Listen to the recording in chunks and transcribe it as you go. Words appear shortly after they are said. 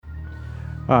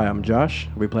Hi, I'm Josh.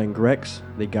 I'll be playing Grex,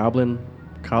 the Goblin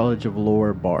College of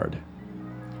Lore Bard.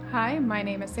 Hi, my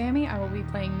name is Sammy. I will be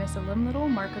playing Nissa Limlittle,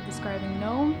 Mark of the Scribing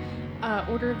Gnome,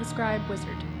 Order of the Scribe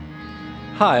Wizard.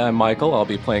 Hi, I'm Michael. I'll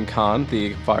be playing Khan,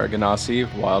 the Fire Ganassi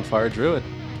Wildfire Druid.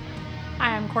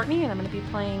 Hi, I'm Courtney, and I'm going to be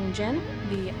playing Jin,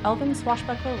 the Elven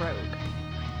Swashbuckler Rogue.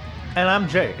 And I'm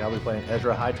Jake. I'll be playing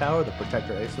Ezra Hightower, the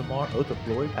Protector Asamar, Oath of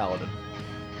Glory Paladin.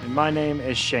 And my name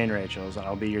is Shane Rachels, and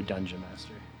I'll be your Dungeon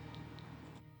Master.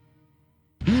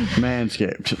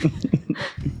 Manscaped.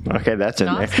 Okay, that's in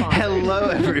there. Hello,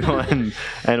 everyone,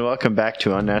 and welcome back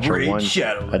to Unnatural One,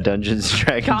 a Dungeons &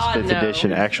 Dragons 5th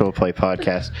Edition actual play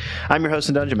podcast. I'm your host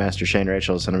and Dungeon Master, Shane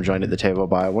Rachels, and I'm joined at the table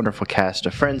by a wonderful cast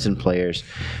of friends and players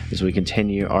as we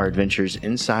continue our adventures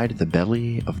inside the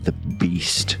belly of the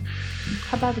beast.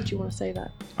 How bad did you want to say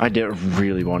that? I did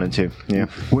really wanted to, yeah.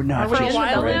 We're not Are we in the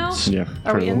belly now? Yeah.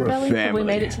 Are we in the We're belly? Have we family.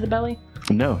 made it to the belly?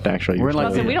 No, actually. We're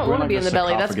like we don't want to be in the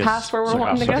belly. That's past where we're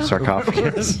wanting to go.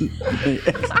 Sarcophagus.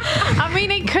 I mean,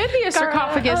 it could be a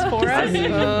sarcophagus for us.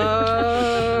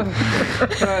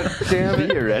 God damn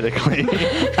it. Theoretically.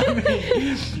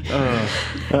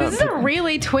 This is a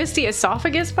really twisty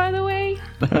esophagus, by the way.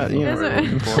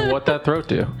 Well, what that throat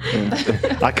do?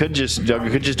 I could just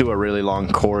do a really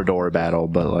long corridor battle,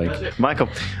 but like Michael,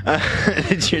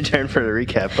 it's your turn for the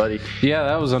recap, buddy. Yeah,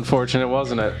 that was unfortunate,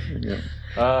 wasn't it? Yeah.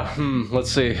 Let's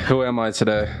see. Who am I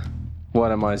today?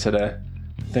 What am I today?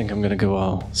 I think I'm gonna go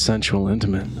all sensual,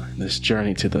 intimate. This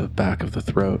journey to the back of the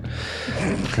throat.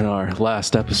 In our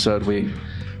last episode, we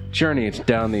journeyed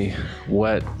down the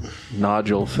wet,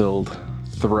 nodule-filled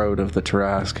throat of the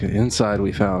Tarrasque. Inside,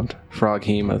 we found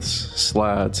froghemoths,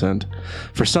 slads, and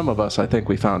for some of us, I think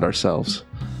we found ourselves.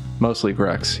 Mostly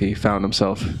Grex. He found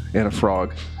himself in a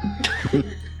frog,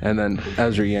 and then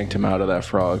Ezra yanked him out of that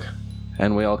frog.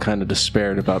 And we all kind of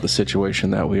despaired about the situation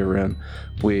that we were in.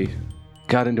 We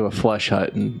got into a flesh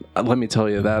hut, and let me tell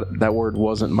you, that word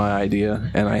wasn't my idea,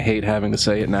 and I hate having to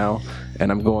say it now,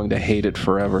 and I'm going to hate it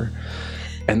forever.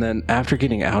 And then after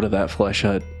getting out of that flesh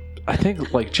hut, I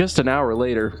think like just an hour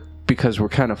later, because we're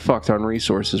kind of fucked on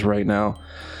resources right now,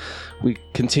 we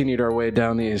continued our way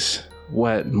down these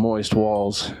wet, moist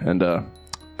walls, and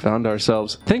found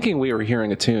ourselves thinking we were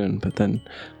hearing a tune, but then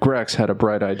Grex had a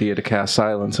bright idea to cast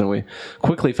silence, and we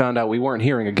quickly found out we weren't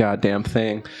hearing a goddamn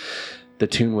thing. The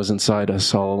tune was inside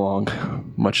us all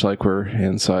along, much like we're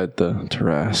inside the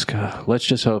Tarrasque. Let's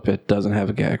just hope it doesn't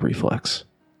have a gag reflex.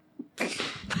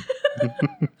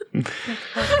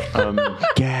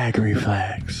 Gag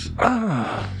reflex.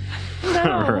 No.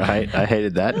 Right, I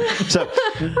hated that. So,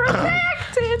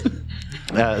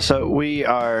 so we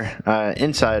are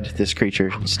inside this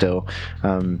creature still.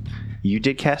 You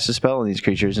did cast a spell on these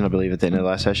creatures, and I believe at the end of the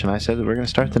last session I said that we're going to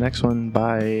start the next one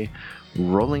by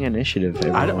rolling initiative.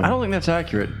 I don't think that's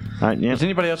accurate. Yeah. Does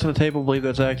anybody else at the table believe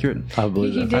that's accurate? I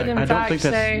believe He that. did, in I don't fact, think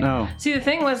that's... say... No. See, the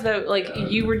thing was, though, like,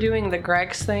 you were doing the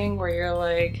Grex thing where you're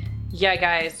like, yeah,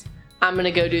 guys, I'm going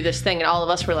to go do this thing. And all of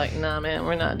us were like, nah, man,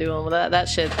 we're not doing that. That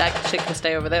shit can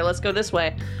stay over there. Let's go this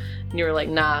way. And you were like,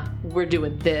 nah, we're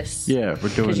doing this. Yeah, we're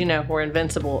doing... Because, you know, we're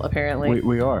invincible, apparently.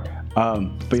 We are.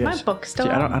 But Is yes. my book still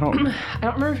See, out? I don't... I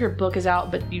don't remember if your book is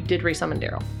out, but you did resummon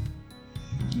Daryl.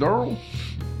 No.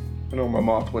 I know my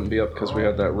moth wouldn't be up because we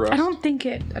had that rust. I don't think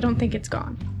it's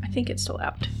gone. I think it's still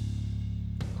out.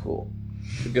 Cool.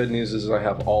 The good news is I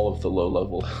have all of the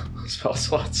low-level spell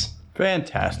slots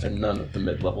Fantastic. and none of the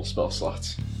mid-level spell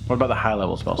slots. What about the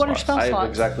high-level spell What are slots? spell I have slots?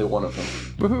 exactly one of them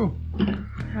Woohoo.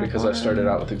 because I started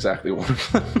out with exactly one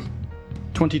of them.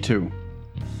 22.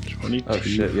 Oh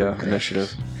shit, yeah,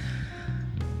 initiative.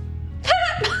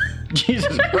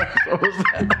 Jesus Christ, what was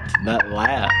that? That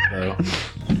laugh, though.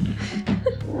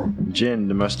 Jin,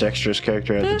 the most dexterous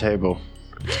character at the table.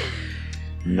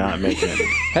 Not making it.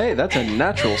 Hey, that's a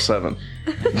natural 7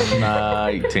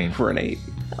 18. for an 8.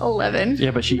 11.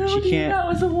 Yeah, but she can't... That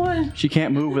was a 1. She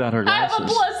can't move without her I have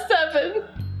glasses. a +7.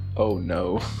 Oh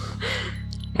no.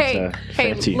 Hey,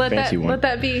 fancy one. let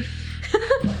that be.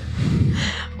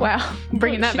 Wow,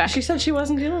 bringing that back. She said she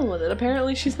wasn't dealing with it.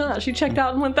 Apparently she's not. She checked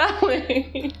out and went that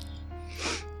way.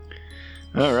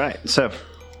 All right, so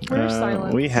Where's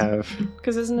silence? we have...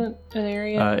 Because isn't it an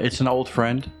area? It's an old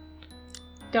friend.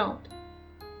 Don't.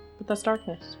 But that's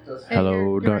darkness. Hello,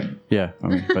 you're dark. right. Yeah, I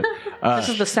mean, but This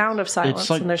is the sound of silence, it's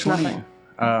like and there's 20.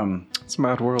 nothing. It's a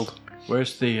mad world.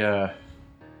 Where's the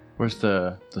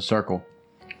circle?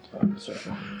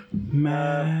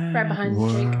 Mad Right behind Jake.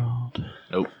 world.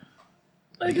 Nope.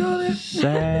 I got it.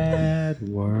 Sad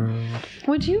world.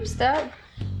 Would you stop?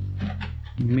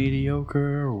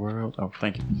 Mediocre world. Oh,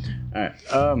 thank you. All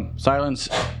right. Silence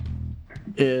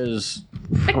is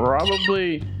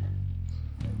probably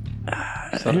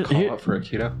Is that a call out for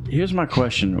Akita? Here's my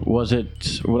question: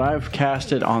 would I have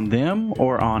cast it on them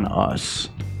or on us?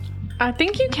 I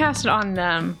think you cast it on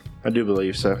them. I do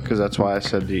believe so, because that's why I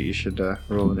said that you should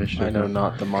roll initiative. I know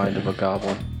not the mind of a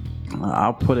goblin.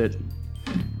 I'll put it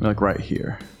like right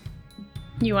here.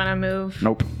 You want to move?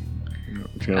 Nope.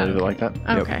 You're gonna leave it like that?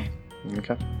 Okay.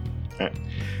 Okay.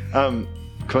 All right.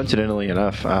 Coincidentally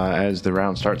enough, as the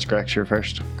round starts, Grex, you're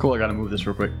first. Cool. I gotta move this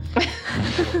real quick.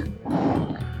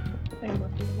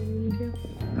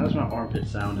 How's my armpit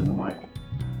sound in the mic?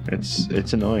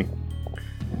 It's annoying.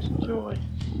 Joy.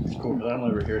 It's cool, but I don't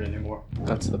ever hear it anymore.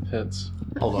 That's the pits.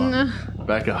 Hold on.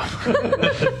 Back up.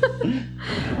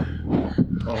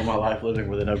 All my life living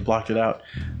with it, I've blocked it out.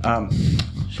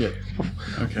 Shit.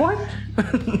 Okay. What?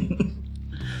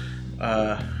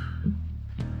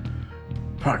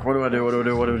 Fuck, what do I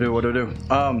do?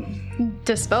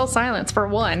 Dispel silence for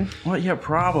one. Well, yeah,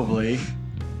 probably.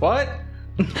 What?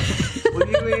 What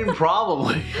do you mean,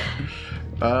 probably?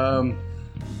 Oh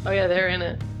yeah, they're in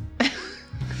it.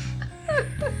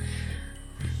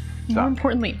 More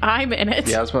importantly, I'm in it.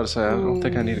 Yeah, I was about to say, I don't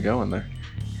think I need to go in there.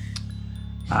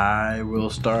 I will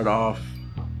start off.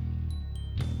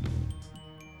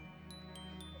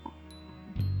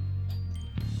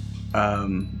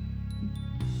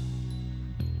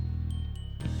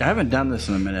 I haven't done this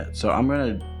in a minute, so I'm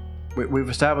gonna. We've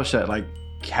established that like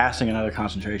casting another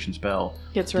concentration spell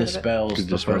Gets rid of it. dispels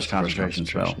the first concentration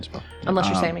spell. Unless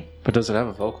you're Sammy. But does it have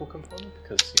a vocal component?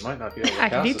 Because you might not be able to I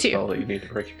can cast do a two. spell that you need to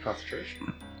break your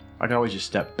concentration. I can always just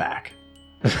step back.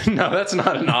 No, that's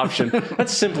not an option. That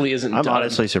simply isn't I'm done.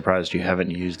 honestly surprised you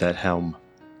haven't used that helm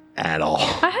at all.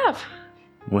 I have.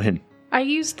 When? I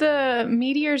used the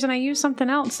meteors and I used something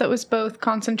else that was both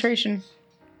concentration.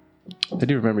 I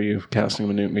do remember you casting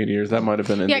minute meteors. That might have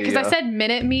been in Yeah, the... because I said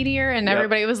minute meteor and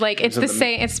everybody was like, it's in the the-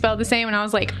 same, it's spelled the same. And I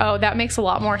was like, oh, that makes a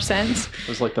lot more sense. It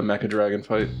was like the Mecha Dragon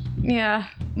fight. Yeah.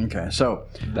 Okay, so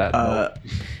That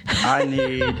I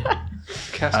need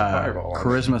cast a fireball on it.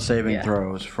 charisma saving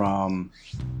throws from.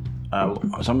 So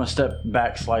I'm gonna step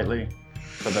back slightly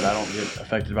so that I don't get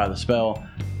affected by the spell.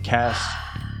 Cast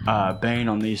Bane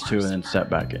on these two and then step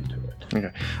back into it.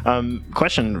 Okay.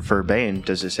 Question for Bane: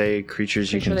 does it say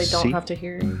creatures you Make sure can they don't see? have to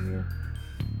hear you.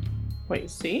 Wait,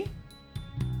 see?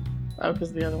 Oh,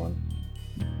 because the other one.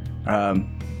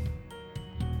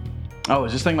 Oh,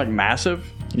 is this thing like massive?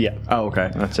 Yeah. Oh,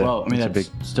 okay. That's it. Well, I mean, It's a that's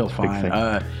big- still big fine.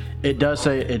 thing. It does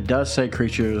say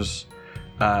creatures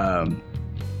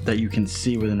that you can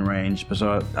see within range, but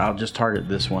so I'll just target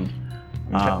this one.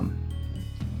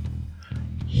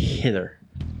 Hither.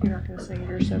 You're not going to say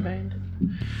you're so banned.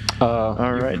 All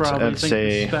right. I'd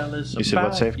say. You said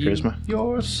what save? Charisma.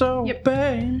 You're so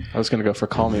Bane. I was going to go for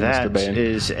Call Me Mr. That Bane.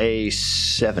 is a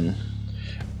 7.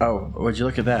 Oh, would you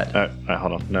look at that?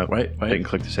 Hold on. No, Wait. Didn't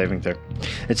click the saving throw.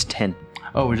 It's 10.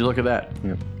 Oh, would you look at that?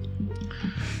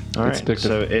 All right. addictive.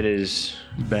 So it is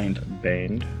Baned.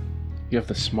 baned. You have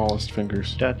the smallest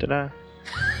fingers. Da da da.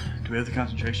 Do we have the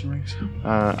concentration rings?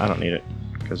 I don't need it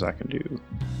because I can do.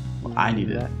 I need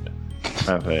it.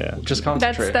 Oh yeah. Just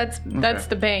concentrate. That's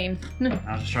the bane.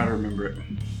 I'll just try to remember it.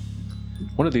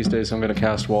 One of these days, I'm going to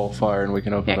cast Wall of Fire and we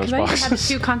can open Yeah, those because I even have boxes.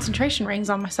 2 concentration rings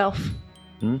on myself.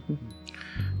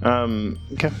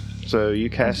 Okay. So you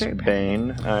cast very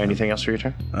Bane. Anything else for your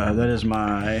turn? That is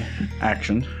my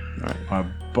action. My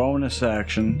bonus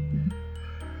action.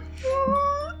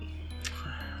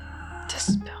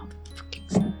 Dispel the fucking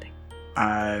something.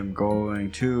 I'm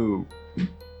going to.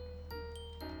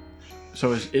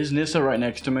 So is Nissa right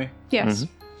next to me? Yes.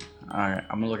 All right,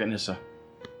 I'm gonna look at Nissa.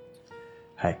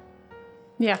 Hey,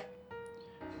 Yeah.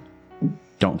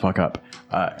 don't fuck up,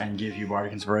 and give you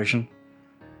bardic inspiration.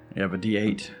 You have a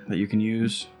D8 that you can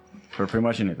use for pretty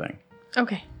much anything.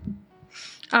 Okay.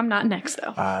 I'm not next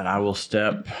though. And I will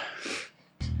step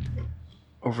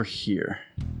over here.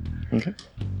 Okay.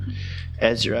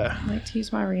 Ezra. I like to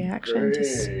use my reaction to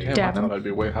Damn, I stab thought him. I'd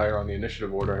be way higher on the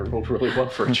initiative order. I rolled really well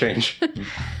for a change.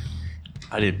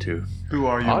 I did too. Who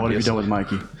are you? What have you done with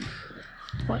Mikey?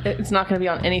 Well, it's not going to be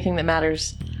on anything that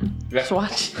matters. Just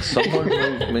watch. Someone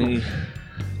moved me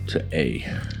to A.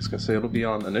 I was going to say, it'll be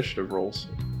on initiative rolls.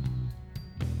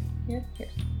 Here, here.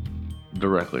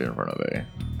 Directly in front of A.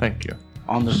 Thank you.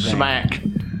 On the vein. Smack.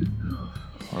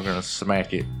 We're gonna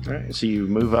smack it. All right. So you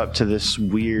move up to this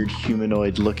weird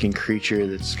humanoid-looking creature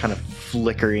that's kind of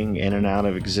flickering in and out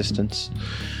of existence.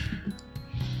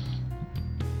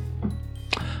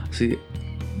 See,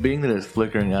 being that it's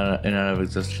flickering in and out of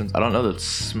existence, I don't know that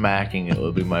smacking it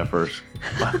would be my first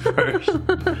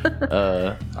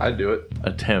I'd do it.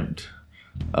 attempt.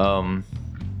 I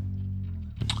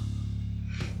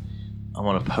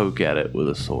want to poke at it with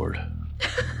a sword.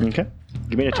 Okay.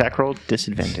 Give me an attack roll.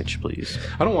 Disadvantage, please.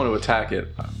 I don't want to attack it.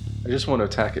 I just want to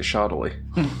attack it shoddily.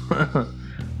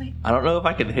 I don't know if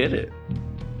I can hit it.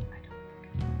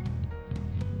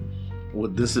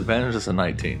 With disadvantage, it's a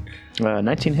 19.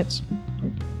 19 hits.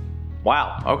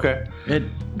 Wow. Okay. It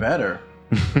better.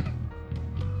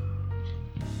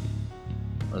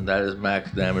 And that is max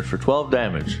damage for 12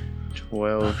 damage.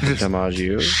 12 damage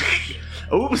you.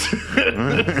 Oops.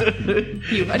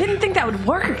 I didn't think that would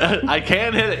work. I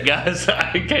can hit it, guys.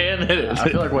 I can hit it. I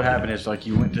feel like what happened is like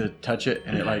you went to touch it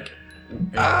and it like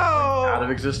out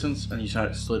of existence, and you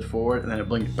slid forward, and then it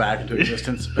blinked back into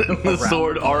existence. The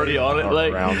sword already on it,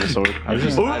 like Around the sword. I was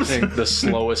just imagining the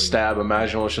slowest stab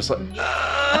imaginable. It's just like,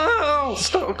 oh,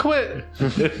 stop, quit.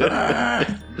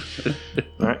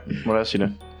 Alright, what else you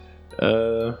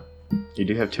know? You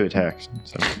do have 2 attacks,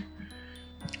 so.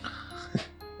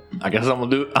 I guess I'm gonna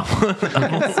do it. I'm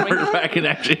gonna swing back and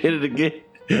actually hit it again.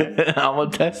 I'm gonna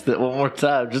test it one more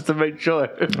time just to make sure.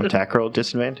 Attack roll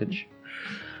disadvantage.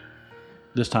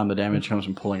 This time the damage comes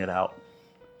from pulling it out.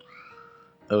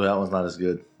 Oh, that one's not as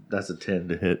good. That's a 10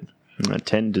 to hit. A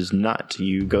 10 does not.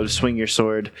 You go to swing your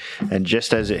sword, and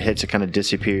just as it hits, it kind of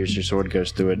disappears. Your sword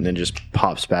goes through it, and then just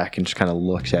pops back and just kind of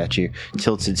looks at you.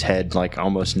 Tilts its head like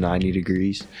almost 90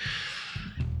 degrees.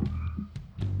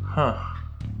 Huh.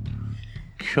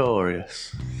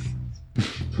 Curious.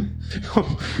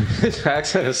 His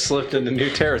accent has slipped into new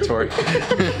territory.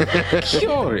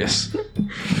 Curious.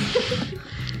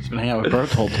 He's been hanging out with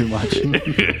Berthold too much.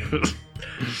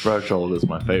 Berthold is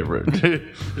my favorite.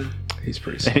 He's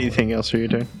pretty smart. Anything else for your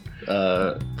turn?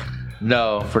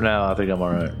 No, for now I think I'm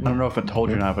alright. I don't know if I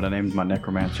told you or not, but I named my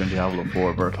necromancer in Diablo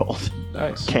 4 Berthold.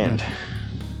 Nice. Can't.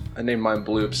 I named mine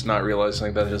Bloops, not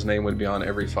realizing that his name would be on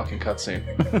every fucking cutscene.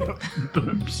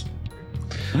 Oops.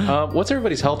 What's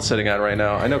everybody's health sitting at right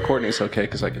now? I know Courtney's okay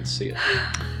because I can see it.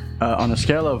 On a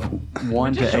scale of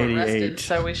 1 Just to arrested, 88,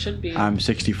 so we should be. I'm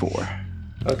 64.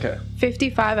 Okay,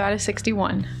 55 out of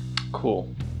 61.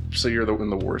 cool. So you're in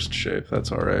the worst shape.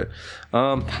 That's all right.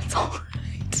 That's all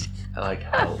right. I like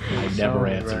how I never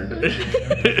answered.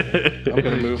 I'm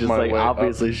gonna move Just my like way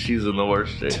obviously she's in the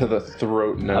worst shape. to the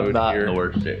throat node I'm not here. in the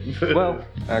worst shape. Well,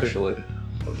 actually,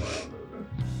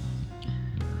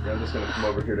 yeah, I'm just gonna come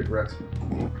over here to Grex.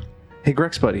 Hey,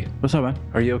 Grex, buddy, What's up, man?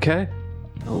 are you okay?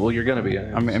 Oh, well, you're gonna be.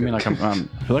 I mean, like I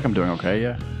feel like I'm doing okay.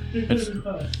 Yeah, it's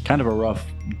kind of a rough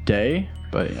day,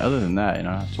 but other than that, you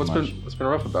know, not too much. What's been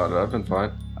rough about it? I've been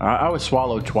fine. I was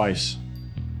swallowed twice.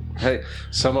 Hey,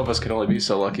 some of us can only be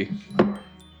so lucky.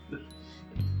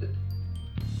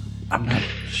 I'm not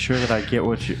sure that I get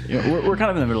what you. We're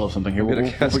kind of in the middle of something here. We'll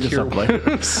Gonna cast pick this Cure up later.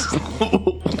 Wounds.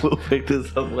 We'll pick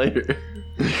this up later.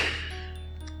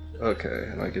 Okay,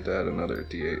 and I get to add another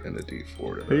D8 and a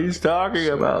D4 to that. He's talking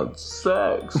about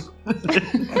sex.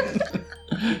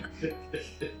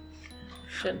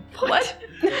 What?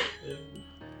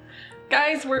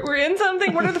 Guys, we're in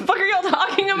something. What the fuck are y'all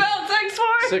talking about sex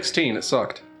for? 16, it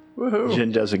sucked.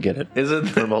 Jen doesn't get it.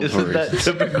 Isn't multiple that reasons.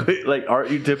 typically like?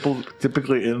 Aren't you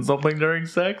typically in something during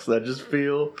sex? I just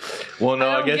feel. Well, no,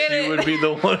 I I don't guess get you it. would be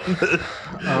the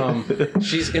one.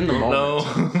 She's in the moment.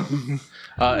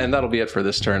 No. And that'll be it for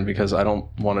this turn because I don't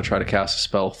want to try to cast a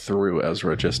spell through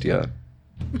Ezra just yet.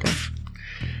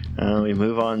 We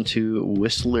move on to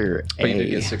Whistler But you did A.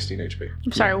 get 16 HP.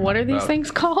 I'm sorry, what are these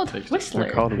things called? They're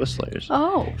called Whistlers.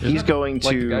 Oh. He's going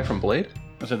Like the guy to. from Blade?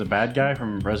 Was it the bad guy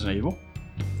from Resident Evil?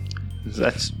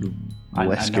 That's I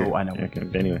Wesker. know. Okay,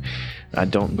 anyway,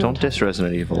 don't diss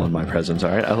Resident Evil in my presence. All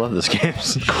right, I love this game.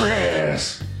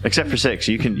 Chris! Except for 6,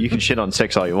 you can shit on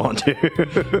 6 all you want to.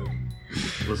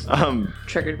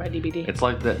 Triggered by DBD. It's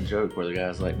like that joke where the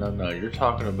guy's like, "No, you're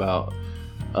talking about."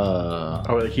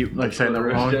 Oh, they keep like saying the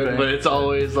wrong thing. But it's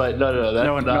always like, no,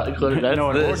 that's not included. That's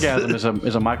an this. orgasm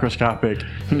is a microscopic.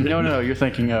 No, you're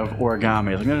thinking of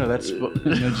origami. Like, no, that's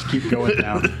just keep going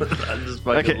down. I just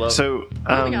fucking Okay, love so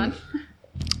Moving on.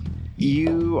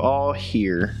 you all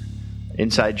hear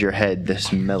inside your head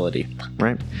this melody,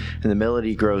 right? And the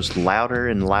melody grows louder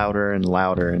and louder and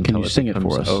louder until you sing it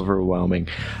becomes for us? overwhelming.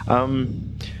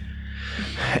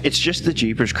 It's just the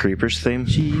Jeepers Creepers theme.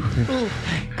 You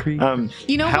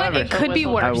know however, what? It could be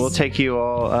worse. I will take you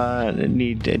all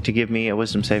need to give me a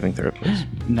wisdom saving throw, please.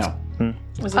 No.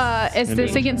 Is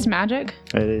this against magic?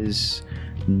 It is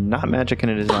not magic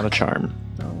and it is not a charm.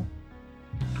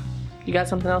 You got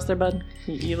something else there, bud?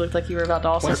 You looked like you were about to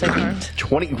also say charms.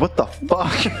 20. What the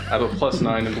fuck? I have a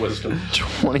 +9 in wisdom.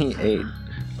 28.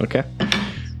 Okay.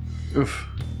 Oof.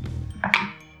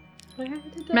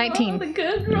 19. The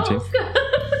good rolls.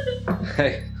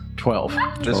 Hey, 12.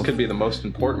 this could be the most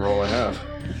important roll I have.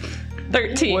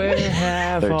 13.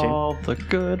 Have 13. all the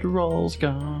good rolls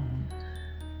gone?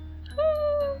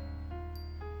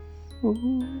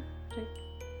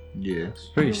 Yes.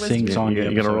 Pretty sing-song.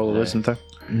 You gonna roll a listen though?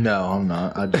 No, I'm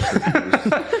not. I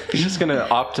just He's just gonna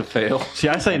opt to fail. See,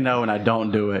 I say no and I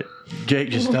don't do it. Jake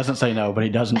just doesn't say no, but he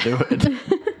doesn't do it.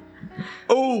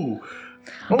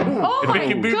 if it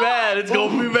can be bad, it's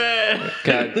gonna be bad.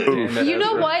 God damn it, You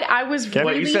know Ezra. what? I was really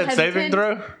Wait, you said hesitant. saving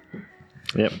throw?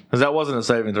 Yep. Because that wasn't a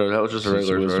saving throw. That was just a It's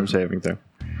a regular wisdom throw. saving throw.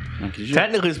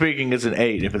 Technically speaking, it's an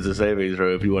 8 if it's a saving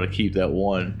throw. If you want to keep that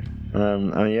 1.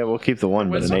 Yeah, we'll keep the 1,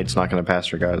 but an 8's not going to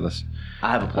pass regardless.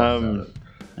 I have a plus.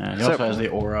 He So- also has the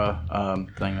aura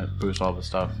thing that boosts all the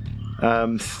stuff.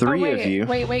 Three of you.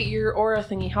 Wait, your aura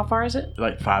thingy. How far is it?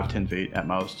 Like 5-10 feet at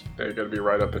most. They're gonna be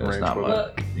right up in That's range not with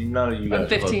much. it. None of you guys. I'm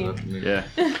 15. close enough.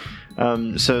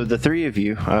 Yeah. So the three of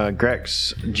you,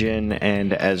 Grex, Jin,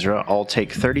 and Ezra, all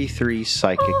take 33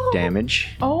 psychic damage.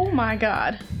 Oh my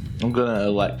god. I'm gonna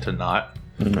elect to not.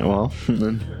 Well,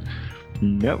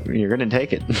 nope, you're going to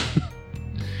take it.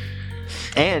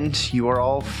 And you are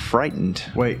all frightened.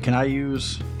 Wait, can I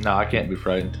use... No, I can't be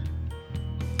frightened.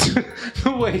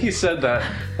 The way he said that,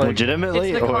 like,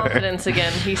 Legitimately? It's the Or confidence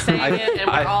again. He's saying it, and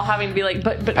we're all having to be like,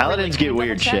 but Paladins really, get can we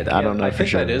weird double check? shit. I don't know I for think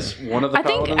sure. that is one of the. I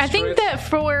think Paladin's traits. that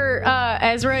for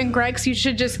Ezra and Grex, you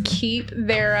should just keep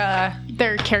their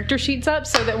character sheets up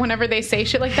so that whenever they say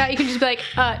shit like that, you can just be like,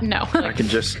 no. I can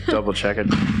just double check it.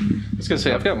 I was gonna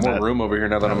say I've got more That- room over here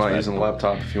now that I'm not using the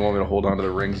laptop. If you want me to hold on to the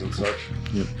rings and such.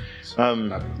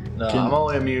 No, I'm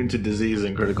only immune to disease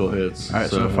and critical hits. All right,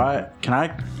 so if can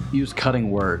I use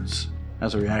cutting words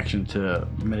as a reaction to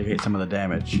mitigate some of the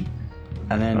damage?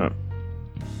 And then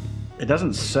it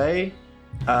doesn't say,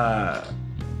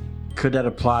 could that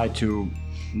apply to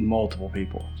multiple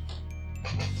people?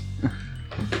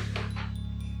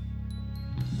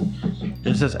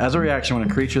 It says, as a reaction, when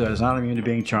a creature that is not immune to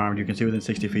being charmed, you can see within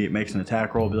 60 feet, makes an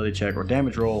attack roll, ability check, or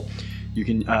damage roll, you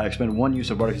can expend 1 use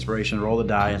of Bardic Inspiration, roll the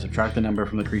die, and subtract the number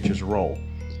from the creature's roll.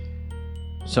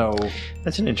 So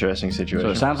That's an interesting situation.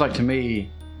 it sounds like to me,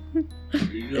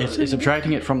 it's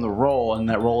subtracting it from the roll, and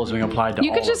that roll is being applied to You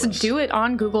all could of just us. do it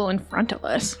on Google in front of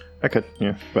us. I could,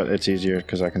 yeah, but it's easier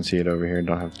because I can see it over here and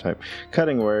don't have to type.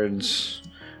 Cutting words.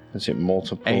 Let's see,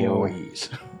 multiple. AoEs.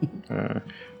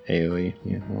 AoE.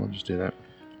 Yeah, we'll just do that.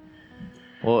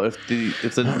 Well, if the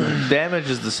damage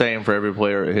is the same for every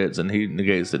player it hits, and he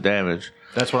negates the damage.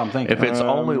 That's what I'm thinking. If it's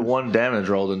only 1 damage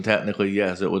roll, then technically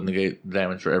yes, it would negate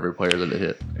damage for every player that it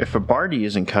hit. If a bard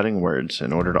using cutting words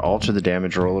in order to alter the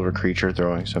damage roll of a creature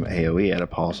throwing some AoE at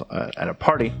a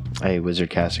party, a wizard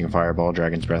casting a fireball,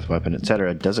 dragon's breath weapon,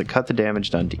 etc., does it cut the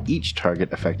damage done to each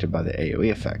target affected by the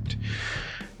AoE effect?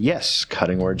 Yes,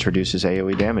 cutting words reduces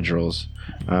AoE damage rolls.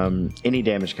 Any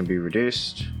damage can be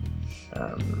reduced.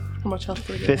 How much health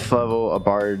do we get? 5th level, a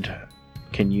bard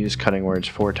can use cutting words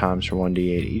 4 times for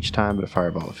 1d8 each time, but a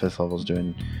fireball at 5th level is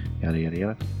doing yada yada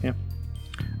yada. Yeah.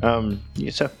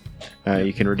 So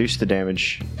you can reduce the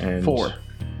damage and 4.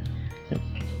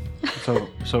 So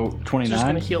Just gonna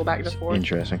 29. heal back to 4.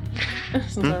 Interesting.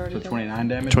 Since I already So did 29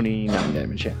 damage. 29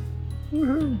 damage. Yeah.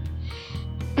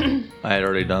 I had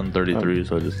already done 33,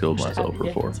 so I just killed that. myself for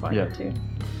Yeah, 4. that's fine Yeah. too.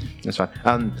 That's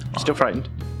fine. Still frightened.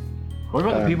 What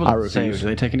about the people I that refuse. save? Do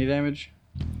they take any damage?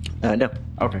 No,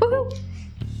 Okay. Cool.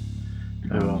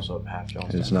 Who also half y'all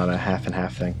it's not a half and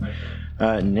half thing.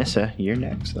 Nissa, you're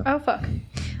next. Though. Oh, fuck.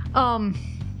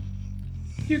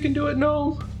 You can do it.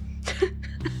 No.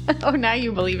 Oh, now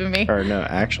you believe in me. Or no,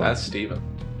 actually. That's Steven.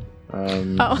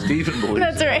 Oh, Stephen believes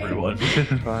That's in right. everyone.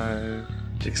 5.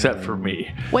 Except for me.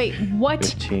 wait, what?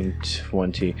 15,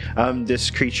 20.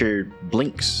 This creature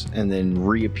blinks and then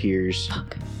reappears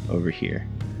over here.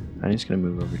 I'm just going to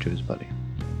move over to his buddy.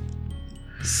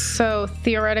 So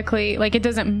theoretically, like, it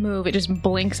doesn't move, it just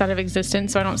blinks out of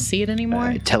existence, so I don't see it anymore.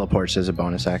 It teleports as a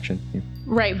bonus action. Yeah.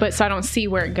 Right, but so I don't see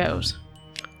where it goes.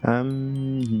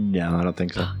 No, I don't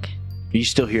think so. Fuck. You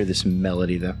still hear this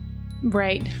melody, though.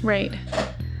 Right.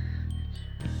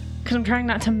 Because I'm trying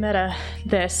not to meta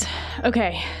this.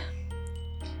 Okay.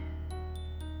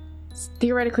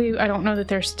 Theoretically, I don't know that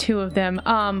there's 2 of them.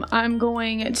 I'm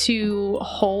going to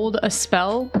hold a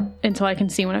spell until I can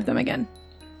see one of them again.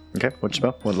 Okay, what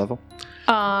spell? What level?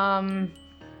 Are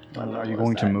you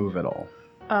going to move at all?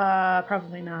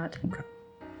 Probably not. Okay.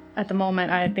 At the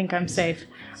moment, I think I'm safe.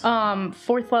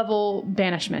 4th level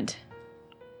banishment.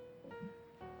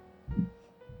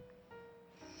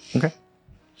 Okay.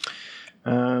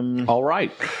 All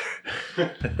right.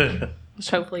 Just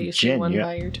hopefully you see Jen, one yeah.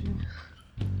 by your turn.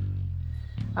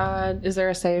 Is there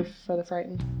a save for the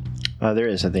frightened? There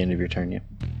is at the end of your turn, yeah.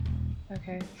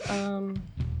 Okay.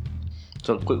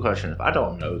 So, quick question. If I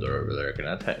don't know they're over there, can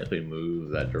I technically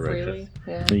move that direction? Freely?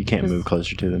 Yeah. You can't move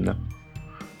closer to them, though.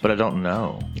 But I don't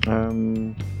know.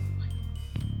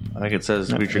 I think it says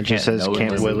No, creature it just says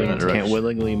knowingly move in that can't direction.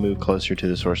 willingly move closer to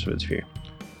the source of its fear.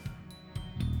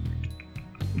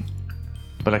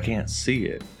 But I can't see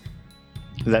it.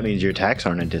 That means your attacks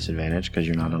aren't a disadvantage because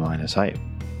you're not in line of sight.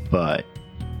 But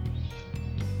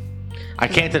I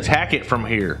can't attack it from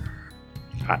here.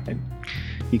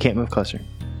 you can't move closer.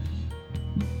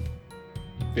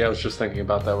 Yeah, I was just thinking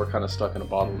about that. We're kind of stuck in a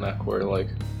bottleneck where, like,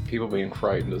 people being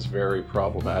frightened is very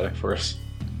problematic for us.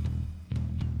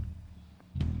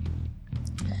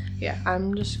 Yeah,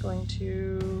 I'm just going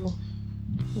to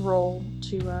roll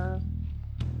to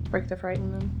break the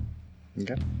frighten then.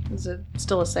 Okay. Is it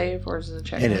still a save or is it a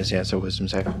check? It is, yeah. So wisdom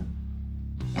save.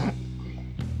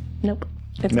 Nope.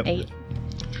 It's Nope. an 8.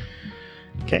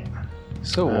 Okay.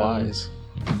 So wise.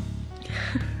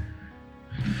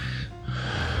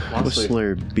 Honestly,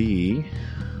 Whistler B.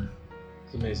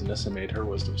 it's amazing Nissa made her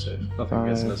wisdom save. Nothing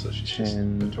against Nissa. She's just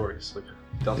 10, notoriously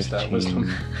dumps that 15,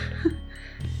 wisdom.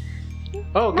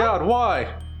 Oh God,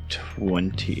 why?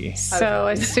 20. So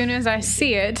as soon as I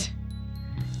see it,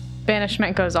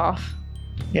 banishment goes off.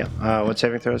 Yeah. What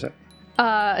saving throw is that?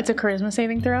 It's a charisma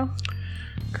saving throw.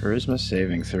 Charisma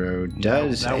saving throw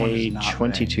does that one is a not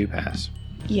 22 pass.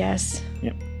 Yes.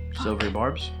 Silvery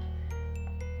barbs.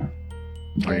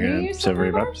 Are you gonna silvery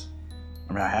barbs?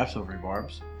 I mean, I have silvery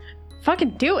barbs.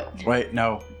 Fucking do it. Wait,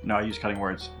 no, I use cutting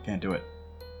words. Can't do it.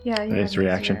 Yeah. You It's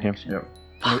reaction. Yeah.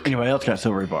 Yep. Anybody else got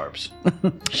silvery barbs?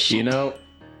 You know,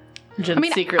 Jen I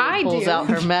mean, secretly I pulls do. out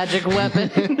her magic weapon.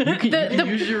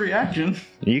 Use your reaction.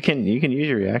 You can use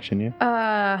your reaction.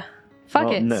 Yeah.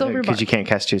 Fuck it. Silver because bar. you can't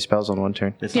cast 2 spells on one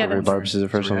turn. It's Yeah, Silvery that's barbs is a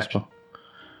It's first level reaction. spell.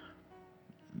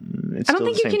 It's I don't still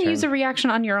think the you same can use a turn. reaction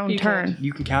on your own You turn.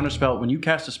 You can counterspell when you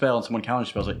cast a spell and someone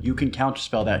counterspells it. You can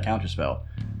counterspell that counterspell.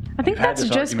 I think We've had that's this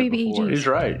just argument before. BBEG. He's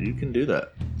right. You can do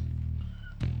that.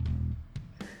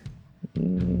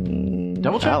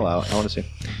 Double check. I want to see.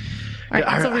 All right,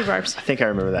 I- silver barbs. I think I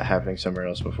remember that happening somewhere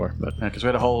else before, but Because we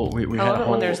had a whole. We I had love a it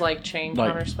whole. when there's like chain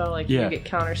like- counterspell. Like yeah. you get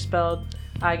counterspelled,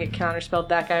 I get counterspelled,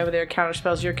 that guy over there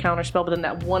counterspells your counterspell, but then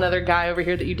that one other guy over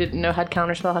here that you didn't know had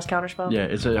counterspell has counterspell. Yeah,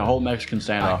 it's a whole Mexican I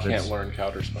standoff. can't It's- learn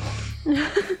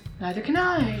counterspell. Neither can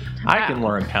I. I can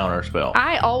learn counterspell.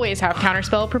 I always have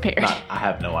counterspell prepared. I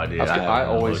have no idea. I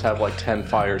always have like 10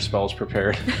 fire spells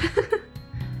prepared.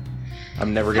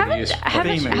 I'm never gonna use.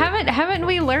 Haven't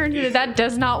we learned that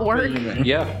does not work?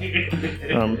 Yeah,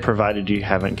 provided you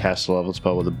haven't cast a leveled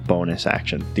spell with a bonus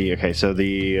action. The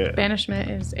Banishment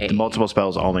is a multiple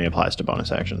spells only applies to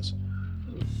bonus actions,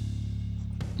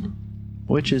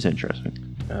 which is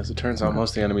interesting. as it turns out,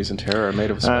 most of the enemies in Terra are made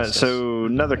of asbestos. So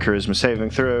another charisma saving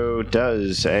throw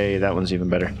does that one's even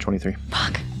better. 23.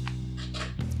 fuck.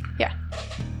 Yeah.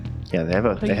 Yeah, they have you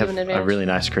a an advantage? really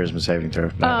nice charisma saving throw.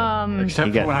 Except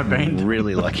you for got when I banged.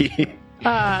 really lucky.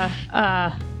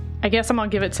 I guess I'm gonna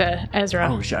give it to Ezra.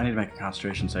 Oh shit! I need to make a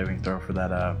concentration saving throw for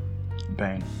that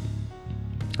bane.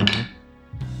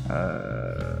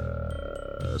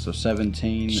 So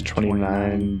 17. It's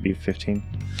 29, be 15.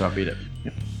 So I beat it.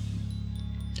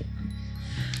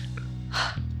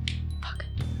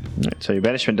 Alright, so your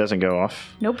banishment doesn't go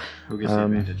off. Nope. Who gets the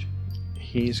advantage?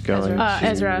 He's going Ezra.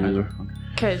 to... Ezra.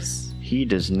 Because He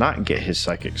does not get his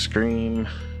psychic scream,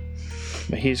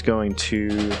 but he's going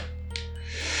to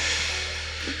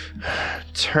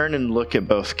turn and look at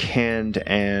both Kand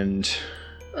and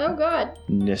oh god,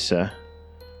 Nissa.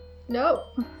 no.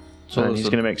 So And he's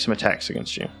going to make some attacks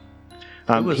against you.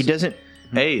 He doesn't.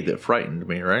 that frightened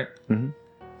me, right?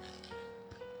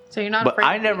 So you're not But afraid.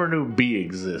 I never knew B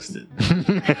existed.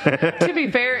 To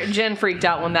be fair, Jen freaked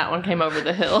out when that one came over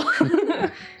the hill.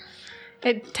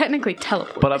 It technically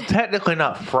teleports. But I'm technically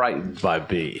not frightened by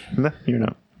B. No, you're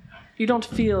not. You don't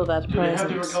feel that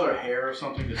presence. color hair or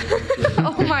something?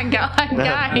 Oh my god,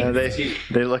 guys. No,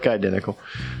 they look identical.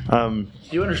 Do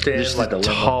you understand? Just Like a a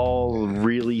limo? tall,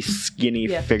 really skinny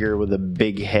Yeah. figure with a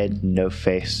big head, no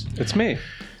face. it's me.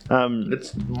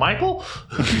 It's Michael.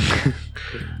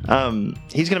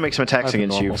 He's going to make some attacks I have a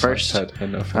against you normal first. sized head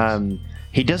and no face.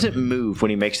 He doesn't move when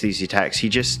he makes these attacks. He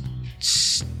just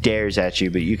stares at you,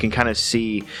 but you can kind of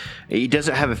see he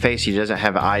doesn't have a face, he doesn't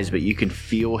have eyes, but you can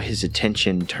feel his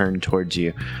attention turn towards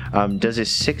you. Does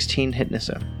his 16 hit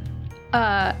Nissa?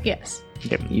 Yes.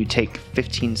 Yep, you take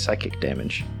 15 psychic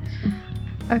damage.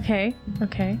 Okay.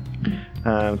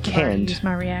 Canned, Use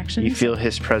my reactions. you feel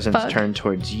his presence Fuck. turn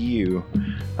towards you.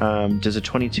 Does a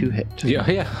 22 hit?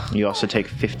 Yeah. You also take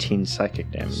 15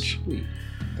 psychic damage. Sweet.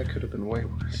 That could have been way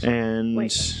worse. And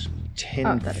Wait. 10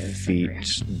 Oh, that is feet.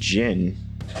 reaction. Jin,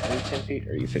 are you 10 feet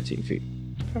or are you 15 feet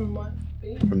From what?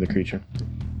 from the creature?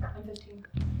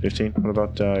 15? What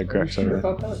about Grex over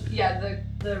there? Yeah,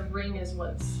 the ring is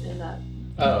what's in that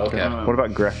Oh, okay. What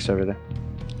about Grex over there?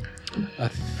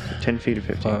 10 feet or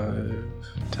 15?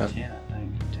 10.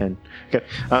 10. Okay.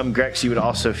 Grex, you would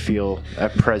also feel a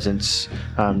presence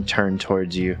turn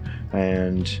towards you,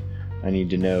 and I need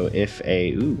to know if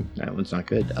that one's not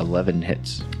good. 11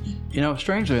 hits.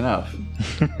 Strangely enough.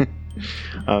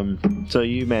 So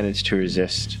you managed to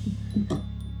resist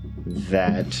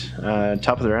that.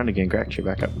 Top of the round again, Grex, you're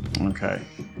back up. Okay.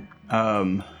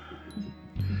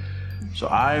 So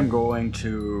I am going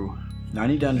to. Now I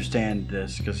need to understand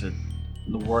this because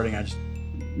the wording it's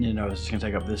going to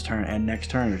take up this turn and next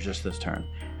turn, or just this turn.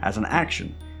 As an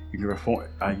action, you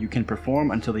can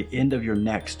perform until the end of your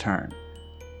next turn.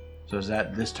 So is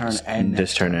that this turn and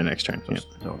this turn and next turn? Yep.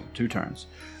 So 2 turns.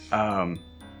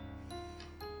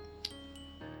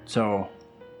 So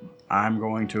I'm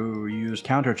going to use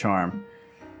Counter Charm,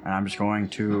 and I'm just going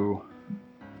to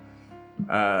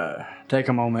take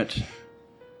a moment,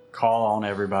 call on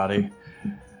everybody.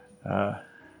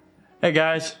 Hey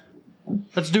guys,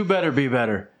 let's do better, be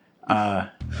better.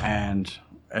 And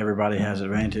everybody has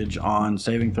advantage on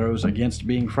saving throws against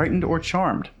being frightened or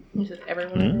charmed. You said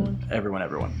everyone?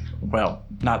 Everyone. Well,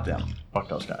 not them. Fuck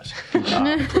those guys.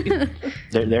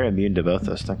 They're immune to both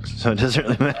those things, so it doesn't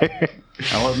really matter.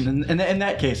 Well, in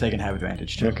that case, they can have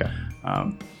advantage too. Okay.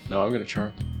 No, I'm going to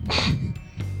charm.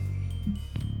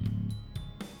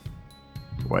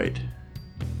 Wait.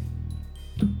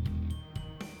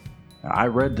 Now, I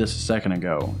read this a second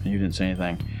ago, and you didn't say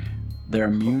anything. They're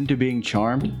immune to being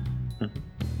charmed.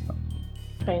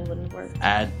 Pain wouldn't work.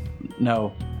 Add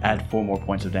 4 more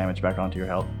points of damage back onto your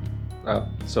health. Oh,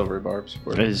 silvery barbs.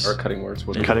 Or cutting words.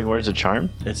 Cutting words a charm?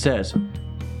 It says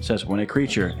when a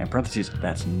creature, in parentheses,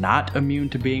 that's not immune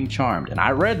to being charmed. And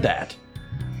I read that.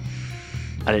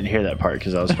 I didn't hear that part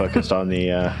because I was focused on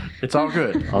the... It's all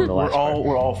good. On the last part.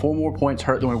 We're all 4 more points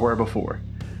hurt than we were before.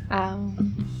 Ow.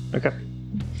 Okay.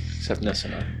 Except Ness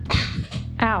and I.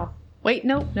 Ow. Wait,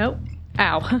 nope.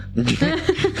 Ow.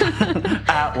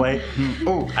 Wait.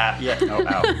 Ooh. Yeah. No.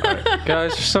 Ow. All right.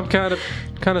 Guys, there's some kind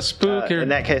of spook here. In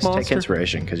that case, monster. take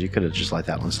inspiration because you could have just let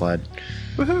that one slide.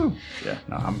 Woohoo. Yeah.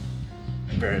 No, I'm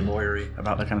very lawyery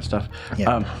about that kind of stuff.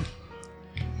 Yeah.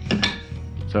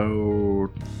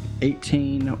 So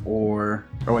 18 or...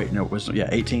 Oh, wait. No, it was... Yeah,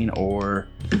 18 or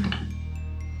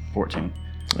 14.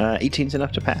 18's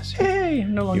enough to pass. Hey,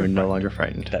 You're no longer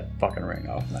frightened. That fucking ring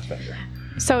off my finger.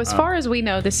 So as far as we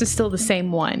know, this is still the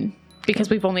same one because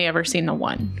we've only ever seen the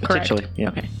one. Correct? Potentially, yeah.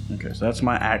 Okay. Okay, so that's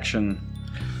my action.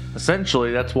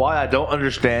 Essentially, that's why I don't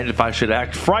understand if I should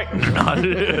act frightened or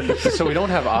not. So we don't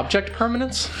have object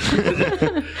permanence?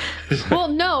 Well,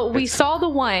 no, we saw the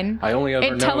one. I only ever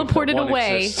it know teleported that one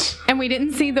away, exists. and we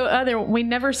didn't see the other. We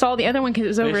never saw the other one because it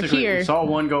was over Basically, here. we saw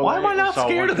one go Why away, am I not we saw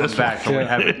scared one of this come back, so we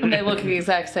haven't... And they look the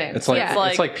exact same. It's like Yeah.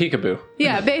 it's like peekaboo.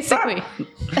 Yeah, basically.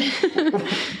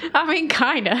 I mean,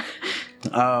 kinda.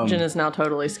 Jen is now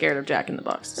totally scared of Jack in the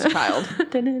Box as a child.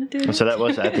 So that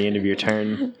was at the end of your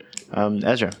turn.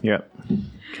 Ezra, you're up.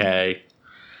 Okay.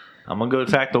 I'm going to go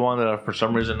attack the one that I'm for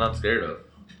some reason not scared of.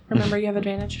 Remember, you have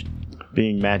advantage.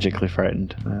 Being magically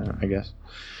frightened, I guess.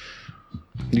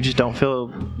 You just don't feel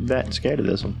that scared of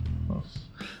this one.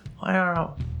 I don't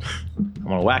know. I'm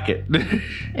going to whack it.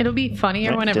 It'll be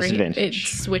funnier Right, whenever it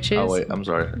disadvantage. switches. Oh, wait. I'm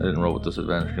sorry. I didn't roll with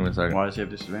disadvantage. Give me a second. Why does he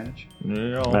have disadvantage?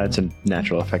 No. It's a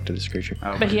natural effect of this creature.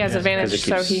 Oh, But he has advantage, 'cause it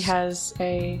so keeps- he has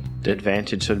a...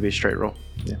 Advantage, so it'd be a straight roll.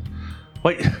 Yeah.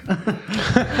 Wait.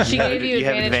 She gave you, You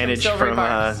have advantage advantage from silvery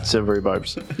barbs. silvery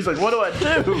barbs. He's like, what do I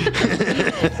do?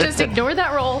 Just ignore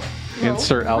that roll.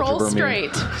 Insert algebra Roll meme.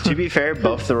 straight. To be fair,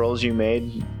 both the rolls you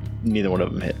made, neither one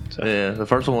of them hit. So. Yeah, the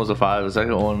first one was a 5. The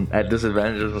second one at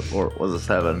disadvantage was a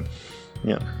 7.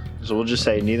 Yeah. So we'll just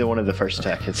say neither one of the first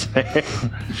attack hits there.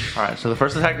 All right, so the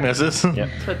first attack misses. Yep.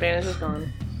 So advantage is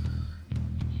gone.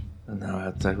 And now I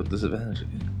have to attack with disadvantage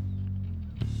again.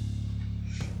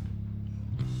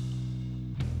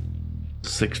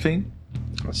 16?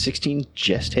 16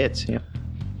 just hits. Yeah.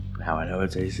 Now I know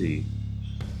it's AC.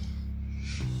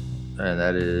 And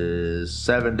that is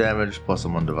 7 damage plus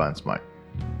I'm on Divine Smite.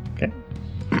 Okay.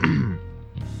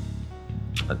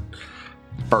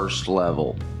 First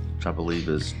level, which I believe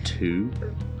is 2.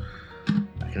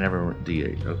 I can never remember.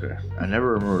 D8, okay. I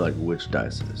never remember like which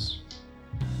dice it is.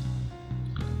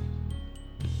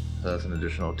 So that's an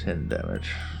additional 10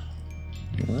 damage.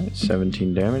 All right.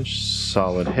 17 damage.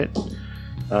 Solid hit.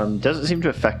 Doesn't seem to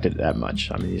affect it that much.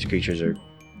 I mean, these creatures are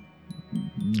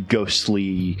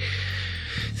ghostly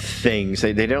things.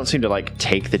 They don't seem to like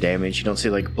take the damage. You don't see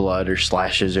like blood or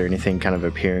slashes or anything kind of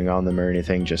appearing on them or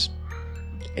anything. Just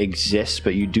exists,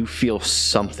 but you do feel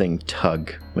something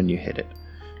tug when you hit it.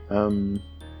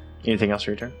 Anything else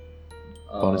for your turn?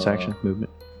 Bonus action,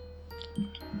 movement.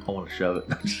 I want to shove it.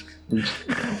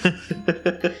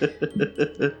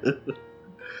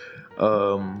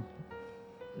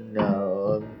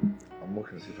 No. I'm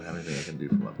looking to see if I have anything I can do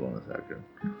for my bonus action.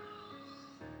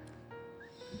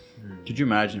 Could you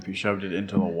imagine if you shoved it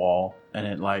into the wall and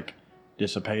it like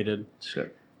dissipated?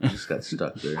 Shit. It just got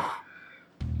stuck there.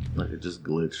 Like it just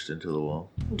glitched into the wall.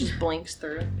 It just blinks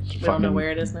through. We don't know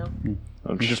where it is now. You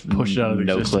just push it out of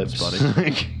existence, buddy.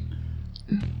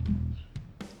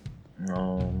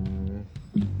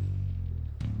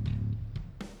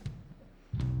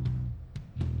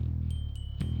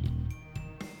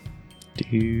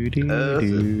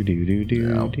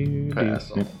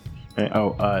 Pass.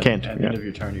 At Can't. the end of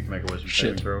your turn, you can make a wisdom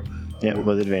saving throw. Yeah,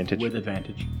 with advantage. With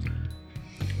advantage.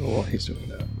 Oh, while he's doing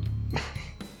that,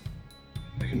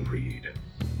 I can read.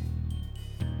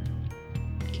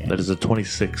 That is a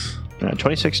 26.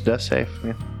 26 does save.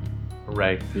 Yeah.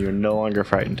 Right. You're no longer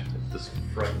frightened. This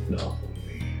frightened off of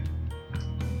me.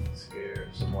 Scared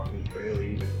of someone who's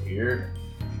barely even here.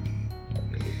 I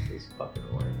think it's fucking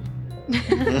annoying.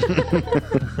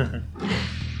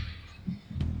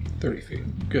 30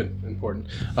 feet. Good. Important.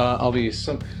 I'll be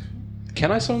some.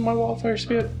 Can I summon my wildfire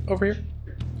spirit over here?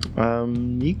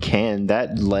 You can.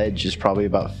 That ledge is probably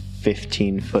about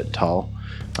 15 foot tall.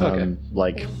 Okay.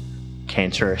 Like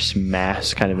cancerous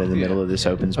mass kind of in the middle of this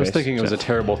open space. I was thinking it was a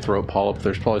terrible throat polyp.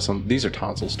 There's probably some. These are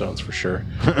tonsil stones for sure.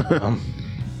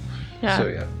 Yeah. So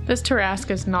yeah. This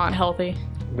Tarrasque is not healthy.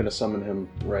 I'm going to summon him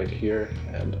right here,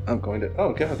 and I'm going to...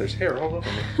 Oh, God, there's hair all over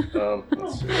me.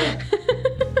 Let's see.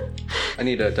 I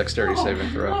need a dexterity saving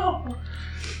throw.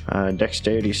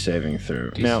 Dexterity saving throw.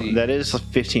 DC. Now, that is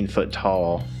 15 foot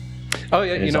tall. Oh,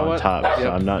 yeah, and you it's know on what? top, so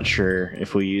Yep. I'm not sure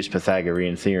if we use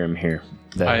Pythagorean theorem here.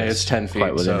 That It's 10 quite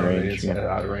feet, within so range. it's Yeah.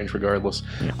 out of range regardless.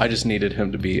 Yeah. I just needed him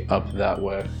to be up that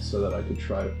way so that I could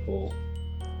try to pull...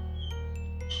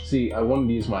 See, I wanted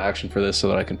to use my action for this so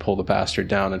that I can pull the bastard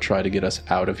down and try to get us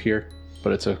out of here.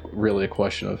 But it's really a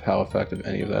question of how effective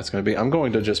any of that's going to be. I'm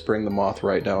going to just bring the moth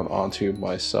right down onto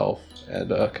myself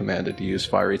and commanded to use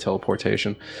fiery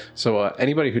teleportation. So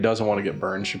anybody who doesn't want to get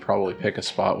burned should probably pick a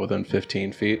spot within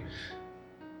 15 feet.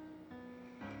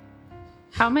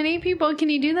 How many people can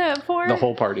you do that for? The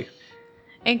whole party.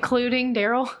 Including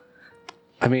Daryl?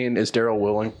 I mean, is Daryl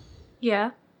willing?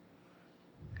 Yeah.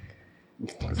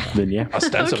 Then yeah.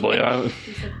 Ostensibly.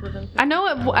 I know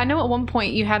at one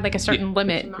point you had like a certain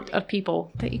limit of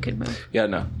people that you could move. Yeah,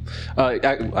 no.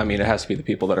 I mean, it has to be the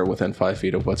people that are within 5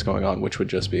 feet of what's going on, which would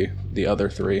just be the other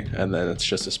three, and then it's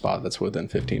just a spot that's within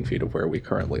 15 feet of where we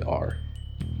currently are.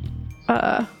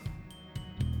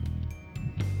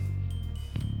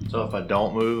 So if I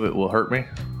don't move, it will hurt me?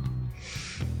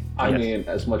 I mean,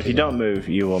 as much If you don't move,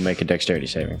 you will make a dexterity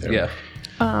saving throw. Yeah.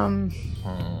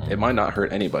 It might not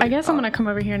hurt anybody. I guess I'm gonna come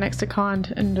over here next to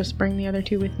Kond and just bring the other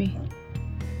two with me.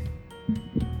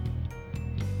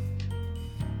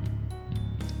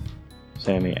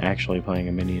 Sammy actually playing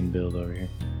a minion build over here.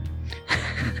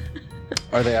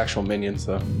 Are they actual minions,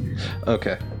 though?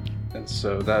 Okay. And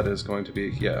so that is going to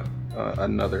be,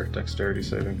 another dexterity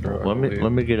saving throw.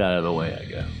 Let me get out of the way, I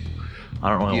guess. I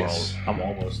don't know. Yes. I'm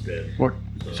almost dead. What?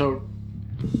 So,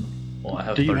 Well, I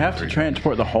have do you have to 33.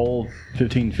 transport the whole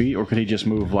 15 feet, or could he just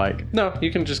move like No,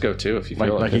 you can just go 2 if you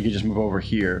feel like he it. could just move over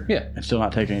here? Yeah. And still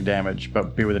not take any damage,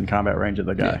 but be within combat range of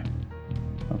the guy.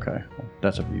 Okay, well,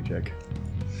 that's up to you, Jake.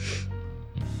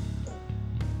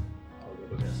 I'll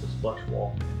go against this flush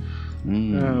wall.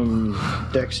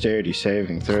 Dexterity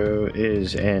saving throw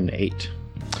is an 8.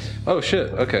 Oh, shit.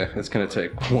 Okay. It's going to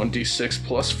take 1d6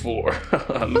 plus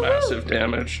 4. Massive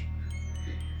damage.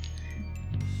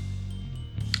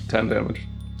 10 damage.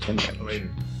 10 damage. I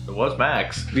mean, it was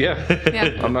max. Yeah.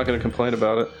 Yeah. I'm not going to complain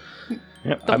about it.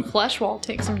 The flesh wall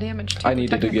takes some damage too. I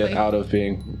needed to get technically. out of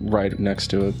being right next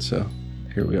to it, so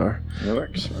here we are. That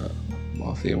works.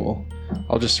 Mothy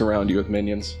I'll just surround you with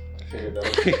minions. I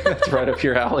figured that's right up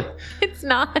your alley. It's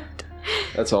not.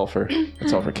 That's all for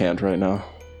Canned right now.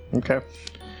 Okay.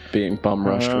 Being bum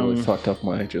rushed really fucked up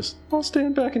my I'll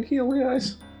stand back and heal,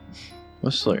 guys.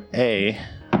 Whistler A.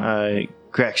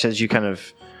 Grex, as you kind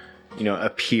of,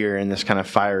 appear in this kind of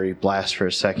fiery blast for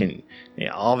a second,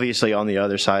 obviously on the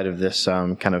other side of this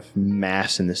kind of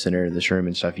mass in the center of this room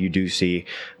and stuff, you do see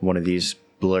one of these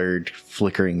blurred,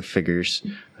 flickering figures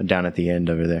down at the end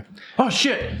over there. Oh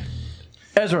shit!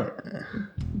 Ezra,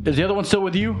 is the other one still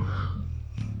with you?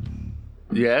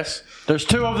 Yes. There's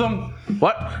 2 of them.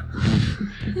 What?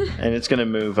 And it's going to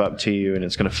move up to you, and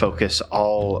it's going to focus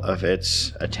all of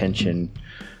its attention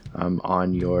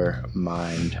on your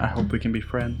mind. I hope we can be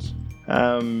friends.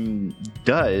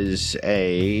 Does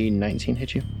a 19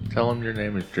 hit you? Tell him your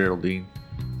name is Geraldine.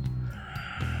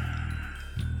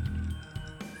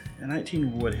 A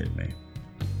 19 would hit me,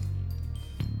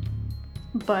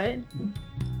 But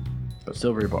but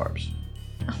silvery barbs.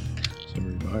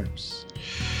 Silvery barbs.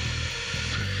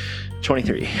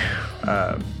 23.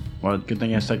 Well, good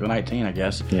thing I take the 19, I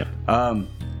guess. Yeah. And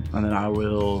then I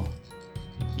will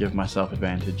give myself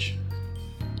advantage.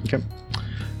 Okay.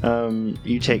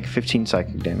 You take 15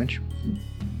 psychic damage.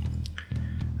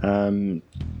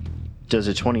 Does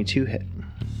a 22 hit?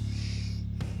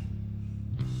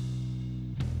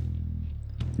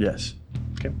 Yes.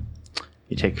 Okay.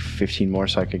 You take 15 more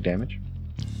psychic damage.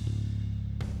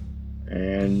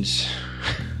 And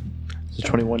does a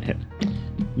 21 hit?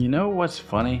 You know what's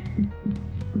funny?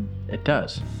 It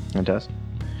does. It does.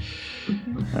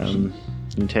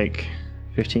 You take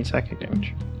 15 psychic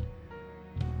damage.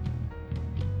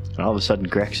 And all of a sudden,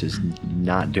 Grex is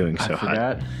not doing so I hot.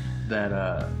 forgot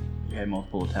that you had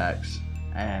multiple attacks,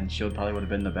 and shield probably would have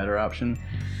been the better option.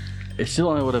 It still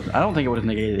only would have. I don't think it would have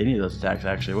negated any of those attacks.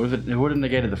 Actually, it would have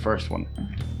negated the first one,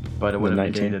 but it would have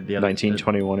 19, negated the other 19,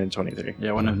 21, and 23. Yeah,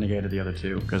 it wouldn't have negated the other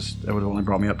two because it would have only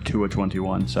brought me up to a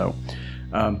 21. So,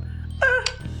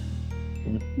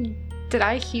 did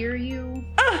I hear you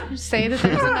say that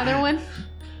there's another one?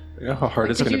 You know how hard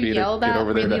it's Did going to you be to yell get that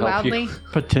over there really to help loudly? you.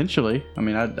 potentially, I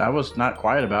mean, I was not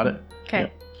quiet about it.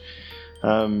 Okay.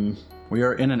 We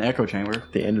are in an echo chamber.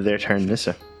 The end of their turn,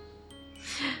 Nissa.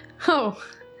 Oh.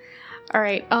 All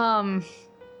right.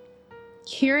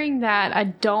 Hearing that, I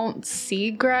don't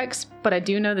see Grex, but I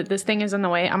do know that this thing is in the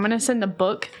way. I'm going to send the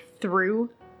book through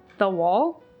the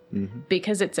wall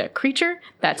because it's a creature.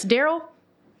 That's Daryl.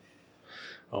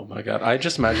 Oh my god. I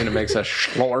just imagine it makes a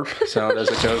slurp sound as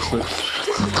it goes through.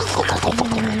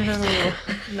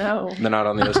 No. Then out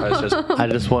on the other side, it's just. I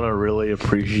just want to really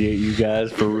appreciate you guys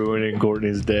for ruining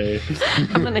Courtney's day.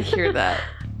 I'm gonna hear that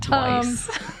twice.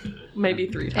 Maybe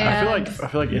 3 times. I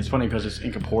feel like it's funny because it's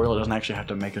incorporeal. It doesn't actually have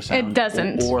to make a sound. It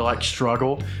doesn't. Or like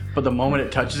struggle. But the moment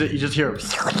it touches it, you just hear,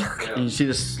 and you see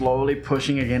this slowly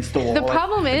pushing against the wall. The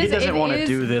problem like, is, it doesn't want to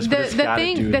do this. But it's gotta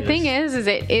do the this. thing is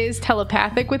it is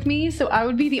telepathic with me, so I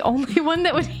would be the only one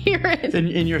that would hear it.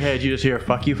 In your head, you just hear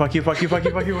fuck you, fuck you, fuck you, fuck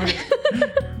you, fuck you. Fuck you.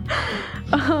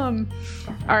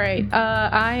 All right.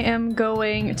 I am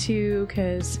going to,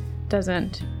 because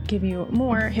doesn't give you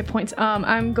more hit points.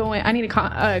 I need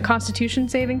a Constitution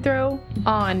saving throw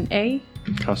on A.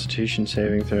 Constitution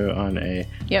saving throw on A.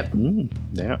 Yep.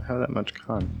 They don't have that much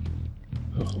con.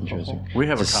 Interesting. We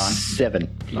have a It's a con.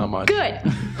 7. Not much. Good.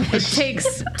 It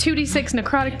takes 2d6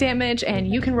 necrotic damage, and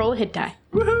you can roll a hit die.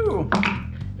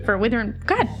 Woohoo! For withering.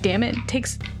 God damn it. It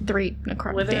takes 3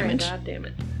 necrotic Withering, damage. God damn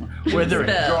it. Withering.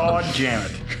 God damn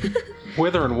it.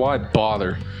 Whether and why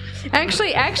bother?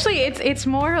 Actually, it's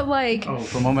more like. Oh,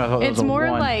 for a moment I thought that was It's a more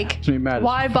 1. like, Makes me mad as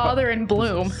why fuck. bother and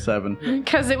bloom? 7.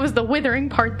 Because it was the withering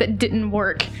part that didn't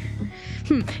work.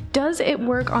 Does it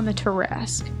work on the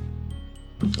Tarrasque?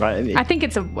 I think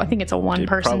it's a one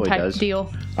person probably type does.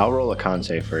 deal. I'll roll a con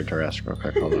save for a Tarrasque real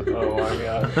quick. Hold on. Oh my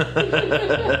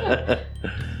god.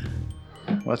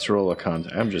 Let's roll a con.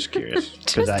 I'm just curious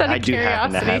because Just out of I do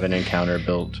happen to curiosity. have an encounter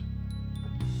built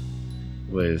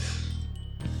with.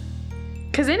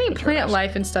 Because any plant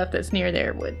life and stuff that's near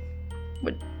there would.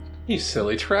 You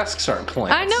silly Tarrasques aren't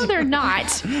plants. I know they're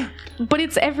not, but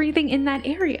it's everything in that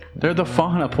area. They're the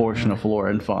fauna portion of flora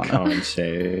and fauna. Con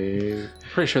save.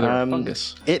 Pretty sure they're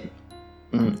fungus.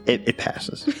 It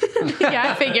passes.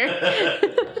 Yeah, I figure.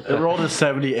 It rolled a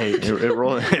 78. It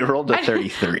rolled a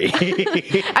 33.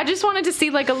 I just wanted to see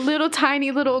like a little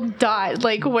tiny little dot,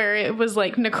 like where it was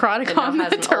like necrotic It now on the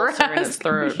has an ulcer in its Tarrasque.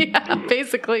 throat. Yeah,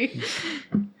 basically.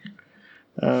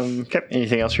 Okay.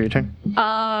 Anything else for your turn?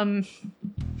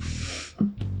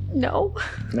 No.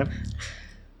 No.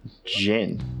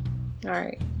 Jen. All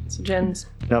right. So Jen's.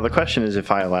 Now the question is,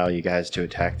 if I allow you guys to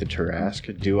attack the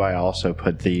Tarrasque, do I also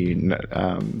put the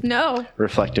No.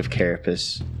 reflective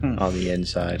carapace on the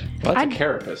inside? Well, that's a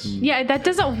carapace. Yeah, that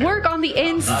doesn't work on the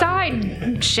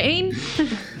inside, Shane.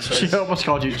 She almost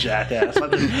called you jackass.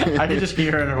 I could just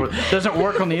hear her. Doesn't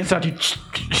work on the inside, you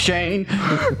Shane.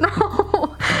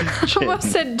 No. I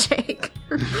almost said Jake.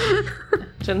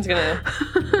 Jen's gonna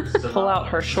pull out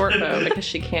her short bow because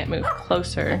she can't move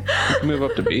closer. Move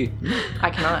up to B. I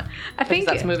cannot. I think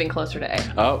Because that's moving closer to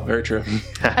A. Oh, very true. I think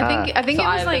So it I've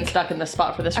was been like stuck in this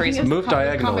spot for this I think reason. it's Move a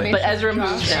diagonally. combination But Ezra of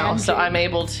moves Josh now, and so Jake. I'm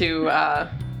able to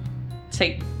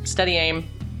take steady aim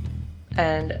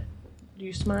and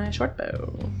use my short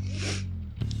bow.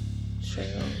 Show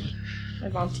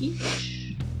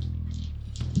advantage.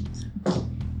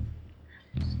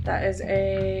 That is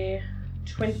a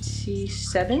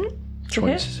 27 to hit.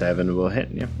 27 will hit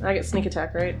you I get sneak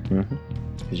attack, right?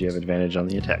 because you have advantage on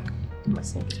the attack. My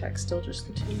sneak attack's still just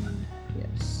the 2.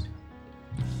 Yes.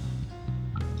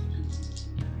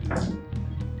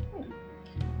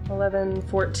 11,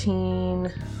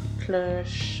 14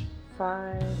 plus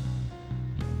 5.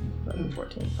 11,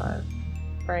 14, 5.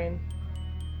 Brain.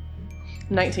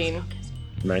 19.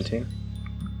 19.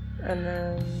 And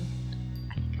then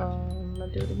I'll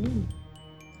do it again.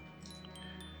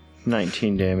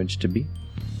 19 damage to B.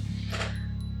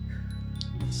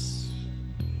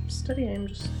 Steady aim,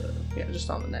 just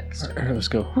on the next. All right, let's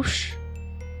go. Whoosh.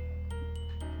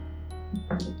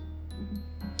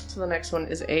 So the next one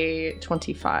is a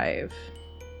 25.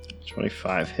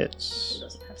 25 It hits.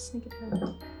 doesn't have sneak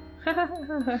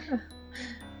attack.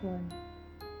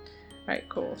 Alright,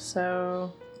 cool.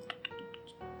 So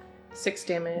 6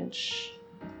 damage.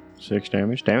 6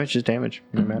 damage. Damage is damage.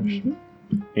 It matters.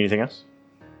 Anything else?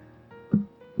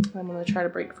 I'm gonna try to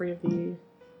break free of the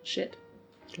shit.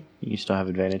 You still have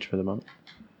advantage for the moment.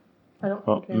 I don't have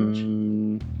Oh,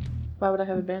 advantage. Why would I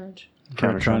have advantage?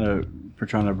 For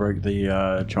trying to break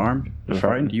the charmed, the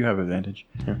frightened, you have advantage.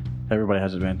 Yeah. Everybody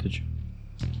has advantage.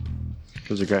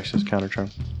 Because the Grex is counter charm.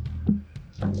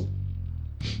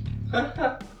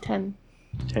 10.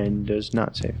 10 does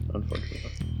not save,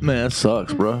 unfortunately. Man, that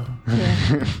sucks, bro.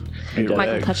 Yeah. It does.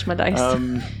 Michael touched my dice.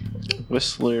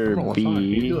 Whistler B.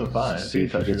 You're doing fine. See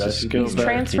if I Your get a dice- skill He's back.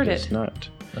 transferred He does it. not.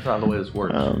 That's not the way this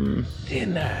works.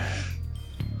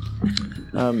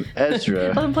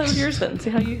 Ezra, Let him play with yours then. See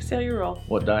how you roll.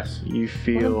 What dice? you Let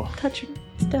feel him touch your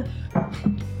stuff.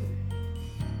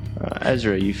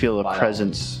 Ezra, you feel a Wow.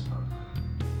 presence.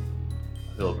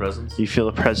 Feel a presence? You feel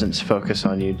a presence focus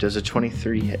on you. Does a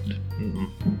 23 hit? Mm-mm.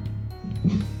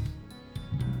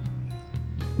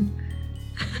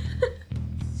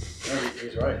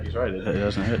 He's right. He's right. It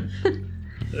doesn't hit.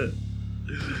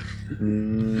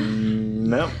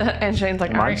 No. And Shane's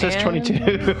like, Mine says 22.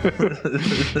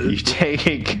 You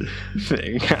take.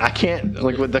 I can't,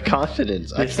 like, with the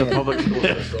confidence. It's the public school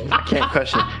system. I can't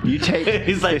question it. You take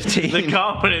He's like, 15. the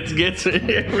confidence gets me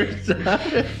every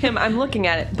time. Him, I'm looking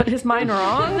at it, but is mine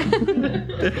wrong?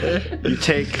 You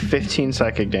take 15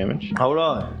 psychic damage. Hold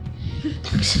on.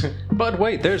 But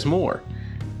wait, there's more.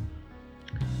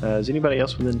 Is anybody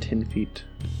else within 10 feet?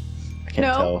 I can't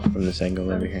No. tell from this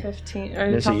angle over here. 15.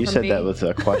 Nissa, you said that with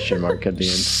a question mark at the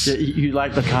end. Yeah, you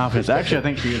like the confidence. Actually, I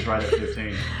think she is right at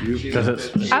 15. Because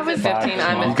it's I was 15.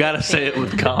 I'm You at gotta say it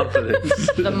with confidence.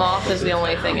 The moth is the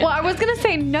only thing. Well, I was gonna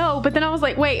say no, but then I was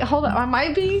like, wait, hold up, I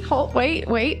might be.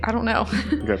 Wait, I don't know.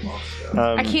 Okay.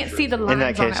 I can't see the lines In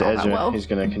that case, on it all that Ezra well. is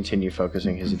going to continue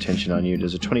focusing his attention on you.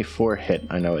 Does a 24 hit?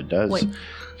 I know it does. Wait.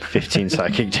 15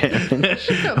 psychic damage.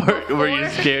 Were you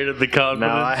scared of the confidence?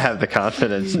 No, I have the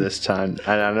confidence this time.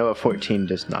 And I know a 14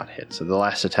 does not hit, so the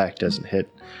last attack doesn't hit.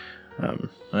 Man,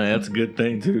 that's a good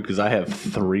thing, too, because I have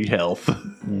 3 health.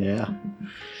 Yeah.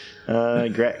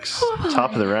 Grex,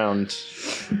 top of the round.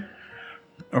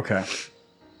 okay.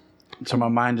 So my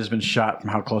mind has been shot from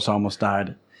how close I almost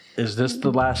died. Is this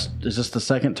the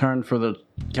second turn for the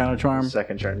counter charm?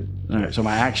 Second turn. All right, so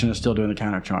my action is still doing the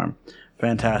counter charm.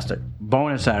 Fantastic.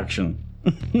 Bonus action.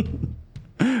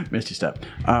 Misty Step.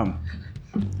 5,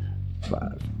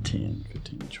 10,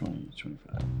 15, 20,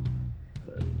 25,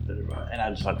 30, 35. And I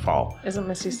just like fall. Isn't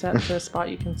Misty Step to a spot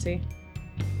you can see?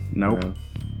 Nope. No,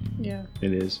 Yeah.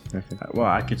 it is. Okay. Well,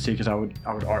 I could see because I would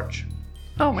arch.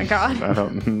 Oh my god. I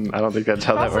don't think that's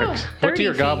how that Also, works. 30 What do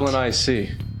your feet. goblin eyes see?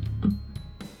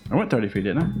 I went 30 feet,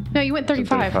 didn't I? No, you went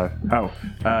 35. 35. Oh,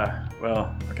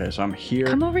 well, okay, so I'm here.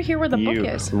 Come over here where the You,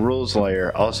 book is. rules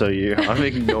layer, also you. I'm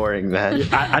ignoring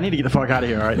that. I need to get the fuck out of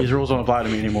here, all right? These rules don't apply to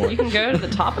me anymore. You can go to the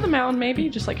top of the mountain, maybe.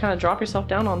 Just like kind of drop yourself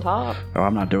down on top. Oh,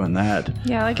 I'm not doing that.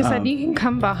 Yeah, like I said, you can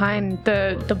come behind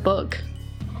the book.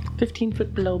 15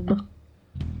 foot below.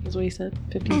 Is what he said.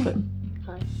 15 foot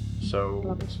high.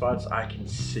 So, spots I can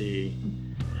see.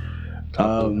 Top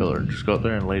of the pillar. Just go up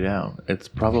there and lay down. It's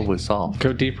probably soft.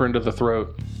 Go deeper into the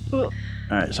throat. All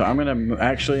right, so I'm gonna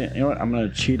actually, you know what? I'm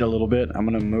gonna cheat a little bit. I'm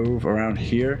gonna move around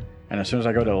here, and as soon as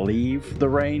I go to leave the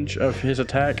range of his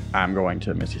attack, I'm going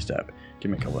to Misty Step.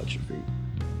 Give me a couple extra feet.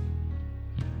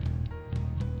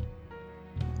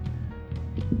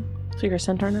 So you're a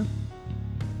centaur now?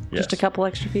 Yes. Just a couple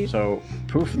extra feet? So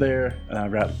poof there, and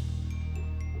I've got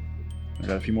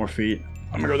a few more feet.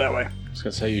 I'm gonna go that way. I was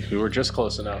gonna say you were just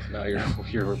close enough. Now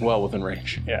you're well within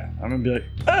range. Yeah, I'm gonna be like,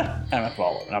 I'm gonna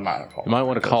follow. I'm not gonna follow. You might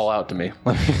want to call out to me.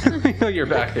 Let me know you're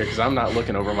back there because I'm not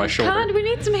looking over my shoulder. God, we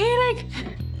need some healing.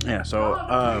 Yeah, so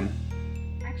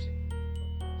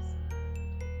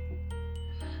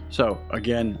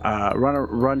again,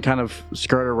 run kind of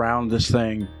skirt around this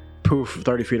thing, poof,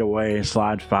 30 feet away,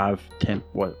 slide 5, 10,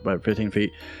 15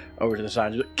 feet over to the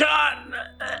side. Just like, God!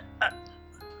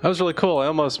 That was really cool. I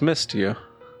almost missed you.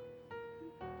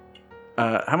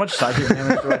 How much psychic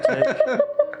damage do I take?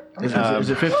 Is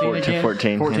it 15 again?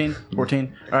 14. 14?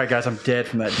 14? All right, guys, I'm dead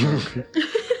from that joke.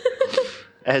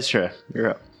 Ezra,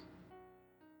 you're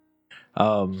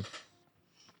up.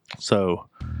 So,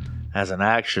 as an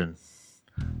action,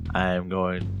 I am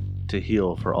going to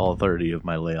heal for all 30 of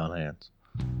my lay on hands.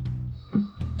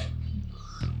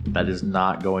 That is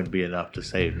not going to be enough to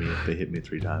save me if they hit me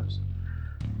 3 times.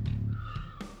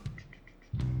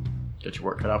 Get your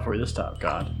work cut out for you this time,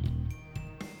 God.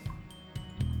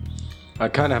 I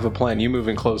kind of have a plan. You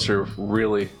moving closer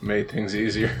really made things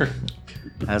easier.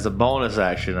 As a bonus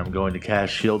action, I'm going to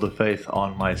cast Shield of Faith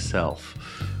on myself.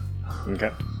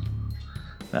 Okay.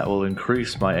 That will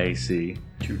increase my AC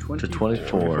to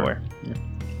 24. Yeah.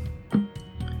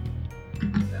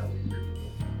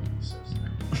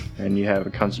 And you have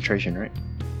a concentration, right?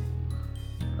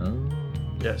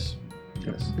 Yes.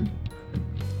 Yes.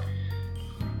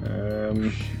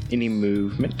 Any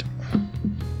movement?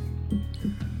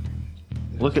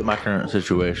 Look at my current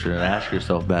situation and ask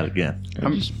yourself that again.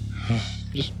 I'm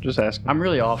just asking. I'm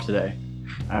really off today.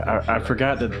 I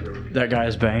forgot that guy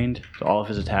is baned, so all of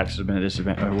his attacks would have been a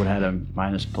disadvantage. Would have had a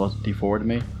minus plus D4 to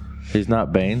me. He's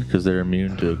not Bane because they're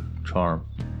immune to charm.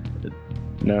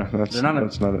 No, that's not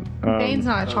it. Bane's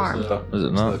not a charm. Is it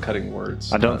It's not? the cutting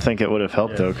words. I don't think it would have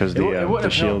helped though, because the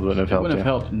shield wouldn't have helped. It wouldn't have you.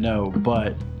 helped, no,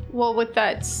 but Well, with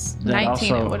that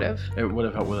 19, it would have. It would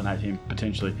have helped with a 19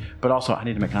 potentially, but also I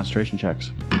need to make concentration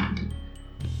checks.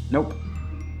 Nope,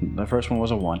 the first one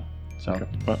was a 1, so Okay.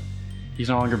 Well, he's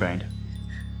no longer baned.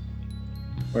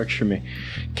 works for me.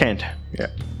 Kent. Yeah.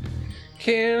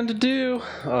 Can do.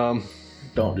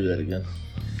 Don't do that again.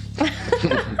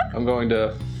 I'm going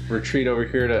to retreat over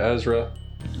here to Ezra.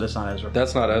 That's not Ezra.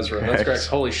 That's not Ezra. That's Grex.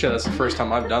 Holy shit, that's the first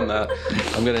time I've done that.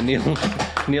 I'm going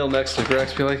to kneel next to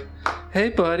Grex, be like, hey,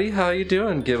 buddy, how you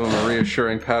doing? Give him a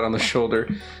reassuring pat on the shoulder.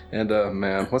 And,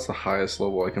 man, what's the highest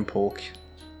level I can pull?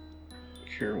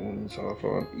 Cure wounds off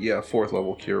on. Yeah, 4th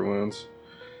level cure wounds.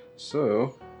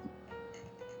 So,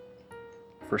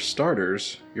 for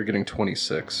starters, you're getting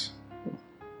 26.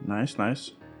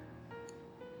 Nice.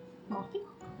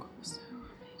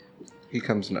 He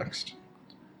comes next.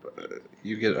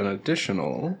 You get an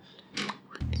additional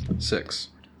 6.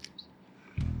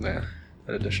 Yeah,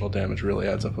 that additional damage really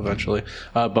adds up eventually.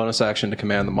 Bonus action to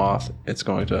command the moth. It's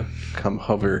going to come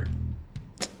hover.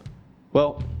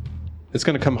 Well, it's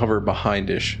going to come hover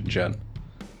behind-ish Jen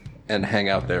and hang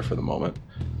out there for the moment.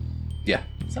 Yeah.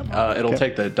 It'll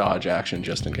take the dodge action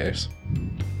just in case.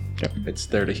 Yep. It's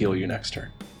there to heal you next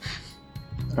turn.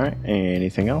 All right.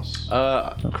 Anything else?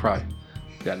 Cry.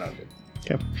 Yeah, no, I'm good.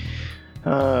 Okay.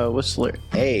 Whistler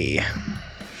A.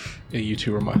 Yeah, you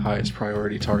two are my highest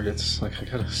priority targets. Like, I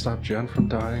gotta stop Jen from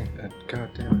dying. And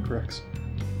goddamn it, Grex.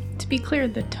 To be clear,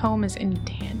 the tome is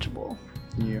intangible.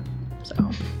 Yeah.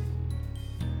 So.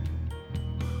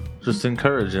 Just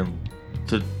encourage him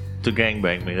to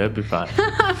gangbang me. That'd be fine.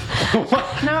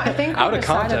 No, I think Out we of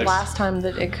decided context. last time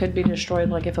that it could be destroyed,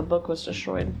 like if a book was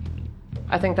destroyed.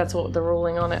 I think that's what the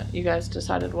ruling on it you guys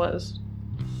decided was.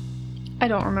 I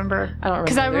don't remember. I don't remember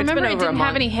Because I either. It's been remember it over a didn't have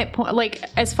month. any hit points. Like,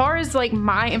 as far as, like,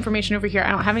 my information over here,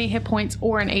 I don't have any hit points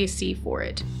or an AC for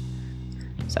it.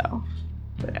 So,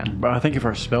 but yeah. But I think if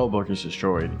our spell book is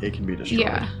destroyed, it can be destroyed.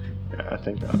 Yeah. Yeah, I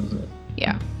think that was it.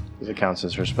 Yeah. Because it counts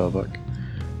as her spellbook.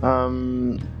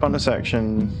 Bonus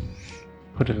action.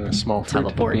 Put it in a small fruit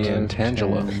Teleport. in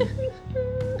Tangela.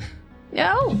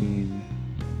 No.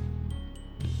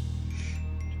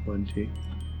 20.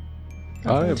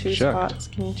 I That's in 2 object. spots.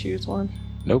 Can you choose one?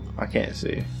 Nope. I can't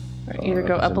see. Or either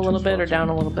go up a little bit or down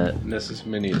a little bit. Mrs.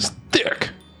 Minnie is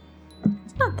thick.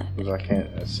 It's not that. Because I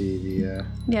can't see the.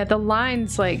 Yeah, the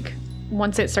lines, like,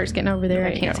 once it starts getting over there,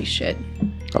 I you can't go. see shit.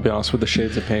 I'll be honest, with the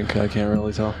shades of pink, I can't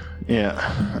really tell. Yeah.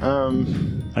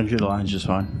 I can do the lines just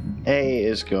fine. A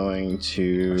is going I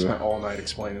to spent all night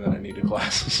explaining that I needed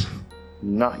glasses.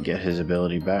 not get his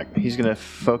ability back. He's going to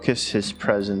focus his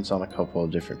presence on a couple of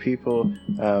different people.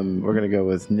 We're going to go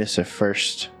with Nissa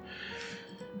first.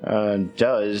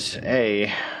 Does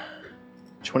a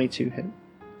 22 hit?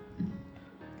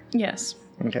 Yes.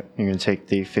 Okay. You're going to take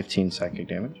the 15 psychic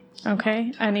damage.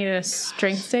 Okay. I need a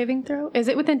strength saving throw. Is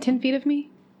it within 10 feet of me?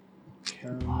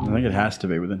 I think it has to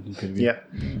be within. Yeah.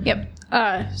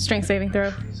 Yep. Strength saving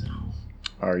throw.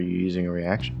 Are you using a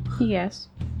reaction? Yes.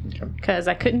 Okay. Because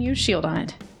I couldn't use shield on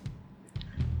it.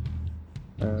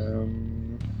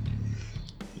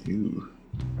 Ooh,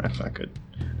 that's not good.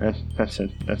 That's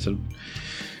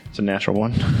a natural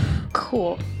one.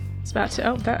 Cool. It's about to.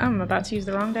 I'm about to use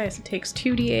the wrong dice. It takes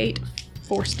 2d8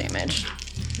 force damage.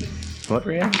 What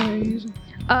reaction are you using?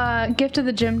 Gift of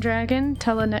the Gym Dragon,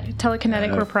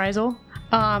 telekinetic reprisal.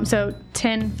 So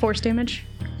 10 force damage.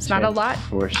 It's not a lot.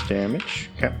 Force damage.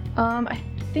 Okay. I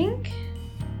think.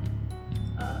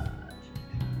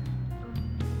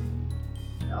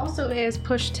 It also is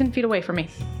pushed 10 feet away from me.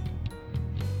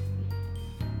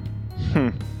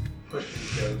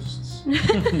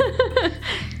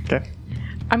 Okay.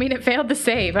 I mean, it failed the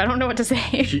save. I don't know what to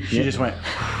say. She just went.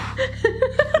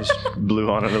 Just blew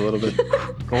on it a little bit.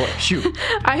 Oh, shoot.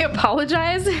 I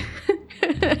apologize,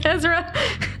 Ezra.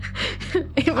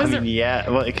 It was.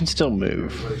 Well, it can still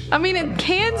move. I mean, it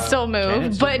can still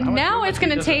move, but now it's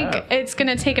gonna take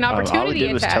an All it opportunity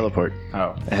did was attack. teleport.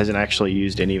 Oh. It hasn't actually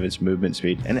used any of its movement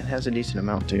speed, and it has a decent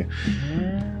amount too.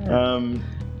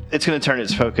 It's going to turn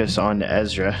its focus on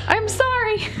Ezra. I'm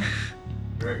sorry.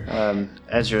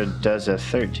 Ezra does a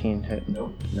 13 hit.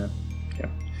 No. Okay.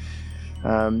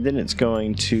 Then it's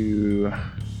going to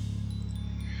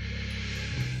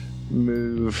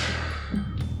move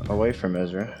away from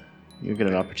Ezra. You get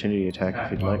an opportunity attack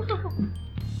if you'd like.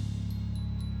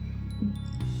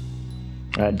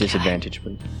 Disadvantage,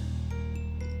 please.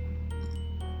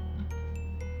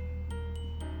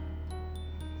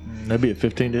 That'd be a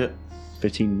 15 to hit.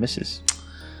 15 misses.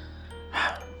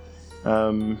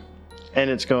 And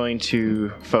it's going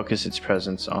to focus its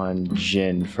presence on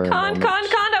Jin for a moment. Con,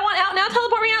 I want out now.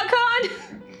 Teleport me out, Con.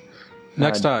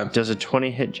 Next time. Does a 20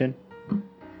 hit Jin?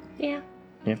 Yeah.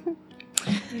 Yeah.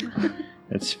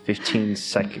 That's 15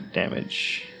 psychic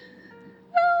damage.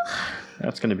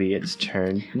 That's going to be its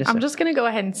turn. Nissa. I'm just gonna go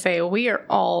ahead and say we are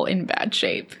all in bad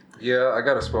shape. Yeah, I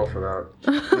got a spell for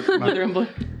that. Blither and blue.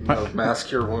 No,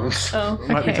 mask your wounds. Oh,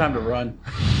 okay. Might be time to run.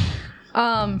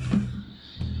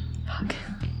 Fuck.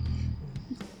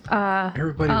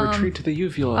 Everybody retreat to the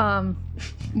uvula.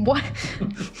 What?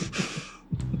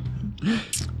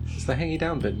 It's the hanging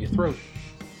down bit in your throat.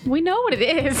 We know what it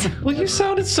is. Well, you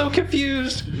sounded so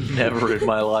confused. Never in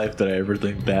my life did I ever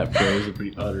think that phrase would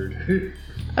be uttered.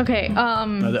 Okay.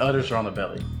 No, the udders are on the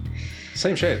belly.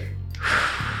 Same shape.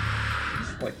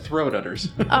 Like throat udders.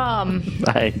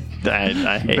 I hate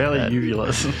Belly that.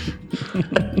 uvulas.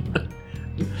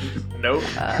 Nope.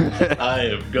 I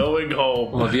am going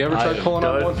home. Well, have you ever tried pulling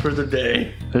on one? for the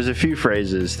day? There's a few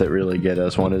phrases that really get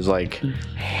us. One is like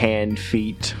hand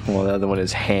feet. Well, the other one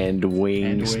is hand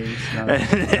wings. Hand wings. No,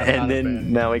 that's not And a then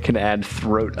fan. now we can add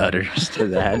throat udders to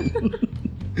that.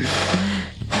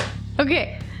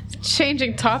 Okay.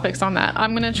 Changing topics on that.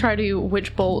 I'm gonna try to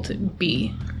Witch Bolt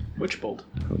B. Which bolt?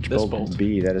 Which This bolt bolt.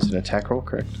 B? That is an attack roll,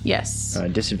 correct? Yes.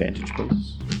 Disadvantage,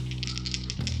 please.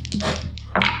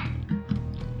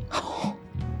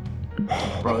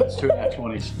 Bro, that's 2 nat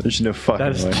 20s. There's no fucking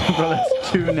That is, way. bro,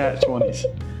 that's 2 nat 20s.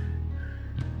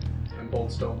 And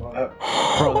bolts don't work.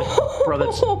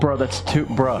 Bro, that's 2.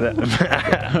 Bro.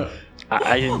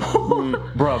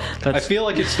 Bro, I that's. feel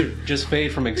like it's to just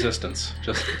fade from existence.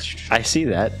 Just. I see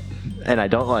that, and I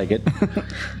don't like it.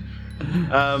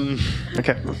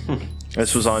 Okay.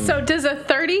 This was on So does a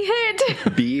 30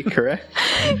 hit? B, correct?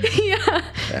 Yeah.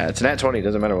 It's a nat 20.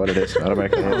 Doesn't matter what it is.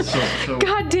 Automatically hits.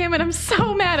 God damn it, I'm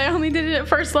so mad I only did it at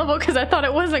first level because I thought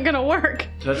it wasn't gonna work.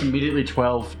 That's immediately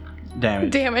 12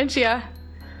 damage. Damage, yeah.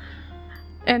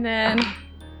 And then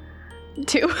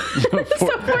 2. So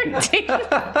 14.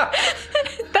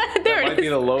 There Might it be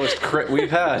the lowest crit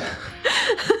we've had.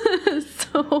 is.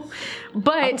 So,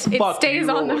 but it Fuck, stays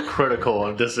you on roll the. a critical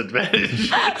on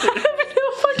disadvantage. I have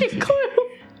no fucking clue.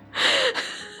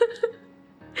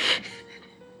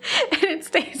 And it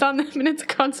stays on the minutes of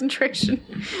concentration.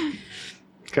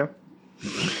 Okay.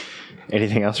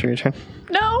 Anything else for your turn?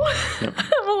 No.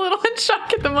 I'm a little in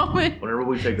shock at the moment. Whenever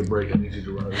we take a break, I need you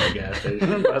to run to the gas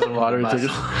station. Buy some water and Buy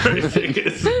take some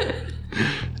tickets.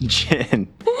 Jen.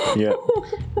 Yeah.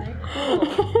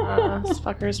 This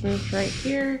fucker's moved right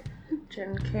here.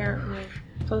 Jen can't move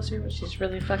closer, but she's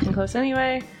really fucking close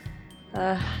anyway.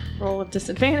 Roll with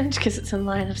disadvantage because it's in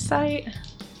line of sight.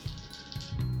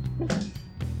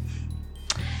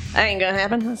 That ain't gonna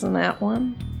happen. That's a nat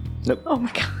 1. Nope. Oh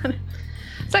my god.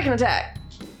 Second attack.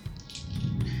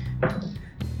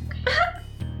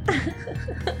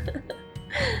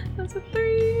 That's a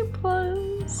 3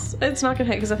 plus. It's not gonna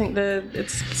hit because I think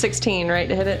it's 16, right,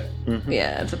 to hit it? Mm-hmm.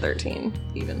 Yeah, it's a 13,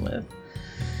 even with.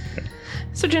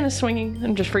 So Jen is swinging.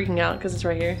 I'm just freaking out because it's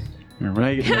right here. Now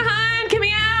you Get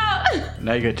me out!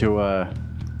 now you get to,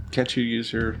 Can't you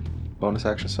use your bonus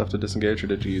action stuff to disengage, or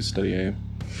did you use steady aim?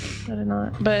 I did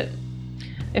not. But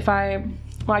if I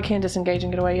can disengage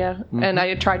and get away, yeah. Mm-hmm. And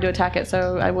I tried to attack it,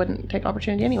 so I wouldn't take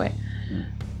opportunity anyway.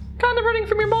 Kind of running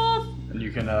from your moth. and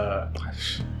you can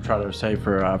try to save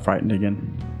for frightened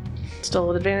again. Still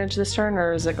with advantage this turn,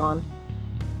 or is it gone?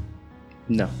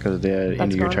 No, because the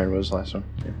end of your gone? turn was last one.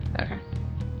 Yeah. Okay.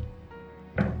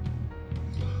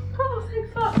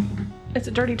 It's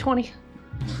a dirty 20.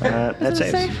 That That's what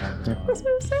it saves. say? That's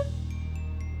what it said.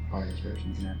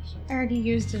 I already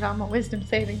used it on my wisdom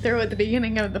saving throw at the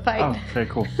beginning of the fight. Oh, very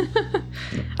cool.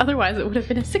 Otherwise, it would have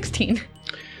been a 16. Is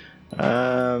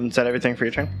that everything for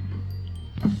your turn?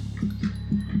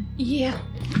 Yeah.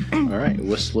 All right,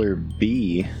 Whistler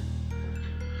B.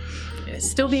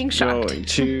 Still being shocked. Going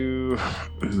to.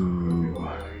 Ooh,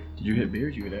 Did you hit B or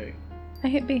did you hit A? I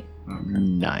hit B.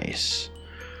 nice.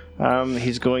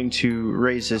 He's going to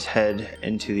raise his head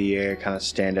into the air, kind of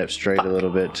stand up straight a little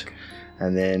bit.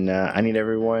 And then I need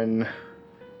everyone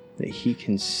that he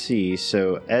can see.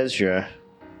 So Ezra,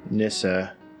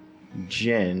 Nissa,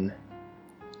 Jen,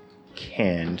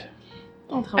 Cand.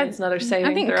 Don't tell me it's another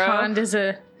saving I think throw. Cond is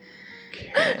a...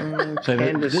 So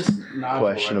Cand is nodule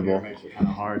questionable. right here makes it kind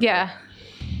of hard. Yeah.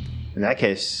 In that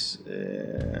case,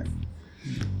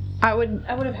 I would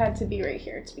have had to be right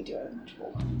here to be doing a much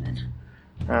more then.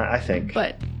 I think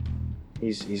But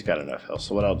he's got enough health.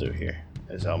 So what I'll do here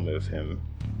is I'll move him.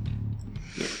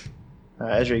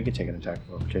 Ezra, you can take an attack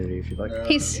of opportunity if you'd like.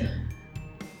 he's...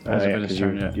 Hasn't been his 'cause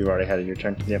turn yet. you've already had your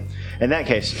turn. Yeah. In that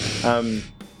case,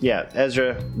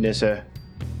 Ezra, Nissa,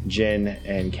 Jen,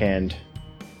 and Cand.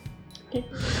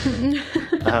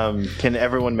 Can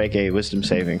everyone make a wisdom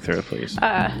saving throw, please?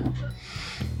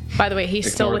 By the way,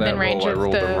 he's still Ignore within that range roll. I of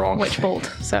rolled the the wrong witch thing. bolt,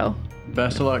 so...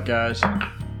 Best of luck, guys.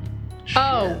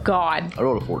 Oh, God. I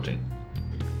rolled a 14.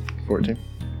 14.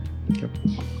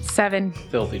 7.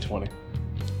 Filthy 20.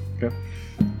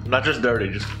 Not just dirty,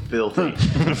 just filthy.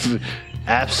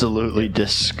 Absolutely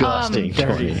disgusting.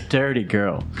 20. Dirty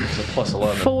girl. It's a plus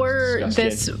 11. For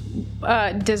Disgusting.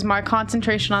 this, does my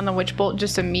concentration on the witch bolt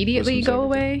just immediately Wisdom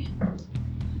go saving away?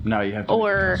 No, you have to make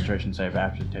Or- a concentration save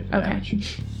after you take the Okay.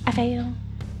 damage. I fail.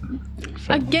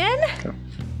 Again?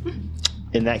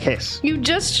 In that case, You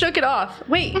just shook it off.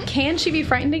 Wait, can she be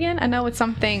frightened again? I know with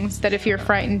some things that if you're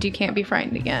frightened, you can't be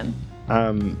frightened again.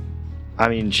 I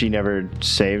mean, she never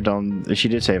saved on. She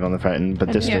did save on the frightened,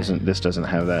 but this Yeah. doesn't. This doesn't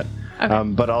have that. Okay.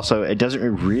 But also, it doesn't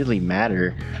really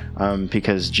matter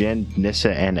because Jen,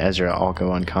 Nissa, and Ezra all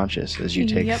go unconscious as you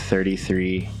take Yep.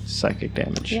 33 psychic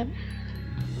damage. Yep.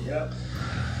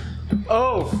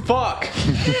 Oh, fuck!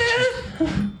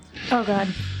 Oh, God.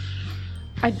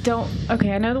 I don't...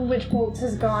 Okay, I know the witch bolt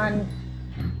has gone...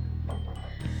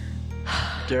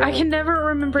 I can never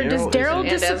remember. Does Daryl Daryl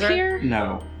disappear?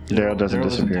 No. Daryl doesn't Daryl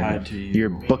isn't disappear. tied to you. Your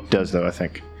book does, though. I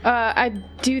think. I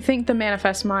do think the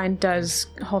manifest mind does...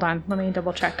 Hold on, let me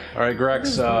double check. All right,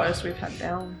 Grex, The most we've had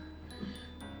down.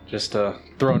 just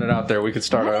throwing it out there. We could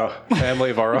start a family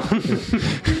of our own.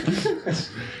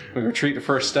 We retreat to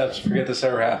first steps. Forget this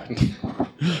ever happened.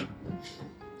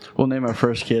 We'll name our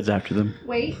first kids after them.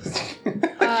 Wait.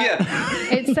 Yeah.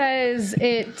 It says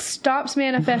it stops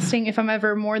manifesting if I'm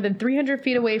ever more than 300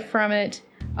 feet away from it.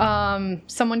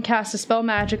 Someone casts a spell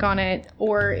magic on it,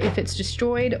 or if it's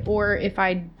destroyed, or if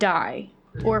I die,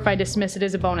 or if I dismiss it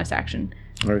as a bonus action.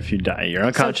 Or if you die, you're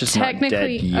unconscious, not dead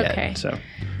technically- yet. okay. So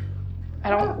I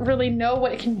don't really know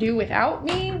what it can do without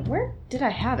me. Where did I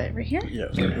have it? Right here? Yeah,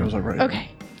 it was like right. Okay.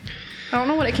 I don't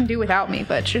know what it can do without me,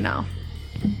 but you know.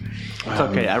 It's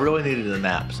okay. I really needed a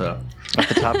nap, so at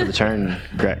the top of the turn,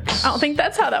 Grex. I don't think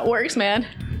that's how that works, man.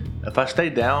 if I stay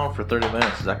down for 30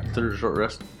 minutes, is that considered a short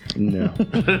rest? No.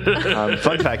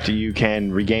 Fun fact: you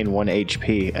can regain 1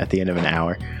 HP at the end of an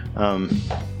hour.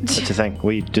 That's the thing.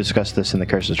 We discussed this in the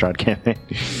Curse of Strahd campaign.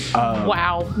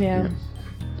 Wow. Yeah.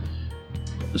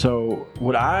 So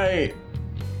would I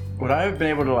have been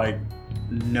able to like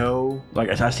know like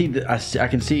I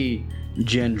can see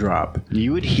Jen drop.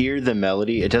 You would hear the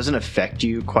melody. It doesn't affect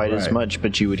you quite as Right. much,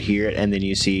 but you would hear it, and then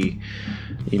you see,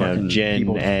 Fucking Jen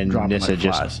people and dropping Nissa like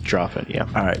just flies. drop it. Yeah.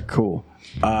 All right, cool.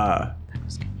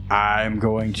 I'm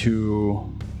going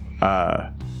to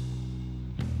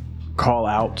call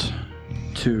out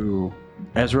to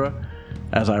Ezra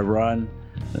as I run.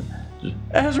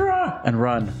 Ezra! And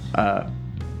run.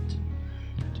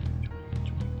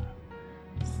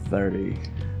 30.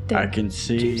 I can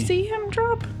see. Did you see him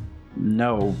drop?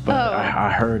 No, but Oh. I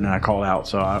heard and I called out,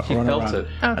 so I run felt around. it.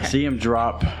 I Okay. see him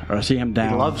drop, or I see him down.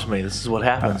 He loves me. This is what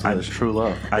happens when it's true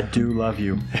love. I do love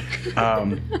you.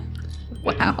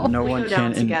 Wow. No one Go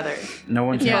down can. together. No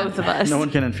one It's can. both of us. No one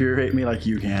can infuriate me like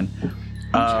you can.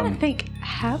 I'm trying to think.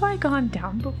 Have I gone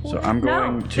down before? So I'm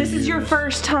going No, to. this is your use-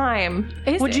 first time.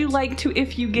 Is Would you it? like to,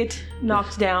 if you get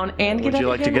knocked down and get Would you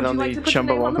up like to again, get would on you like the to put your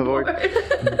name on the Chumbawamba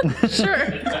board?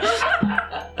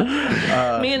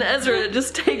 Sure. Me and Ezra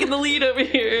just taking the lead over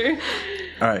here.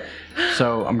 All right.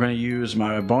 So I'm going to use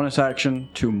my bonus action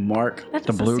to mark That the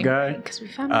doesn't blue seem guy right, 'cause we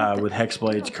found out that- with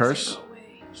Hexblade's Curse.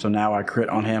 So now I crit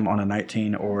on him on a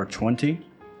 19 or 20.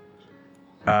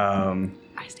 I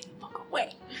stay the fuck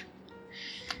away.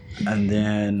 And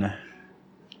then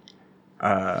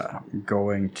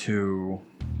going to.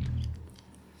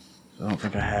 I don't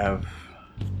think I have.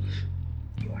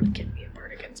 You want to give me a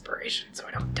bardic inspiration so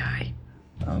I don't die.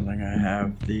 I don't think I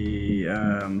have the.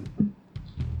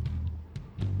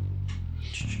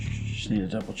 Just need to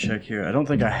double check here. I don't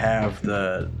think I have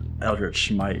the Eldritch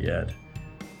Smite yet.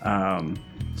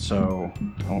 So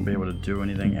I won't be able to do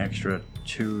anything extra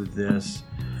to this.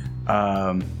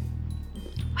 I'm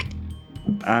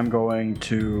going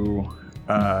to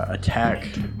attack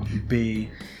B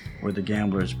with the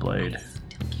Gambler's Blade.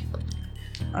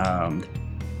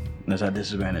 There's that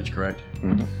disadvantage, correct?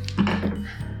 Mm-hmm.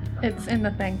 It's in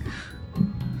the thing.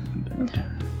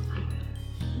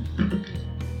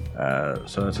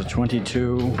 So it's a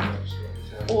 22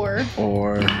 Or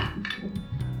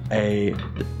a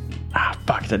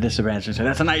fuck, that disadvantage. So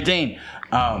that's a 19.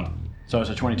 So it's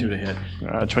a 22 to hit.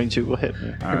 22 will hit.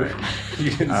 All right.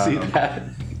 You didn't see that.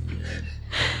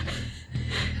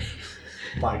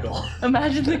 Michael.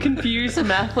 Imagine the confused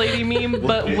math lady meme,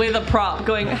 but with a prop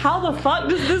going, how the fuck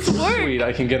does this work? Sweet,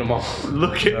 I can get them all.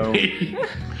 Look at me.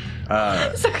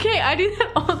 It's okay, I do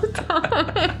that all the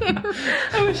time.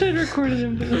 I wish I'd recorded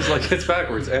him. It's like it's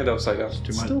backwards and upside down.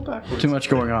 Still backwards. Too much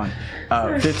going on.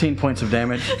 15 points of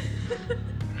damage.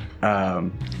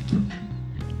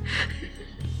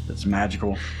 It's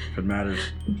magical, if it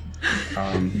matters.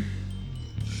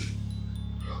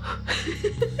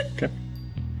 Okay.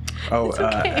 Oh,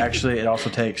 actually, it also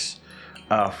takes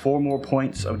 4 more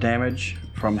points of damage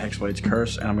from Hexblade's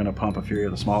Curse, and I'm going to pump a Fury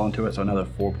of the Small into it, so another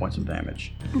 4 points of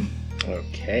damage.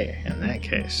 Okay, in that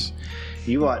case,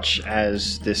 you watch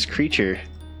as this creature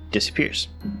disappears.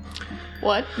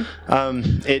 What?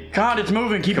 It God, it's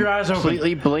moving. Keep your eyes open.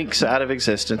 completely blinks out of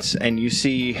existence, and you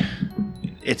see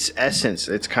its essence,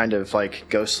 its kind of like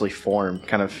ghostly form,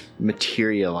 kind of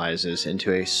materializes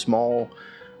into a small,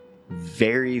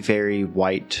 very, very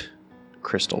white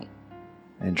crystal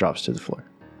and drops to the floor.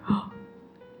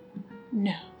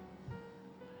 no.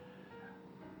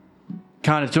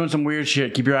 Con, it's doing some weird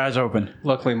shit. Keep your eyes open.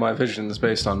 Luckily, my vision is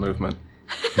based on movement.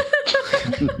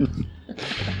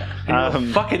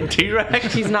 Fucking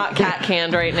T-Rex. He's not cat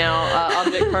canned right now.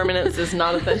 Object permanence is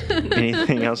not a thing.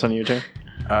 Anything else on your turn?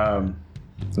 That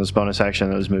was bonus action.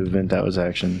 That was movement. That was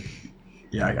action.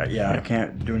 I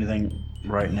can't do anything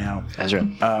right now.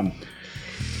 Ezra.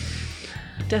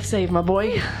 Death save, my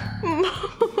boy.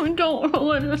 Don't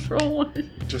let us roll it.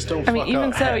 Just don't. I mean,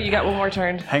 even so, you got one more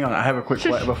turn. Hang on, I have a quick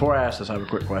before I ask this, I have a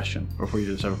quick question. Before you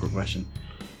do this, I have a quick question.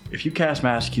 If you cast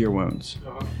Mass Cure Wounds,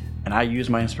 and I use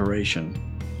my inspiration,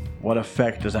 what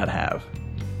effect does that have?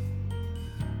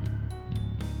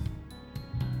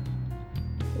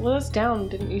 Well, it's down,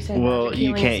 didn't you say? Well, magic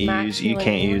you healing is can't max use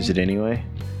healing use it anyway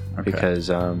Okay. because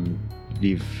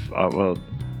you've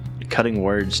cutting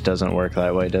words doesn't work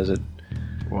that way, does it?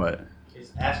 What?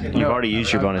 You've already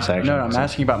used your bonus action. No, I'm so-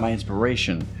 asking about my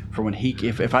inspiration for when he.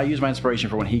 If I use my inspiration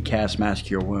for when he casts Mass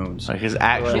Cure Wounds, Like his The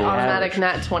actual. automatic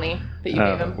nat 20 that you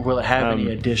gave him. will it have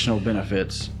any additional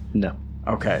benefits? No.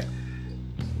 Okay.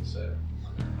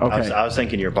 I Okay. was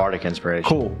thinking your bardic inspiration.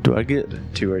 Cool. Do I get?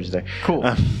 2 words there. Cool.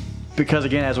 Because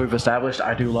again, as we've established,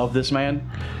 I do love this man.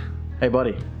 Hey,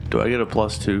 buddy, Do I get a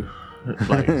 +2?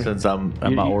 Like since I'm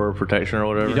at my aura of protection or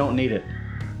whatever. you don't need it.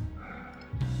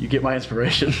 You get my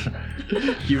inspiration.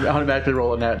 You automatically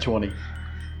roll a nat 20.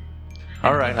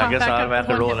 All right, I Pop guess back I up have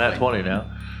to with roll one a hit nat 20 now.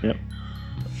 Yep.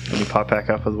 And you pop back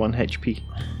up with 1 HP.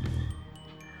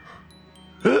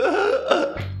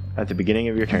 At the beginning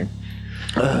of your turn.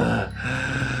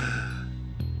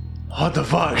 What the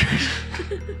fuck?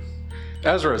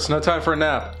 Ezra, it's no time for a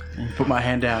nap. Put my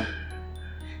hand down.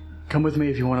 Come with me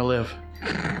if you want to live.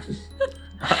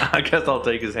 I guess I'll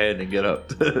take his hand and get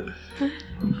up.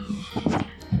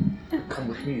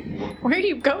 Where are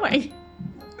you going?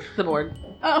 The board.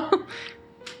 Oh.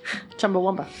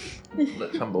 Chumbawamba, The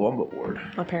Chumbawamba ward.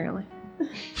 apparently.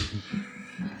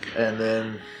 And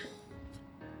then,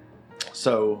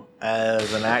 so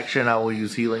as an action, I will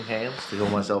use Healing Hands to heal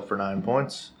myself for 9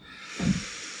 points.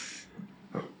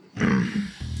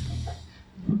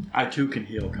 I too can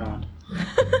heal, Con.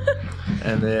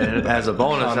 And then as a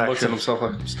bonus John looks at action, himself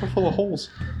like, I'm still full of holes.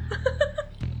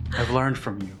 I've learned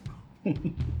from you.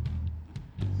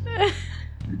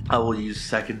 I will use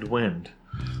Second Wind.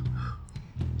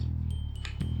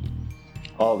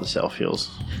 All the self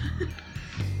heals.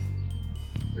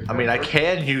 I mean, I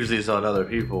can use these on other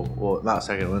people. Well, not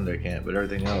Second Wind, I can't, but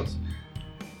everything else.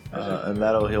 And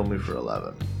that'll heal me for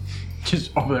 11.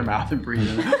 Just open their mouth and breathe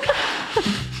in.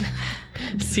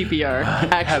 CPR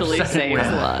actually second saves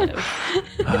wind.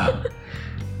 lives.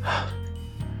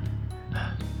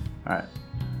 All right.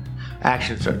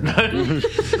 Action, sir.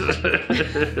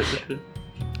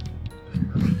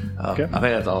 I think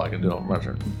that's all I can do on my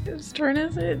turn. Whose turn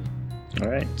is it? All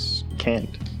right,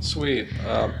 Kent. Sweet.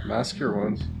 Mask your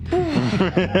wounds.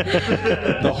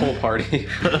 The whole party.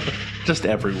 Just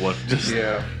everyone. Just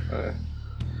Yeah.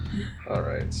 All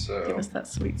right, so Give us that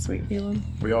sweet, sweet feeling.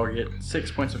 We all get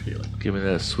 6 points of healing. give me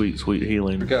that sweet, sweet we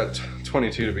healing. got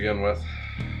 22 to begin with.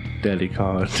 Daddy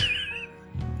Con.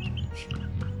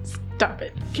 Stop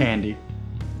it. Candy.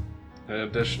 An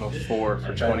additional 4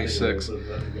 for 26.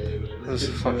 This is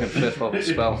a fucking 5th level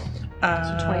spell.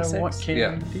 26. What candy?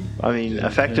 Yeah. I mean,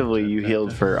 effectively, you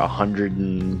healed for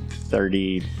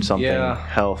 130 something Yeah.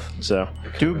 health. So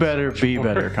Do better, be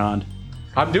better, Con.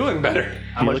 I'm doing better.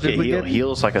 you look at heal.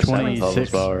 Heal's like a 7th level 26.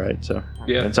 spell, right? So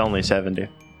Yeah. it's only 70.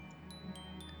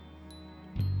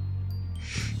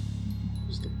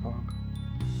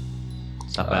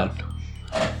 It's not bad.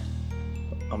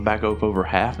 I'm back up over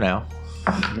half now.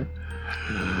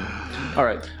 All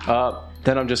right.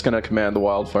 Then I'm just gonna command the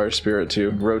wildfire spirit to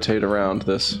rotate around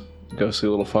this ghostly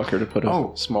little fucker to put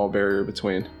a small barrier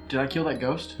between Did I kill that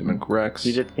ghost? him and Grex.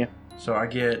 You did, yeah. So I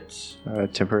get.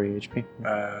 Temporary HP.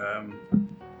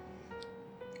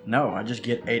 No, I just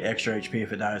get 8 extra HP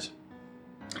if it dies.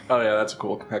 Oh yeah, that's a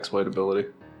cool hexblade ability.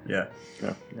 Yeah.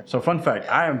 So, fun fact,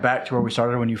 I am back to where we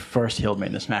started when you first healed me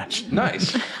in this match.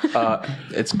 Nice.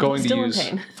 It's going Still to in use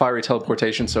pain. fiery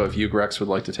teleportation, so if you, Grex, would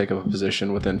like to take up a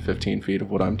position within 15 feet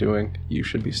of what I'm doing, you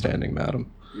should be standing,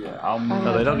 madam. Yeah, I'll move.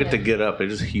 No, they don't get to get up. They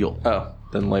just heal. Oh,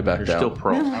 then lay back They're down. still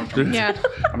prone. Yeah.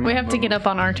 We have to get up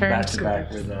on our Back turns. to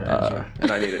back with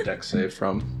And I need a dex save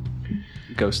from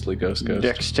ghostly ghost.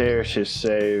 Dexterity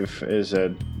save is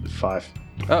at 5.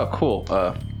 Oh, cool.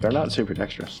 They're not super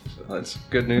dexterous. That's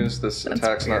good news. This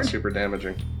attack's not super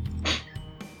damaging.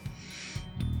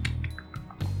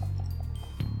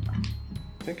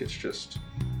 I think it's just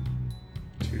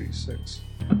 2d6.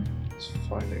 It's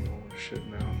finding all this shit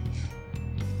now.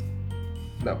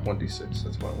 Not 1d6.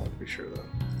 That's why I wanted to be sure of that.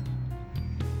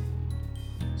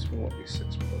 It's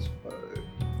 1d6 plus 5.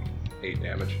 8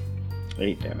 damage.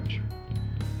 8 damage.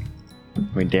 I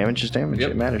mean, damage is damage.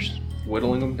 Yep. It matters.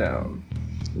 Whittling them down.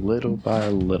 Little by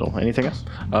little. Anything else?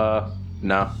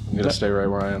 No. I'm gonna stay right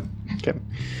where I am. Okay.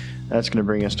 That's going to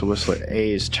bring us to Whistler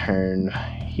A's turn.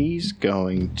 He's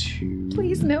going to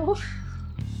Please, no.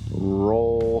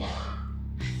 roll.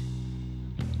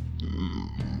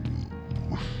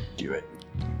 Do it.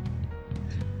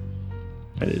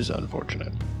 It is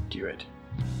unfortunate. Do it.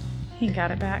 He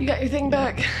got it back. You got your thing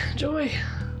back. Joy.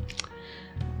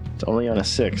 It's only on a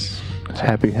 6.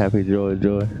 Happy, happy, joy,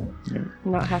 joy. I'm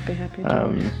not happy,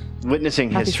 joy. Witnessing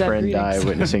Happy his sad friend die, greetings.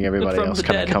 witnessing everybody From else the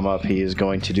dead. come up, he is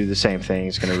going to do the same thing.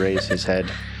 He's going to raise his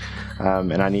head.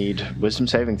 And I need wisdom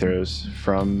saving throws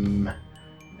from, at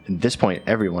this point,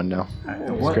 everyone now.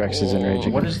 Grex is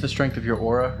enraging. What is the strength of your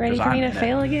aura? Ready 'Cause for I'm me to in it.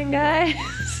 fail again, guys?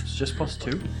 It's just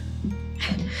 +2.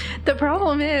 The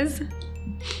problem is,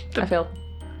 I failed.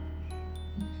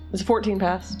 It's a 14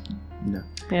 pass. No.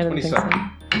 Yeah, I didn't think so.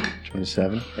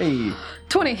 27. Hey,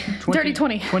 20. Dirty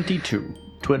 20. 22.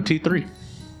 23.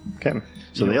 Okay.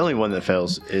 So the only one that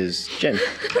fails is Jen.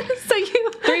 So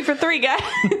you. 3 for 3, guys.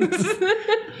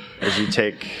 As you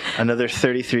take another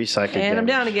 33 psychic And I'm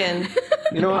damage. down again.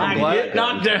 You know what? I'm glad.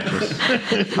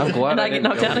 I'm glad And I didn't get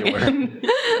knocked go down anywhere. again.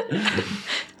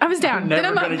 I was down. Then Never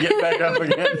I'm up. gonna get back up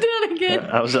again. I'm down again.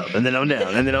 I was up, and then I'm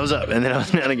down, and then I was up, and then I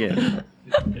was down again.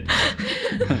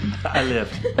 I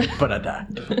lived, but I died.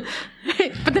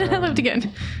 But then I lived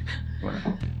again.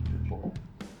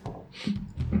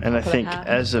 And I think happened.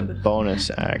 as a bonus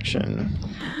action,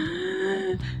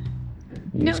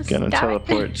 No, he's gonna stop it.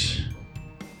 teleport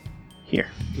here.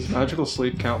 Does magical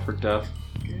sleep count for death?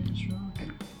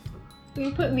 Will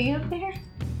you put me up there?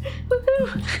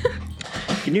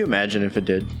 Woohoo! Can you imagine if it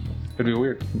did? It'd be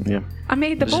weird. Yeah. I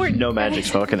made the Just board. no magic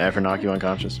spell can ever knock you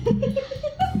unconscious.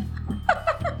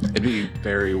 It'd be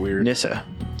very weird. Nissa.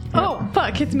 Oh,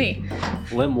 fuck, it's me.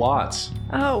 Lim Lots.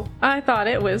 Oh, I thought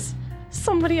it was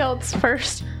somebody else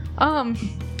first. You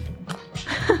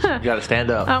gotta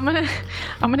stand up. I'm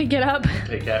gonna get up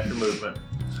Take half your movement.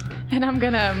 and I'm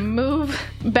gonna move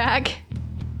back.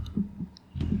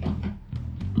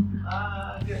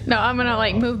 No, I'm gonna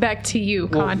like move back to you,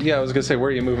 Well, Con. yeah, I was gonna say, where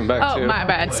are you moving back Oh, to? my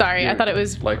bad. Sorry, I thought it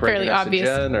was Like right fairly next to obvious.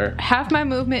 Jen, or Half my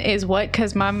movement is what?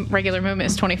 Because my regular movement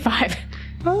is 25.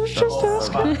 I was just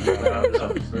asking.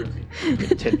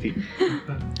 10 feet.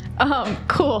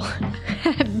 Cool.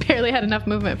 Barely had enough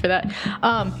movement for that.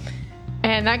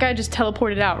 And that guy just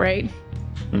teleported out, right?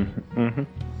 Mm-hmm.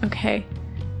 Okay.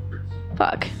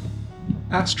 Fuck.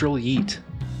 astral yeet.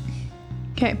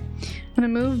 Okay. I'm gonna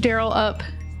move Daryl up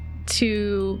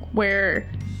to where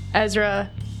Ezra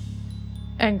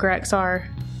and Grex are.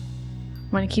 I'm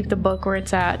going to keep the book where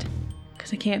it's at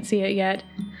because I can't see it yet.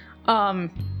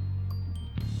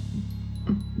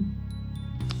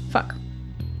 Fuck.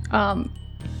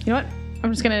 You know what?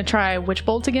 I'm just going to try Witch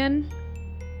Bolt again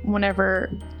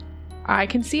whenever I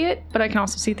can see it, but I can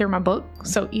also see through my book.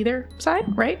 So either side,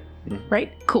 right?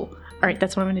 Right? Cool. All right,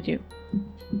 that's what I'm going to do.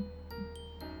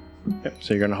 Yep.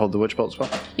 So you're going to hold the Witch Bolt spell?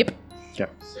 Yep. Okay.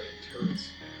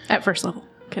 At first level,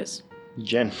 because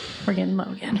Jen. we're getting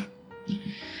low again.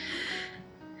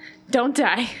 Don't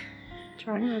die.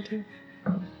 Trying not to.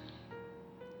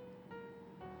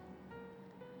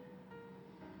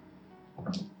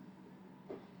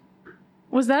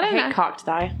 Was that I hate cocked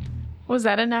die. Was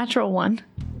that a natural one?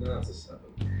 No, it's a 7.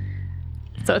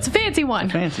 So it's a fancy one.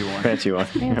 Fancy one. Fancy one.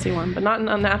 Fancy one, but not an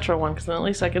unnatural one, because then at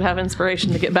least I could have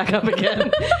inspiration to get back up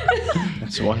again.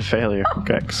 That's one failure.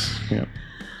 Gex. Yep.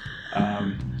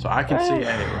 So I can see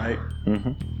A, right?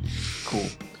 Mm-hmm. Cool.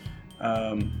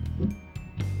 I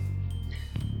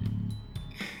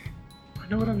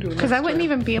know what I'm doing. Because I wouldn't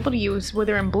even be able to use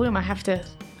Wither and Bloom. I have to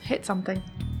hit something.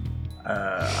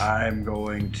 I'm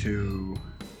going to...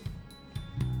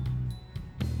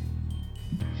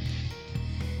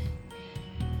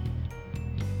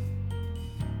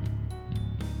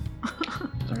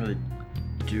 Don't really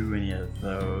do any of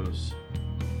those.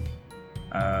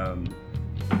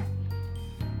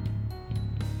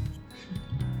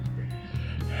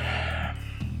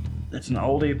 It's an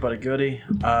oldie but a goodie.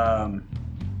 I'm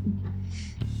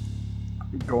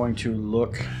going to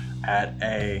look at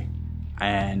A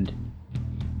and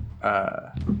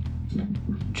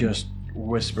just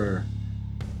whisper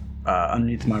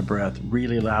underneath my breath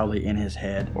really loudly in his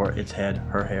head, or its head,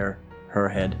 her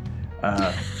head.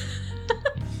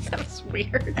 That's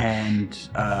weird. And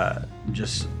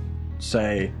just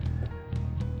say,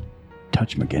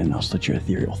 touch him again and I'll slit your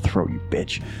ethereal throat, you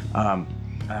bitch.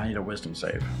 I need a wisdom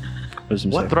save.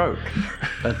 Wisdom What save. throat?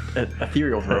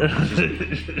 Ethereal throat.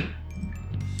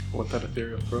 What that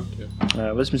ethereal throat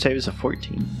do? Wisdom save is a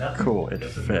 14. Cool, it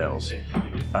fails.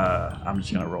 I'm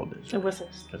just gonna roll this. It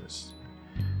whistles. 'Cause it's,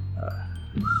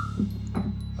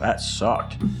 that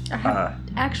sucked. I have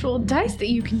actual dice that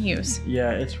you can use.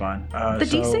 Yeah, it's fine. The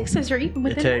D6s are even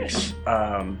It within takes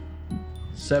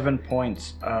 7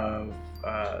 points of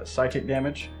psychic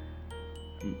damage.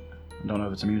 I don't know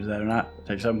if it's immune to that or not. It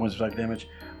takes 7 points of psychic damage.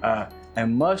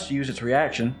 And must use its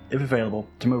reaction, if available,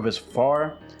 to move as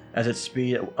far as its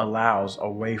speed allows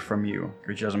away from you.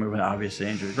 Creature doesn't move in obvious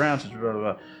danger to the ground, blah, blah,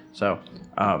 blah. So,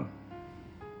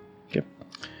 it.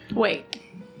 Wait,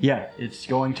 yeah, it's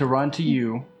going to run to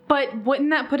you. but wouldn't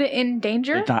that put it in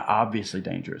danger? It's not obviously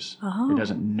dangerous. Oh. It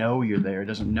doesn't know you're there. It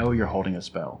doesn't know you're holding a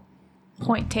spell.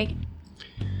 Point taken.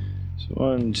 So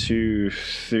 1, 2,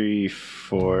 3,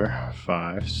 4,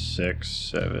 5, 6,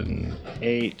 7,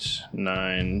 8,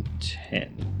 9,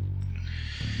 10.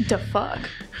 The fuck?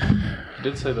 You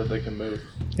did say that they can move.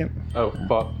 Yep. Oh,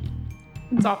 fuck.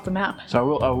 It's off the map. So I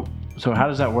will. Oh, so how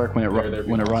does that work when it There be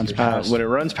when it runs monsters. past? When it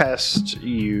runs past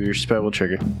you, your spell will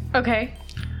trigger. Okay.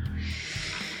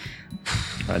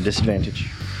 Disadvantage.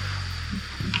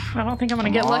 I don't think I'm gonna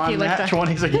get lucky like that.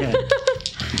 20s again.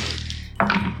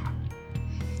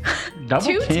 Double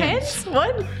 2 tens. 10s?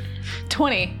 What?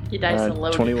 20. Your dice are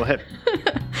loaded. 20 will hit.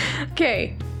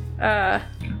 Okay.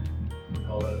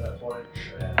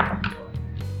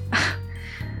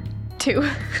 2.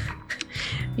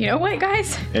 You know what,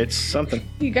 guys? It's something.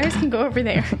 You guys can go over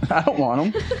there. I don't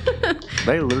want them.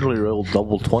 They literally rolled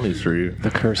double 20s for you.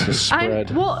 The curse is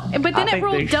spread. Well, but then I it think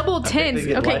rolled they- double I think they tens.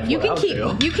 get Okay, life you can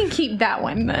without keep you. that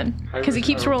one then, because it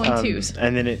keeps rolling 2s.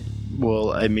 And then it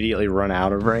will immediately run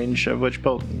out of range of Witch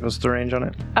Bolt. What's the range on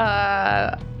it?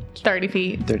 30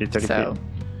 feet. 30 so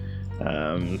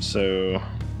feet. So,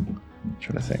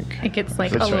 trying to think. it gets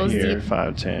like It's a little right here. deep.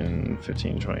 5, 10,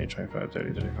 15, 20, 25,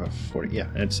 30, 35, 40. Yeah,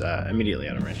 it's immediately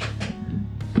out of range.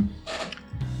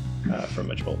 From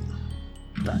Witch Bolt.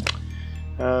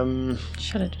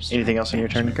 Should have just. Anything else on your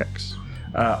turn, Grex?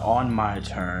 On my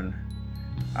turn,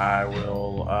 I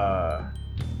will.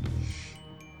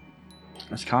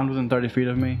 Is Con within 30 feet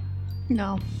of me?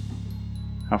 No.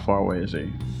 How far away is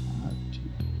he?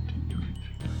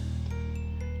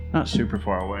 Not super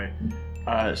far away.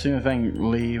 As soon as the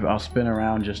thing leave, I'll spin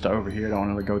around just to over here. Don't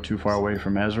want to go too far away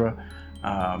from Ezra.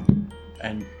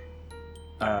 And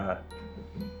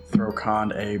throw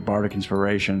Con a Bardic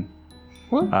Inspiration.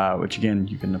 Which again,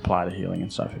 you can apply to healing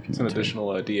and stuff if you It's an need to. additional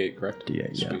D8, correct?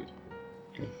 D8, yeah.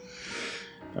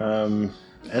 Sweet.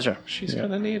 Ezra. She's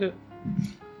gonna need it.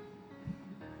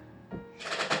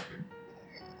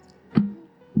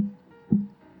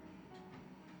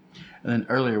 And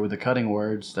earlier with the cutting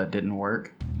words that didn't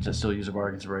work, does that still use a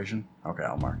bardic inspiration? Okay,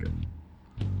 I'll mark it.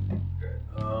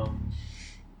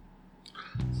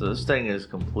 So this thing is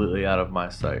completely out of my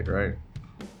sight, right?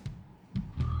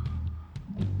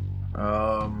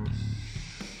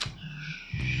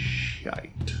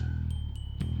 Shite.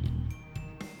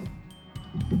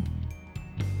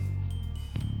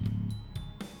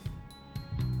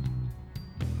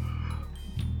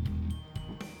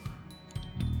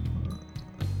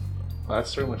 That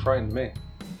certainly frightened me.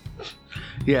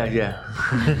 Yeah. I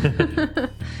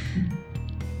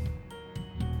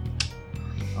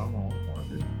don't know what I want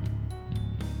to do.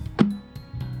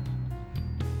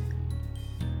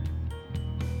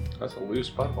 That's a loose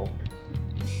butthole.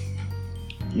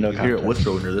 No You hear it contest.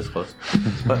 whisper when you're this close.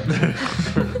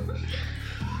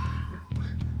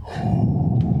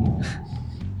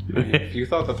 You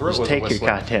thought the throat Just was take your whistling.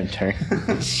 goddamn turn.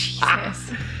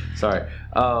 Jesus. Sorry.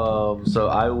 So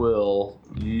I will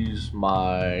use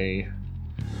my.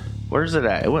 Where's it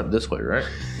at? It went this way, right?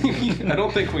 I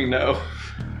don't think we know.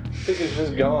 I think it's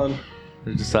just gone.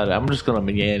 I decided I'm just gonna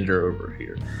meander over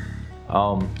here.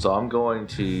 So I'm going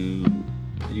to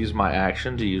use my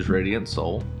action to use Radiant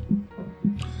Soul.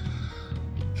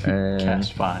 And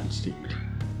Cast Find Steed.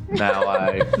 now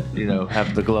I,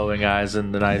 have the glowing eyes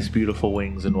and the nice, beautiful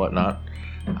wings and whatnot.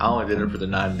 I only did it for the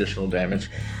 9 additional damage.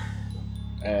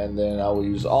 And then I will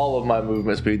use all of my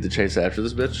movement speed to chase after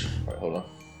this bitch. Wait, hold on.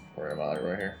 Where am I?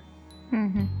 Right here.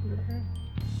 Mm-hmm.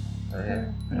 Right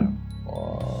here. Yeah.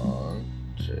 1,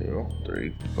 2,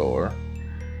 3, 4,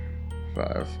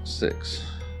 5, 6.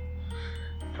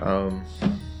 You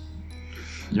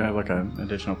don't have like an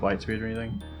additional flight speed or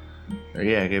anything?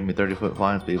 Yeah, it gave me 30-foot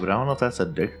flying speed, but I don't know if that's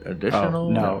additional. Oh,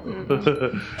 no.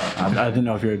 I didn't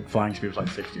know if your flying speed was like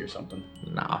 60 or something.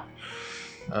 Nah.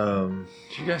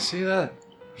 Did you guys see that?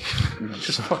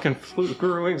 Just fucking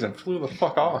grew her wings and flew the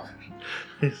fuck off.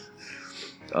 And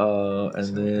What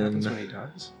happens when then. he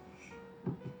dies?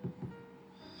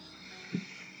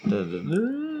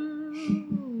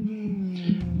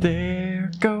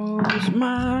 There goes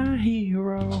my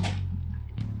hero.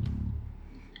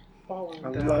 I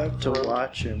love to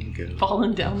watch him go.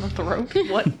 Falling down the throat.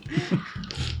 What? This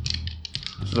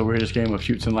is the weirdest game of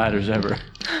shoots and ladders ever.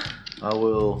 I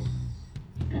will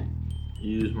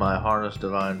use my Harness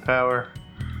Divine Power.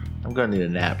 I'm gonna need a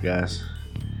nap, guys.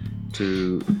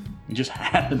 To You just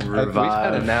had We've had a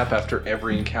revive. nap after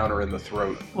every encounter in the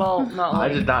throat. Well, not I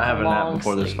like did not have a nap long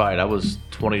before this sleep. fight. I was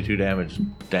 22 damage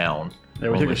down. Yeah,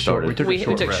 we when took a short. We took We a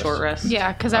short took rest. short rest.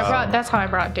 Yeah, because that's how I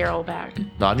brought Daryl back.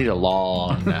 No, I need a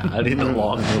long nap. I need a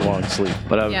long sleep.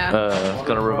 But I'm Yeah.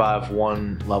 gonna revive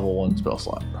one level 1 spell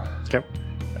slot. Okay.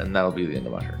 And that'll be the end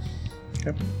of my turn.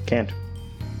 Okay. Can't.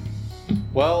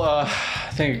 Well, I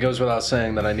think it goes without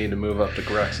saying that I need to move up to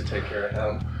Grex to take care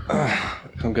of him.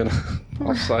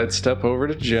 I'll sidestep over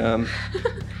to Jen.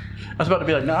 I was about to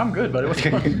be like, no, I'm good, buddy. What's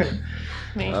going on?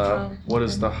 Me. What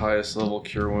is the highest level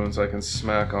cure wounds I can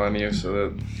smack on you so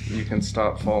that you can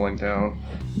stop falling down?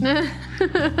 We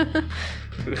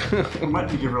might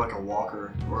need to give her like a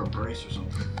walker or a brace or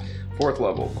something. 4th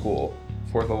level, cool.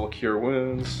 4th level cure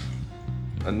wounds.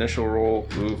 Initial roll,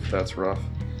 oof, that's rough.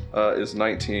 Is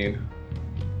 19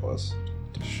 plus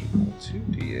additional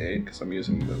 2d8 because I'm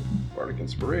using the Bardic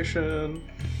Inspiration.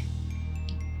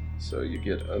 So you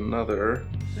get another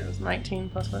It was 19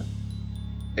 plus what?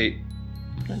 8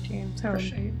 19. So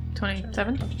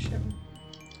 27?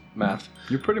 math.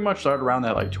 You pretty much started around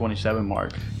that like 27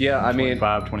 mark. Yeah, I mean,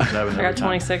 25, 27. I got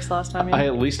 26 last time. I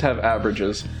at least have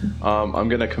averages. I'm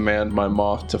going to command my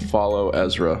moth to follow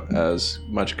Ezra, as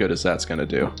much good as that's going to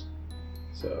do.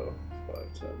 So, 5,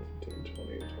 10, 15,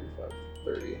 20, 25,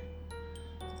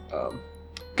 30.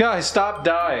 Guys, stop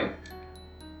dying.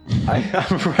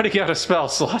 I'm running out of spell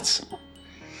slots.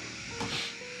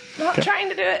 Not trying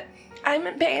to do it. I'm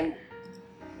in pain.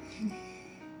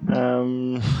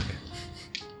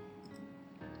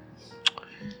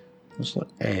 Let's let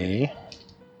A.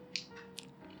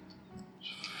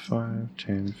 5,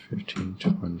 10, 15,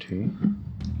 20.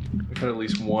 I've had at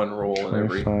least one roll in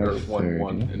every, 25, or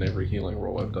 1 30. in every healing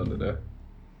roll I've done today.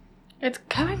 It's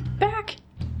coming back.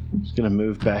 Just gonna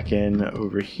move back in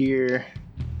over here.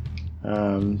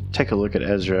 Take a look at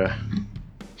Ezra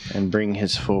and bring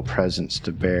his full presence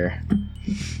to bear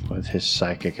with his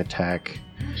psychic attack.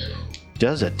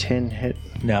 Does a 10 hit?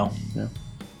 No. No.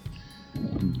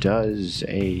 Does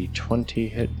a 20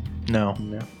 hit? No.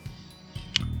 No.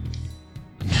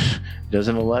 Does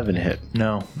an 11 hit?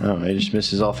 No. Oh, he just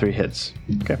misses all 3 hits.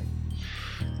 Okay.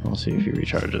 We'll see if he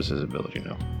recharges his ability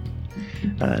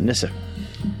now. Nissa.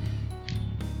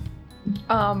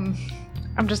 I'm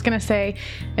just gonna say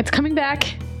it's coming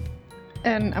back.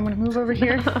 and I'm gonna move over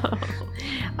here.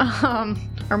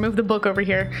 Or move the book over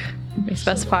here. Let me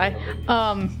specify.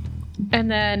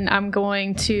 And then I'm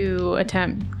going to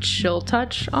attempt chill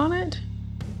touch on it.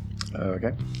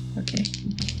 Okay. Okay.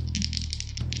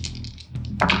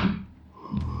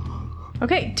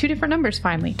 Okay, 2 different numbers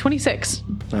finally. 26.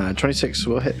 26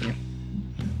 will hit.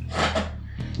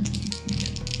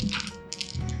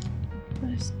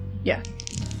 Yeah.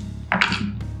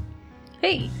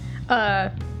 Hey.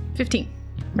 15.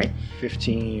 Right.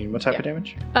 15. What type of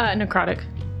damage? Necrotic.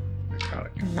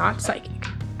 Necrotic. Not psychic.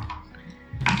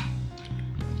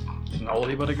 An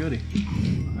oldie but a goodie.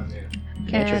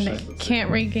 And it can't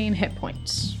regain hit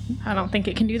points. I don't think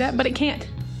it can do that, but it can't.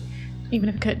 Even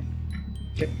if it could.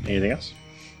 Okay. Anything else?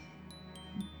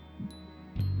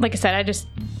 Like I said, I just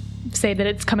say that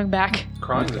it's coming back.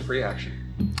 Crying is a free action.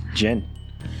 Jen.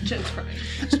 Jen's crying.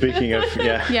 Speaking of,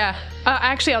 yeah. Yeah.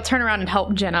 Actually, I'll turn around and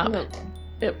help Jen up.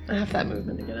 Yep, I have that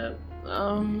movement to get up.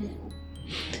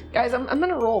 Guys, I'm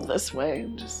gonna roll this way.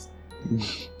 Just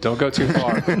Don't go too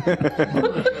far.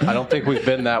 I don't think we've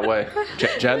been that way.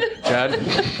 Jen?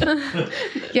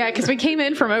 Yeah, because we came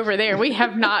in from over there. We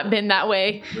have not been that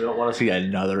way. We don't want to see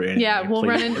another enemy. Yeah, we'll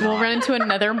run into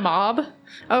another mob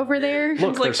over there.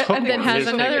 Look, there's hook and then has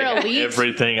another elite.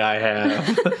 Everything I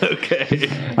have. Okay.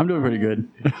 I'm doing pretty good.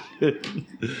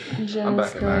 I'm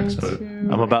back at max, but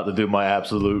I'm about to do my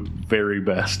absolute very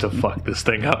best to fuck this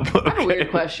thing up. I have a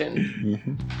weird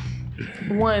question.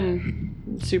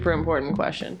 One super important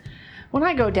question. When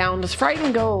I go down, does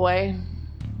frighten go away?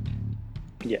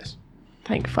 Yes.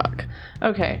 Thank fuck.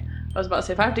 Okay. I was about to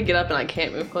say, if I have to get up and I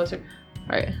can't move closer.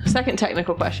 Alright. Second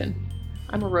technical question.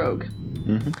 I'm a rogue.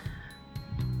 Mm-hmm.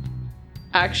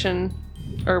 Action,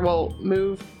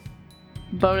 move,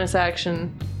 bonus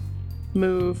action,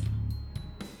 move,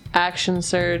 action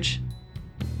surge,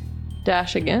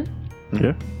 dash again?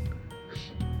 Yeah.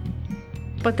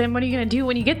 But then what are you going to do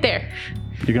when you get there?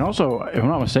 You can also, if I'm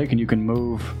not mistaken, you can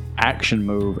move, action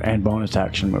move, and bonus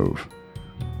action move.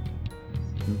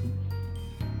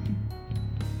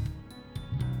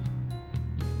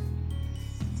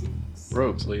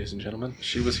 rogues, ladies and gentlemen.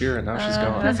 She was here and now she's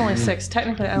gone. That's only 6.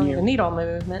 Technically, I don't even need all my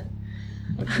movement.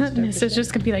 So it's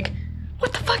just going to be like,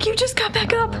 what the fuck, you just got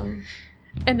back up?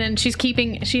 And then she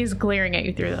is glaring at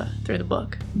you through the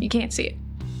book. You can't see it.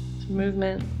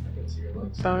 Movement,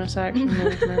 bonus action,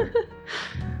 movement.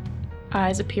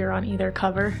 Eyes appear on either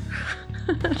cover.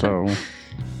 So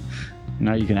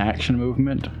now you can action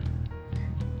movement.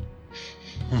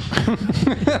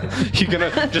 You're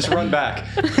gonna just run back.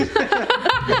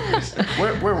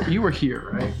 Where you were here,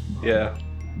 right? Yeah.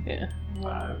 Yeah.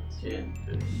 5, 10,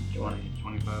 15, 20,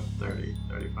 25, 30,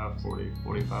 35, 40,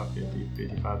 45, 50,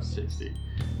 55, 60.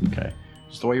 Okay.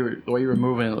 Just the way you were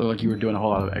moving, it looked like you were doing a whole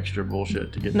lot of extra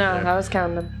bullshit to get No, there. I was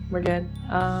counting them. We're good.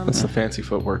 That's the fancy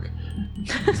footwork.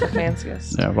 It's the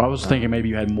fanciest. Yeah, well, I was thinking maybe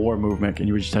you had more movement and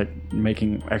you were just like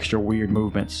making extra weird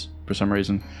movements for some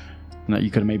reason. And that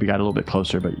you could have maybe got a little bit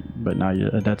closer, but now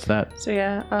that's that. So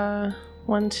yeah,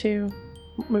 1, 2,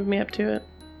 move me up to it.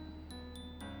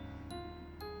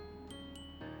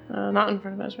 Not in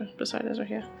front of Ezra, beside Ezra,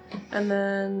 yeah. And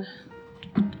then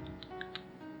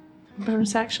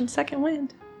bonus action, second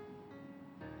wind.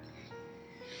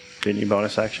 Didn't you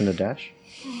bonus action to dash?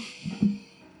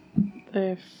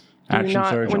 If Action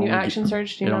surge when you only action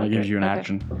surge, do you it only not gives you an okay.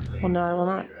 action. Well, no, I will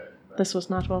not. This was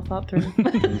not well thought through.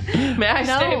 May I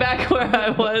stay back where I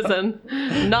was and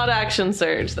not action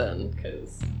surge then?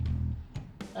 Because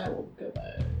I will go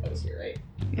back. I was here, right?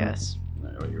 Yes.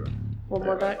 One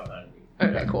more back?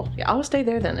 Okay, cool. Yeah, I'll stay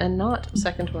there then, and not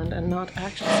second wind, and not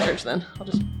action surge then. I'll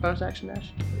just bonus action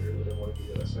dash.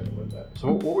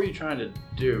 So what were you trying to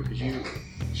do? Because you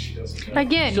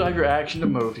Again, still have your action to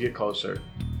move to get closer,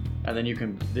 and then you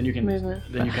can Movement.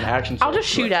 action. I'll just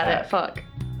surge shoot to at it. attack. Fuck.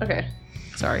 Okay.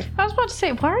 Sorry. I was about to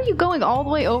say, why are you going all the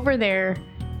way over there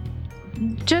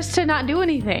just to not do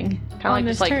anything? Kind of like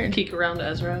just like peek around to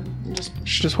Ezra. And just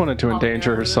She just wanted to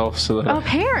endanger herself so that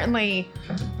Apparently.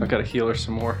 I gotta heal her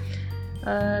some more.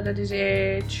 that is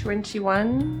a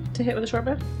 21 to hit with a short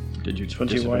bow. Did you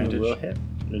 21 disadvantage? will hit.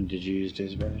 Did you use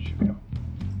disadvantage? No.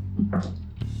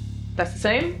 That's the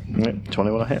same. Yep, 20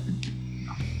 will hit.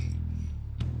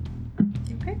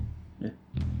 Okay. Yeah.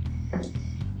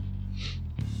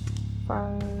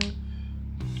 5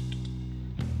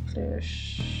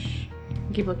 ish.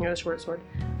 Keep looking at the short sword.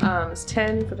 It's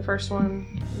 10 for the first one,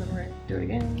 and then we're gonna do it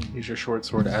again. Use your short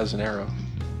sword as an arrow.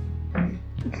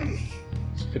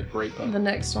 Get a great bow. The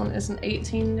next one is an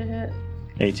 18 to hit.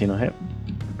 18 will hit.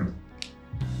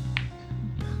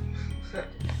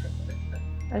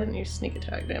 I didn't use sneak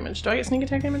attack damage. Do I get sneak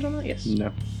attack damage on that? Yes.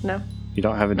 No. No. You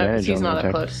don't have No, advantage because he's on not the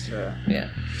up attack. close. Yeah.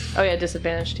 Oh yeah,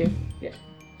 disadvantage too. Yeah.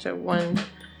 So 1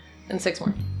 and 6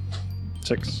 more.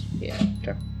 6. Yeah.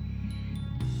 Okay.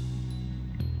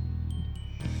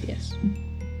 Yes.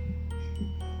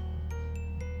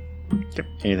 Okay.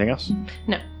 Anything else?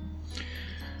 No.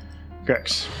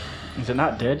 Grex. Is it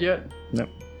not dead yet? Nope.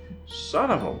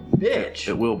 Son of a bitch.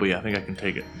 It will be. I think I can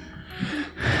take it.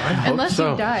 Unless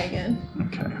so. you die again.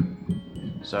 Okay.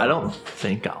 So I don't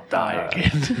think I'll die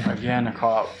again. Again, I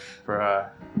call out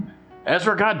for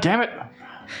Ezra. God damn it!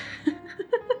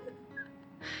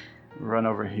 Run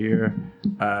over here.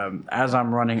 As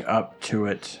I'm running up to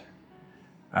it,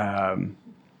 I'm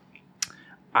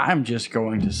just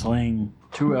going to sling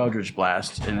 2 Eldritch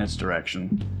Blasts in its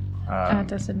direction. At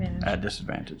disadvantage. At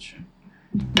disadvantage.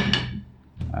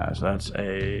 So that's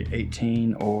a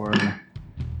 18 or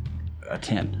a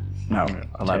 10. No,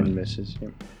 11. 10 misses.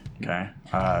 Yep. Okay.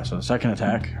 So the second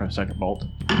attack, or second bolt,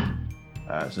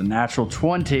 is a natural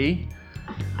 20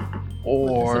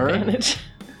 or Disadvantage.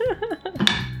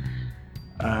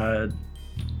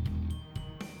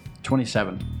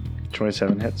 27.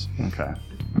 27 hits. Okay.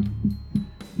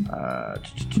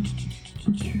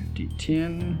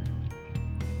 D10.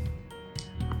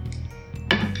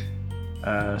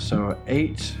 So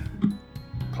 8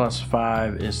 plus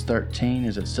 5 is 13.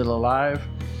 Is it still alive?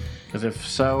 Because if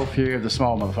so, Fury of the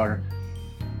Small, motherfucker.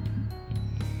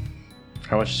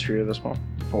 How much is Fury of the Small?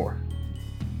 4.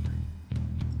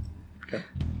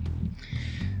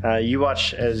 You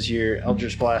watch as your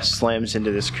Eldritch Blast slams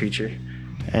into this creature,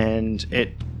 and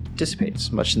it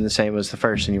dissipates, much in the same as the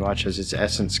first, and you watch as its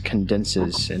essence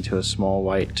condenses into a small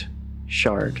white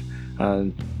shard,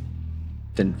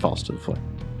 then falls to the floor.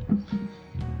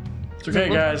 It's okay,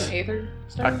 guys. Aether I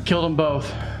stone? killed them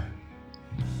both.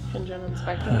 Can Jen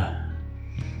inspect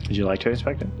it? Would you like to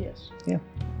inspect it? Yes. Yeah.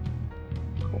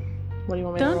 What do you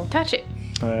want me to roll? Don't touch it.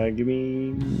 Give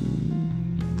me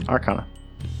Arcana.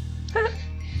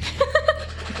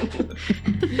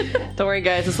 Don't worry,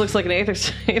 guys. This looks like an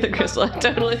aether crystal. I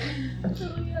totally.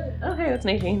 Okay, that's an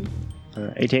 18.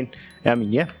 18. I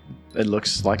mean, yeah. It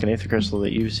looks like an Aether Crystal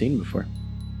that you've seen before.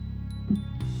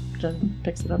 Jen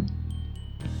picks it up,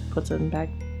 puts it in the bag.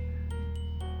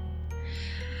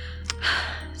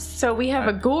 So we have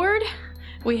a gourd,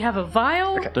 we have a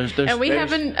vial, and we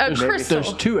have a crystal.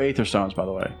 There's 2 Aether Stones, by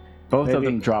the way. Both of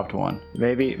them dropped 1.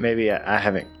 Maybe I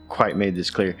haven't quite made this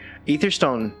clear.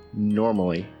 Aetherstone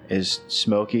normally is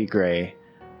smoky gray,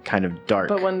 kind of dark.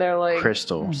 But when they're like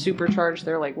crystal, supercharged,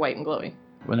 they're like white and glowing.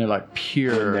 When they're like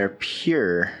pure. when they're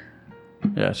pure,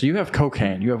 Yeah, so you have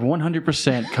cocaine. You have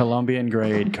 100% Colombian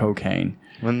grade cocaine.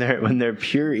 when they're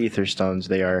pure Aetherstones,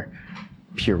 they are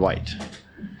pure white.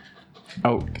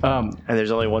 Oh, And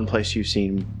there's only one place you've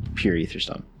seen pure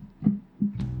Aetherstone.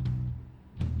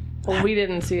 Well, we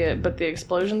didn't see it, but the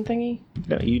explosion thingy.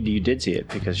 No, you did see it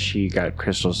because she got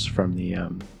crystals from the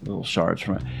little shards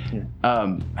from it.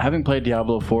 Having played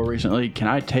Diablo 4 recently, can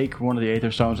I take one of the Aether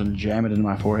Stones and jam it into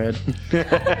my forehead?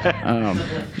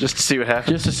 just to see what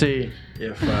happens. Just to see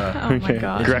if... Oh my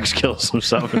god. Grex kills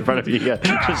himself in front of you. Yeah,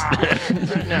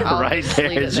 just I'll right just there.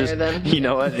 leave it It's there just, then. you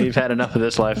know what? You've had enough of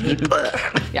this life.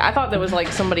 Yeah, I thought that was like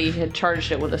somebody had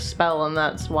charged it with a spell, and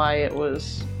that's why it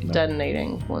was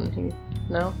detonating when he.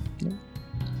 No.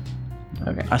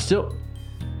 Okay. I still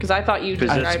Because I thought you Because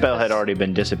the described spell had this- already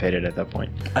been dissipated at that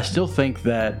point. think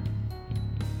that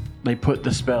they put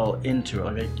the spell into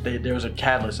it. Like there was a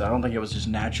catalyst. I don't think it was just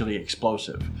naturally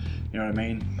explosive. You know what I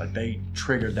mean? Like they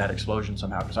triggered that explosion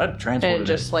somehow. Because I And transported it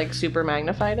just like super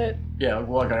magnified it. Yeah,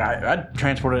 well, like I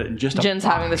transported it in just a Jen's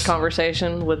box. having this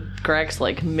conversation with Greg's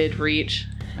like mid-reach.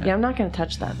 Yeah, I'm not going to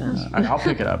touch that then. I'll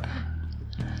pick it up.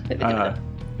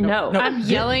 No. I'm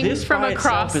yelling this from by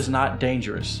across. itself is not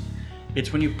dangerous.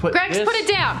 It's when you put Grex, this put it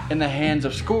down. in the hands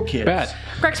of school kids. Bad.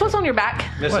 Grex, what's on your back?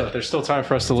 Listen, there's still time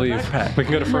for us to leave. backpack. We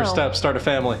can go to first No. step, start a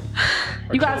family.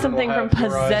 You got children something will from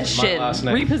have your eyes and my possession. last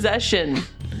name. Repossession.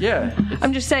 Yeah, it's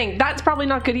I'm just saying, that's probably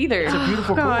not good either. a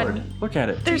beautiful God. cord. Look at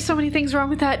it. There's so many things wrong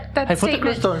with that Hey, put the statement.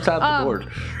 crystal inside the board.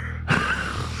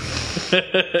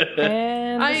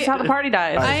 And this is how the party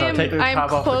dies. I So take the am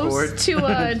top off the close cord.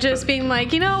 to just being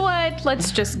like, you know what?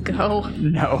 Let's just go.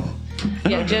 No.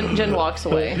 Yeah, Jen walks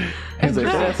away. And like,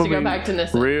 has to go back to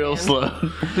Nissa. Real and- slow.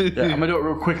 Yeah, I'm gonna do it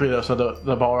real quickly though, so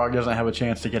the Balrog doesn't have a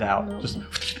chance to get out. Just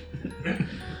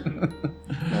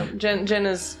Jen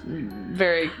is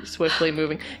very swiftly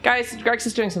moving. Guys, Grex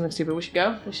is doing something stupid. We should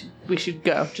go. We should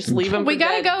go. Just leave him. We for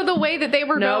gotta dead. go the way that they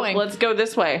were No, going. let's go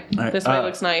this way. All right, This way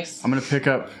looks nice. I'm gonna pick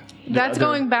up. the That's other-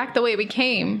 going back the way we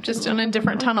came, just in a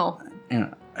different tunnel.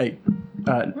 Yeah. Hey,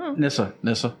 Nissa.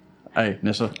 Hey,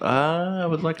 Nissa. I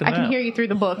would like to I can hear you through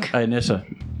the book. Hey, Nissa.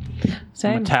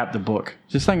 Same. gonna tap the book.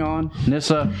 Is this thing on?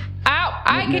 Nissa. Ow!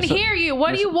 I can Nissa. hear you.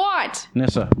 What do you want?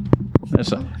 Nissa.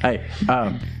 Hey,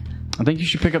 I think you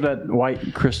should pick up that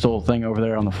white crystal thing over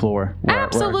there on the floor.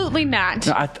 Absolutely not.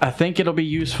 No, I think it'll be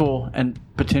useful and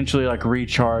potentially like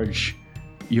recharge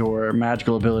your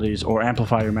magical abilities or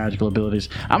amplify your magical abilities.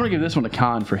 I'm gonna give this one a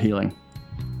con for healing.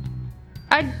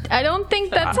 I don't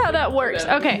think that's how that works.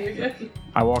 Okay.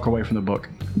 I walk away from the book.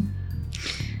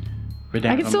 I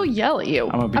can still yell at you.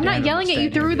 I'm not yelling at you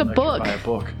through the book. By a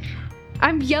book.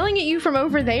 I'm yelling at you from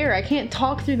over there. I can't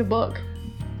talk through the book.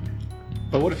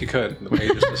 But what if you could? The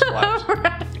pages just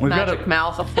flapped. We've Magic got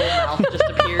mouth, a full mouth just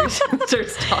appears and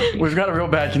starts talking. we've got a real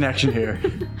bad connection here.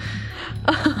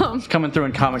 It's coming through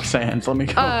in Comic Sans. Let me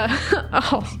go.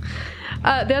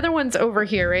 The other one's over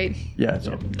here, right? Yeah.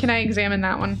 Can I examine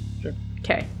that one? Sure.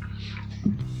 Okay.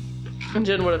 And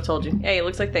Jen would have told you. Hey, it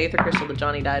looks like the aether crystal that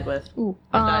Johnny died with. Ooh.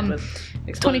 Or died with.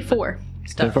 Exploded 24.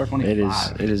 Stuff.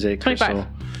 It is a 25. crystal.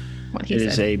 What he It said.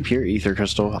 is a pure ether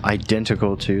crystal,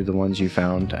 identical to the ones you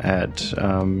found at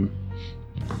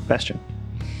Bastion.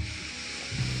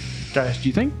 Guys, do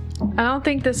you think I don't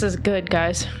think this is good,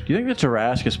 guys. that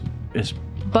Tarask is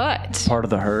But part of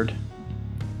the herd?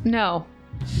 no.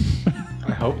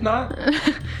 I hope not.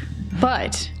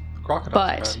 But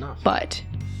Crocodile's bad enough. but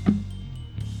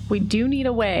we do need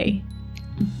a way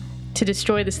to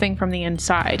destroy this thing from the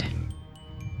inside.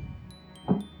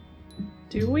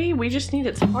 Do we? We just need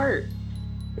its heart.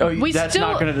 Oh, We that's still-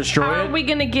 not going to destroy How it. are we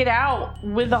gonna get out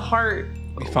with a heart?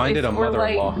 We find it a if we're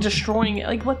mother-in-law. like destroying it.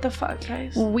 Like what the fuck,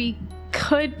 guys? We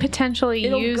could potentially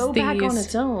It'll use go back on these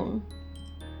its own.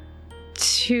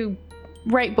 to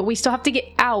right, but we still have to get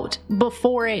out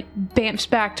before it bamps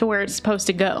back to where it's supposed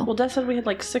to go. Well, Death said we had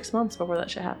like 6 months before that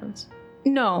shit happens.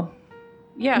 No.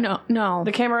 Yeah. No.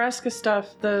 The Camaresca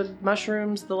stuff, the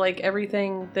mushrooms, the like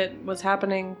everything that was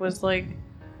happening was like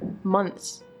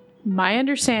months. My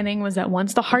understanding was that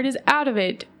once the heart is out of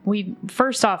it,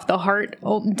 first off, the heart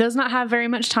does not have very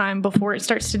much time before it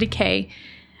starts to decay.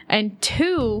 And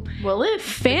two, Well, if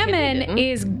famine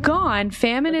is gone.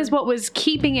 Famine is what was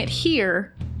keeping it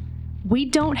here. We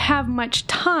don't have much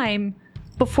time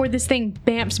before this thing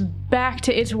bamps back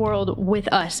to its world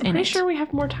with us in pretty it. sure we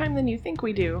have more time than you think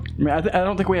we do. I mean, I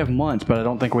don't think we have months, but I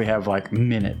don't think we have like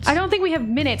minutes. I don't think we have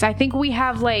minutes. I think we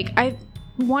have I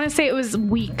want to say it was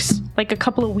weeks, like a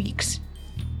couple of weeks.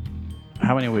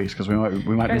 How many weeks? Because we might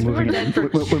Guys, be we were moving. dead for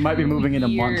We might be moving into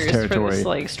months Years territory. For this,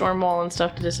 like storm wall and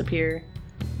stuff to disappear.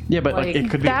 Yeah, but like, like, it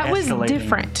could be that was escalating.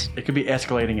 different. It could be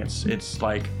escalating. It's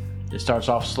like it starts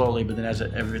off slowly, but then as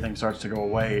everything starts to go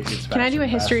away, it gets faster. Can I do a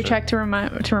and history faster.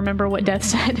 check to remember what Death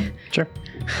said? Sure.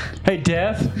 Hey,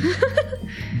 Death.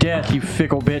 Death, you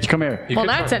fickle bitch, come here. You Well, could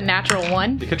that's try, a natural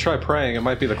one. You could try praying. It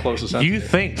might be the closest. You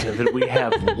think that we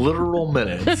have literal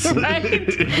minutes?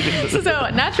 Right? So,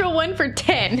 natural one for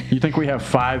 10. You think we have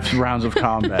 5 rounds of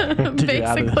combat to get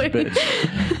out of this Basically.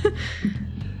 bitch?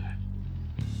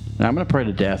 Now, I'm gonna pray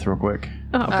to Death real quick.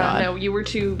 Oh, God. No, you were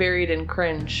too buried in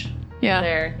cringe Yeah.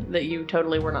 there that you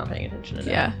totally were not paying attention to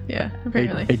that. Yeah, Hey,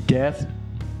 apparently. hey, Death,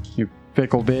 you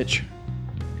fickle bitch,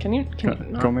 Can you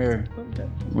not? come here.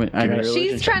 Wait, I gotta,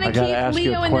 She's trying I to gotta ask keep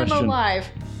you a Leo and them question. alive.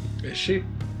 Is she?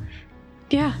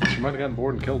 Yeah. She might have gotten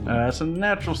bored and killed me. That's a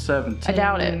natural 17. I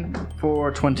doubt it.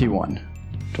 For 21.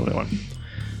 21.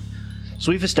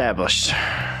 So we've established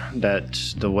that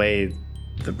the way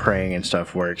the praying and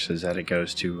stuff works is that it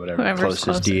goes to whatever the Whoever's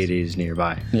closest deity is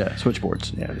nearby. Yeah,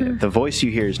 switchboards. Yeah, the voice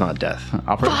you hear is not death.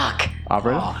 Operator? Fuck.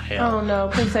 Operator? Oh no,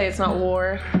 please say it's not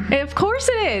war. Of course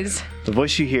it is. The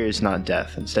voice you hear is not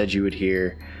death. Instead, you would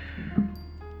hear,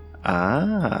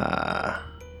 ah.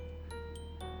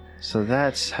 So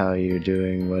that's how you're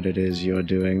doing what it is you're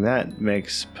doing. That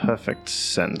makes perfect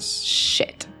sense.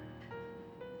 Shit.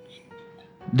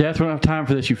 Death, we don't have time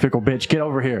for this, you fickle bitch. Get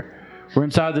over here. We're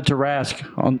inside the Tarask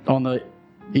on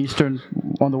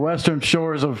the western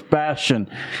shores of Bastion.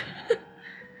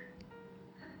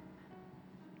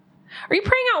 Are you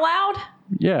praying out loud?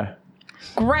 Yeah.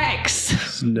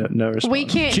 Grex. No response. We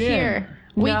can't Jim. hear.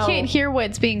 We No. can't hear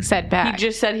what's being said He back.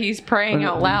 just said he's praying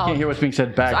out You loud. can't hear what's being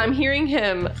said back. I'm hearing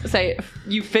him say,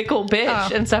 "You fickle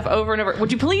bitch," Oh. and stuff over and over.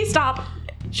 Would you please stop?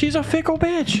 She's a fickle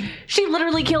bitch. She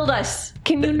literally killed us.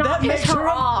 Can you not piss her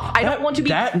off? I don't want to be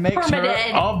That makes permanent.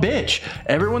 her a bitch.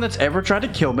 Everyone that's ever tried to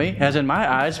kill me has, in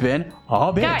my eyes, been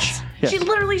a bitch. Guys, Yes. She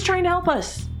literally is trying to help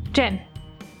us. Jen,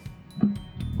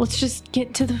 let's just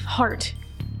get to the heart.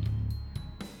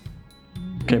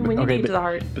 Okay, We need to get to the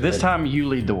heart. But this time, you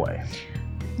lead the way.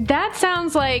 That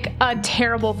sounds like a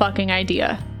terrible fucking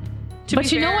idea. To But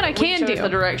be you know fair, what I we can chose do? the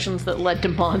directions that led to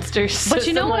monsters. But so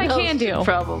you know what I someone can else do? should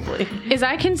Probably. Is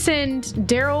I can send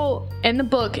Daryl and the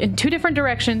book in 2 different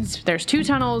directions. There's 2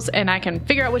 tunnels, and I can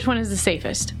figure out which one is the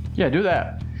safest. Yeah, do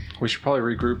that. We should probably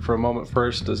regroup for a moment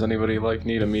first. Does anybody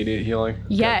need immediate healing?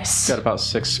 Yes. Got about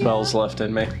 6 spells left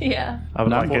in me. Yeah. I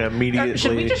would like an immediately.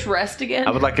 Should we just rest again?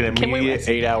 I would like an Can we immediate rest?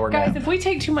 8-hour Guys, nap. if we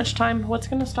take too much time, what's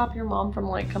going to stop your mom from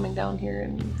coming down here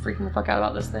and freaking the fuck out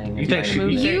about this thing? You think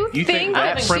You think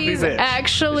that she's frimpy bitch is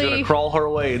actually... gonna crawl her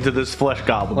way into this flesh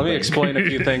goblin? Let me thing? explain a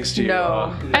few things to you.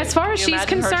 No. As far as Can you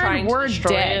she's imagine her trying concerned, to we're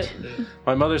destroy dead. it?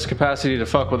 My mother's capacity to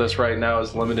fuck with us right now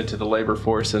is limited to the labor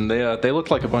force, and they look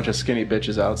like a bunch of skinny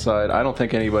bitches outside. I don't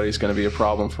think anybody's going to be a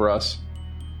problem for us.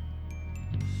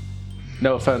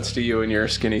 No offense to you and your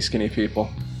skinny people.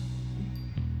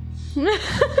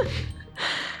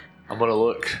 I'm gonna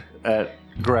look at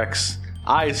Grex.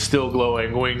 Eyes still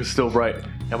glowing, wings still bright.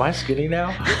 Am I skinny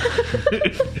now?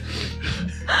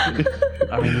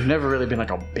 I mean, you've never really been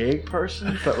like a big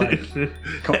person, but like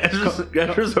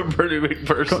Ezra's a pretty big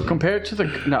person. compared to the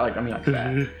not like I mean like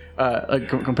that.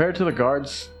 Compared to the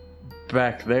guards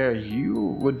back there, you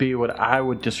would be what I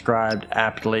would describe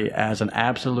aptly as an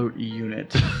absolute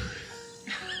unit.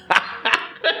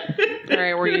 All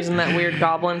right, we're using that weird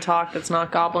goblin talk that's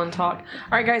not goblin talk. All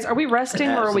right, guys, are we resting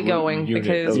or are we going? unit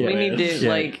Because of we need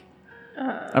to,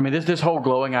 Yeah. I mean, this whole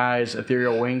glowing eyes,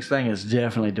 ethereal wings thing is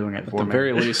definitely doing it for At the me.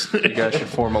 very least, you guys should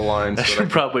form a line. So I that should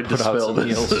probably put out dispel some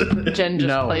this. heals. Jen just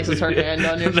No. places her hand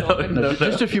on your shoulder. No,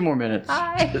 just a few more minutes.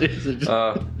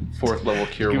 4th level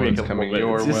cure Give me a wounds couple coming more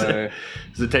your minutes. way.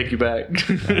 Does it take you back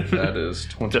That is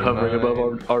 29 to hovering above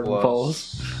Arden plus-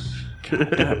 Falls?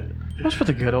 That's for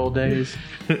the good old days.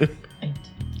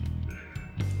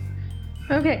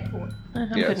 Okay. Yeah,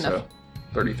 Good so enough.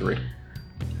 33.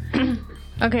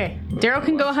 Okay. Daryl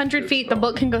can go 100 feet. The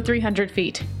book can go 300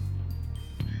 feet.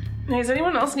 Hey, does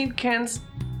anyone else need Ken's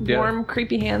Yeah. warm,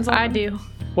 creepy hands on I them? do.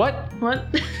 What? What?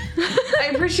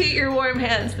 I appreciate your warm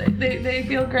hands. They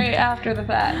feel great after the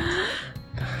fact.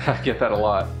 I get that a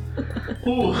lot.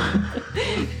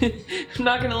 I'm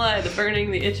not gonna lie, the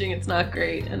burning, the itching, it's not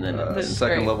great. And then it's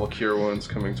Second great. level cure wounds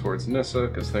coming towards Nissa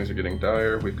because things are getting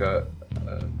dire. We've got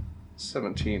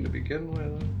 17 to begin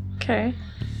with. Okay.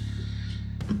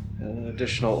 An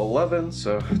additional 11,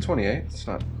 so 28. It's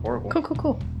not horrible.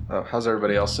 Cool. Oh, how's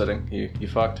everybody else sitting? You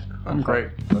fucked? I'm great.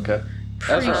 Okay.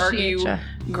 Ezra, are Appreciate you ya.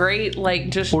 great? Like,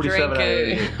 just 47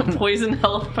 drank a poison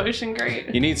health potion?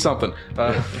 Great. You need something.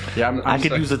 Yeah, I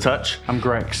could use a touch. I'm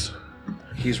Grex.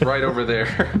 He's right over there.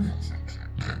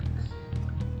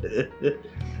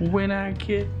 When I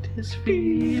get this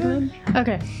feeling,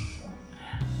 Okay.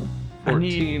 I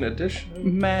need 14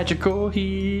 addition. magical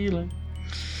healing.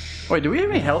 Wait, do we have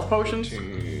any health potions?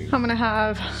 I'm gonna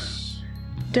have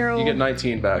Daryl You get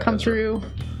 19 back. come Ezra. through.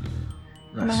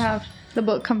 I'm gonna have the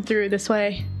book come through this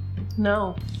way.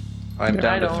 No. I'm I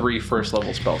down to don't. 3 first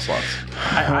level spell slots.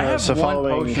 I have so one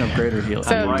following- potion of greater healing.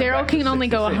 So I'm right Daryl back to can only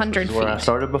go 66. 100 Where I feet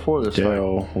started before this fight.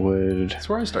 Daryl would That's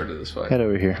where I started this fight. head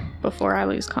over here. before I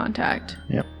lose contact.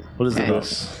 Yep, What is Okay.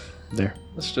 this? there.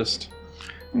 Let's just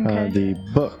Okay. The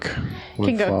book would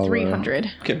can go follow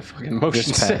 300. get fucking motion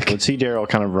This path. sick. Would see Daryl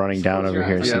kind of running down over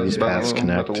here. See these paths I'm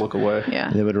connect. about to look away.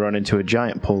 Yeah. They would run into a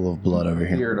giant pool of blood over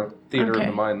here. Theater Okay. of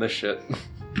the mind, this shit.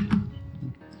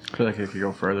 I feel like it could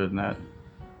go further than that.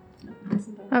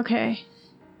 Okay.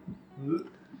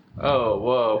 Oh,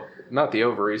 whoa. Not the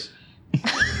ovaries.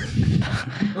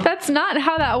 That's not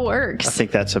how that I works.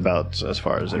 think that's about as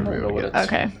far as everybody what gets.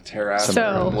 Okay. Terra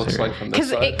So- looks like from this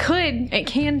Because side. it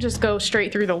can just go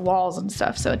straight through the walls and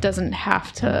stuff, so it doesn't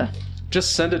have to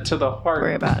Just send it to the heart.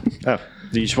 worry about. Oh,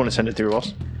 do you just want to send it through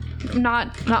walls?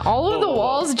 Not all of the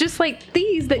walls, just like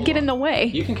these that get in the way.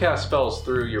 You can cast spells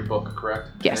through your book, correct?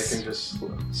 Yes. They can just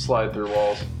slide through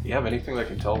walls. Do you have anything that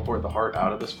can teleport the heart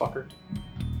out of this fucker?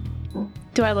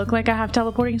 Do I look like I have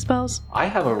teleporting spells? I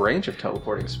have a range of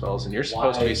teleporting spells, and you're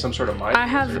supposed to be some sort of mind I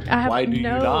have wizard. Why do you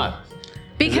no. not?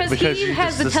 Because because he you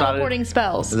has just the decided- teleporting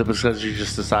spells. Is it because you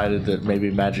just decided that maybe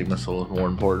magic missile is more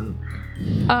important?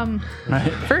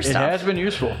 First It off, has been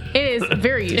useful. it is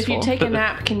very useful. If you take a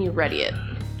nap, can you ready it?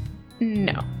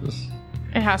 No.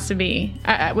 It has to be.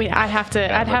 I'd have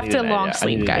to long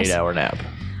sleep, guys. 8-hour nap.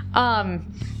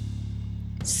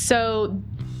 So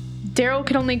Daryl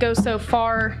could only go so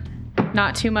far,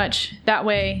 not too much. That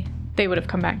way, they would have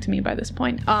come back to me by this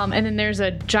point. And then there's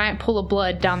a giant pool of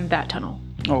blood down that tunnel.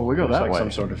 Oh, we go It's that like way.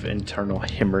 some sort of internal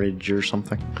hemorrhage or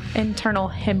something. Internal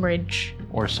hemorrhage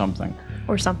Or something.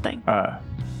 or something.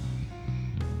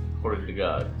 According to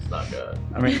God, it's not God.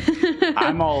 I mean,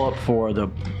 I'm all up for the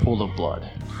pool of blood.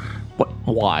 What?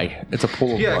 Why? It's a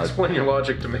pool of Yeah, blood. explain your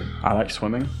logic to me. I like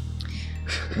swimming.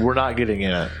 We're not getting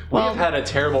in it. We've had a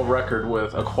terrible record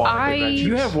with aquatic adventures.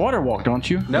 You have water walk, don't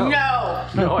you? No,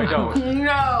 I don't.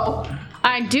 No.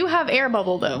 I do have air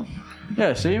bubble though.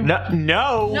 Yeah, see?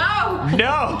 No.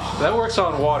 That works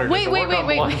on water. Does Wait. it work on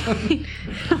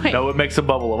blood? Wait. No, it makes a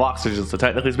bubble of oxygen, so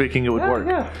technically speaking, it would work.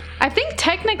 Yeah. I think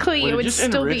technically it would just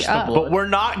still be enrich the up. blood. But we're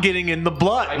not getting in the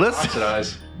blood. Listen.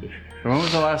 Oxidize. When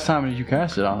was the last time you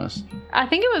cast it on us? I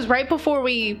think it was right before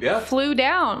we flew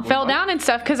down, fell down and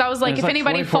stuff. Because I was like, It's if like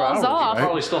anybody 24 falls hours, off, right?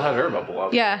 Probably still have air bubble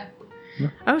up. yeah.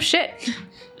 Oh shit.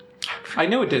 I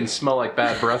knew it didn't smell like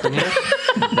bad breath in here.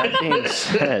 That being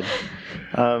said,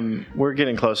 we're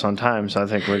getting close on time, so I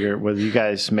think with you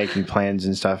guys making plans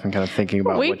and stuff and kind of thinking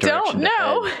about We what direction don't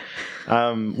know. to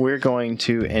head, we're going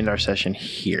to end our session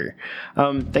here.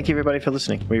 Thank you, everybody, for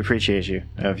listening. We appreciate you.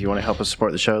 If you want to help us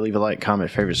support the show, leave a like,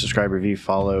 comment, favorite, subscribe, review,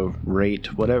 follow,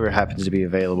 rate, whatever happens to be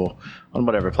available on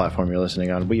whatever platform you're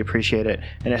listening on. We appreciate it,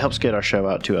 and it helps get our show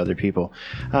out to other people.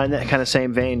 In that kind of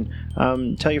same vein,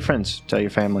 tell your friends, tell your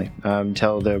family,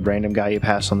 tell the random guy you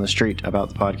pass on the street about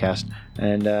the podcast,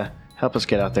 and help us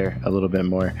get out there a little bit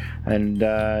more. And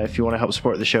if you want to help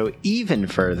support the show even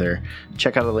further,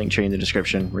 check out the link tree in the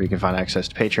description where you can find access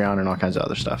to Patreon and all kinds of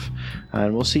other stuff.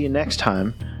 And we'll see you next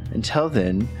time. Until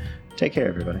then, take care,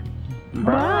 everybody.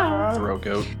 Throw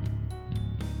goat.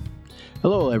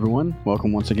 Hello, everyone.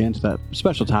 Welcome once again to that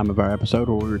special time of our episode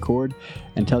where we record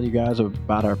and tell you guys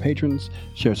about our patrons,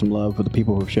 share some love with the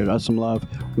people who have shared us some love.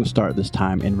 We'll start this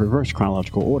time in reverse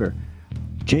chronological order.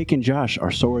 Jake and Josh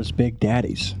are Sora's big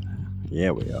daddies.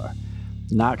 Yeah, we are.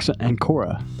 Nox and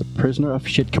Cora, the prisoner of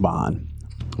Shitkaban.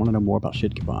 I want to know more about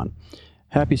Shitkaban.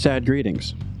 Happy, sad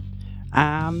greetings.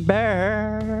 I'm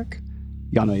back.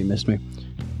 Y'all know you missed me.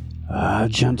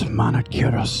 Agent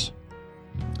Monocuros.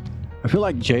 I feel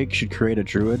like Jake should create a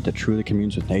druid that truly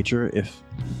communes with nature if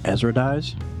Ezra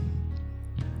dies.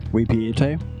 We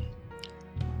Piete.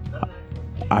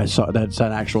 I saw that's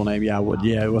an actual name. Yeah,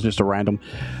 it was just a random.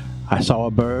 I saw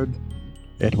a bird.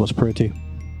 It was pretty.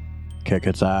 Kick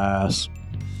its ass.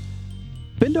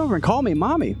 Bend over and call me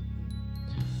mommy.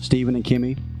 Steven and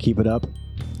Kimmy, keep it up.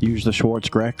 Use the Schwartz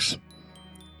Grex.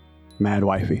 Mad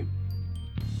wifey.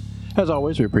 As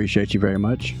always, we appreciate you very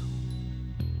much.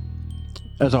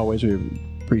 As always, we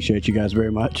appreciate you guys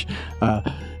very much.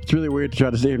 It's really weird to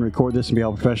try to sit and record this and be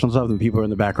all professional stuff, and people are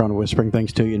in the background whispering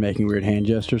things to you and making weird hand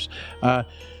gestures.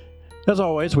 As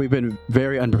always, we've been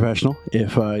very unprofessional.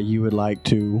 If you would like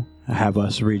to have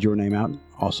us read your name out,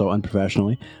 also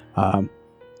unprofessionally,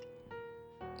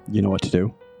 you know what to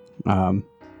do.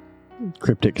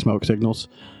 Cryptic smoke signals.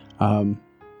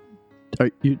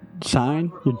 You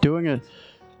sign? You're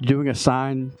doing a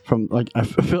sign from, like, I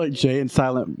feel like Jay and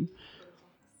Silent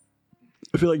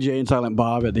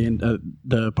Bob at the end of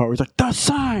the part where he's like, the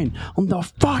sign on the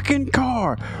fucking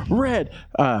car, red.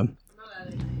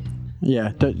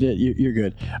 Yeah, you're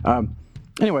good.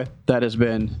 Anyway, that has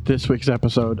been this week's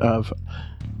episode of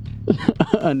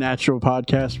Unnatural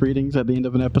Podcast Readings at the end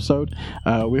of an episode.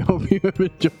 We hope you have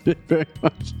enjoyed it very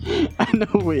much. I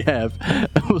know we have.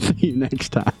 We'll see you next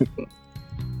time.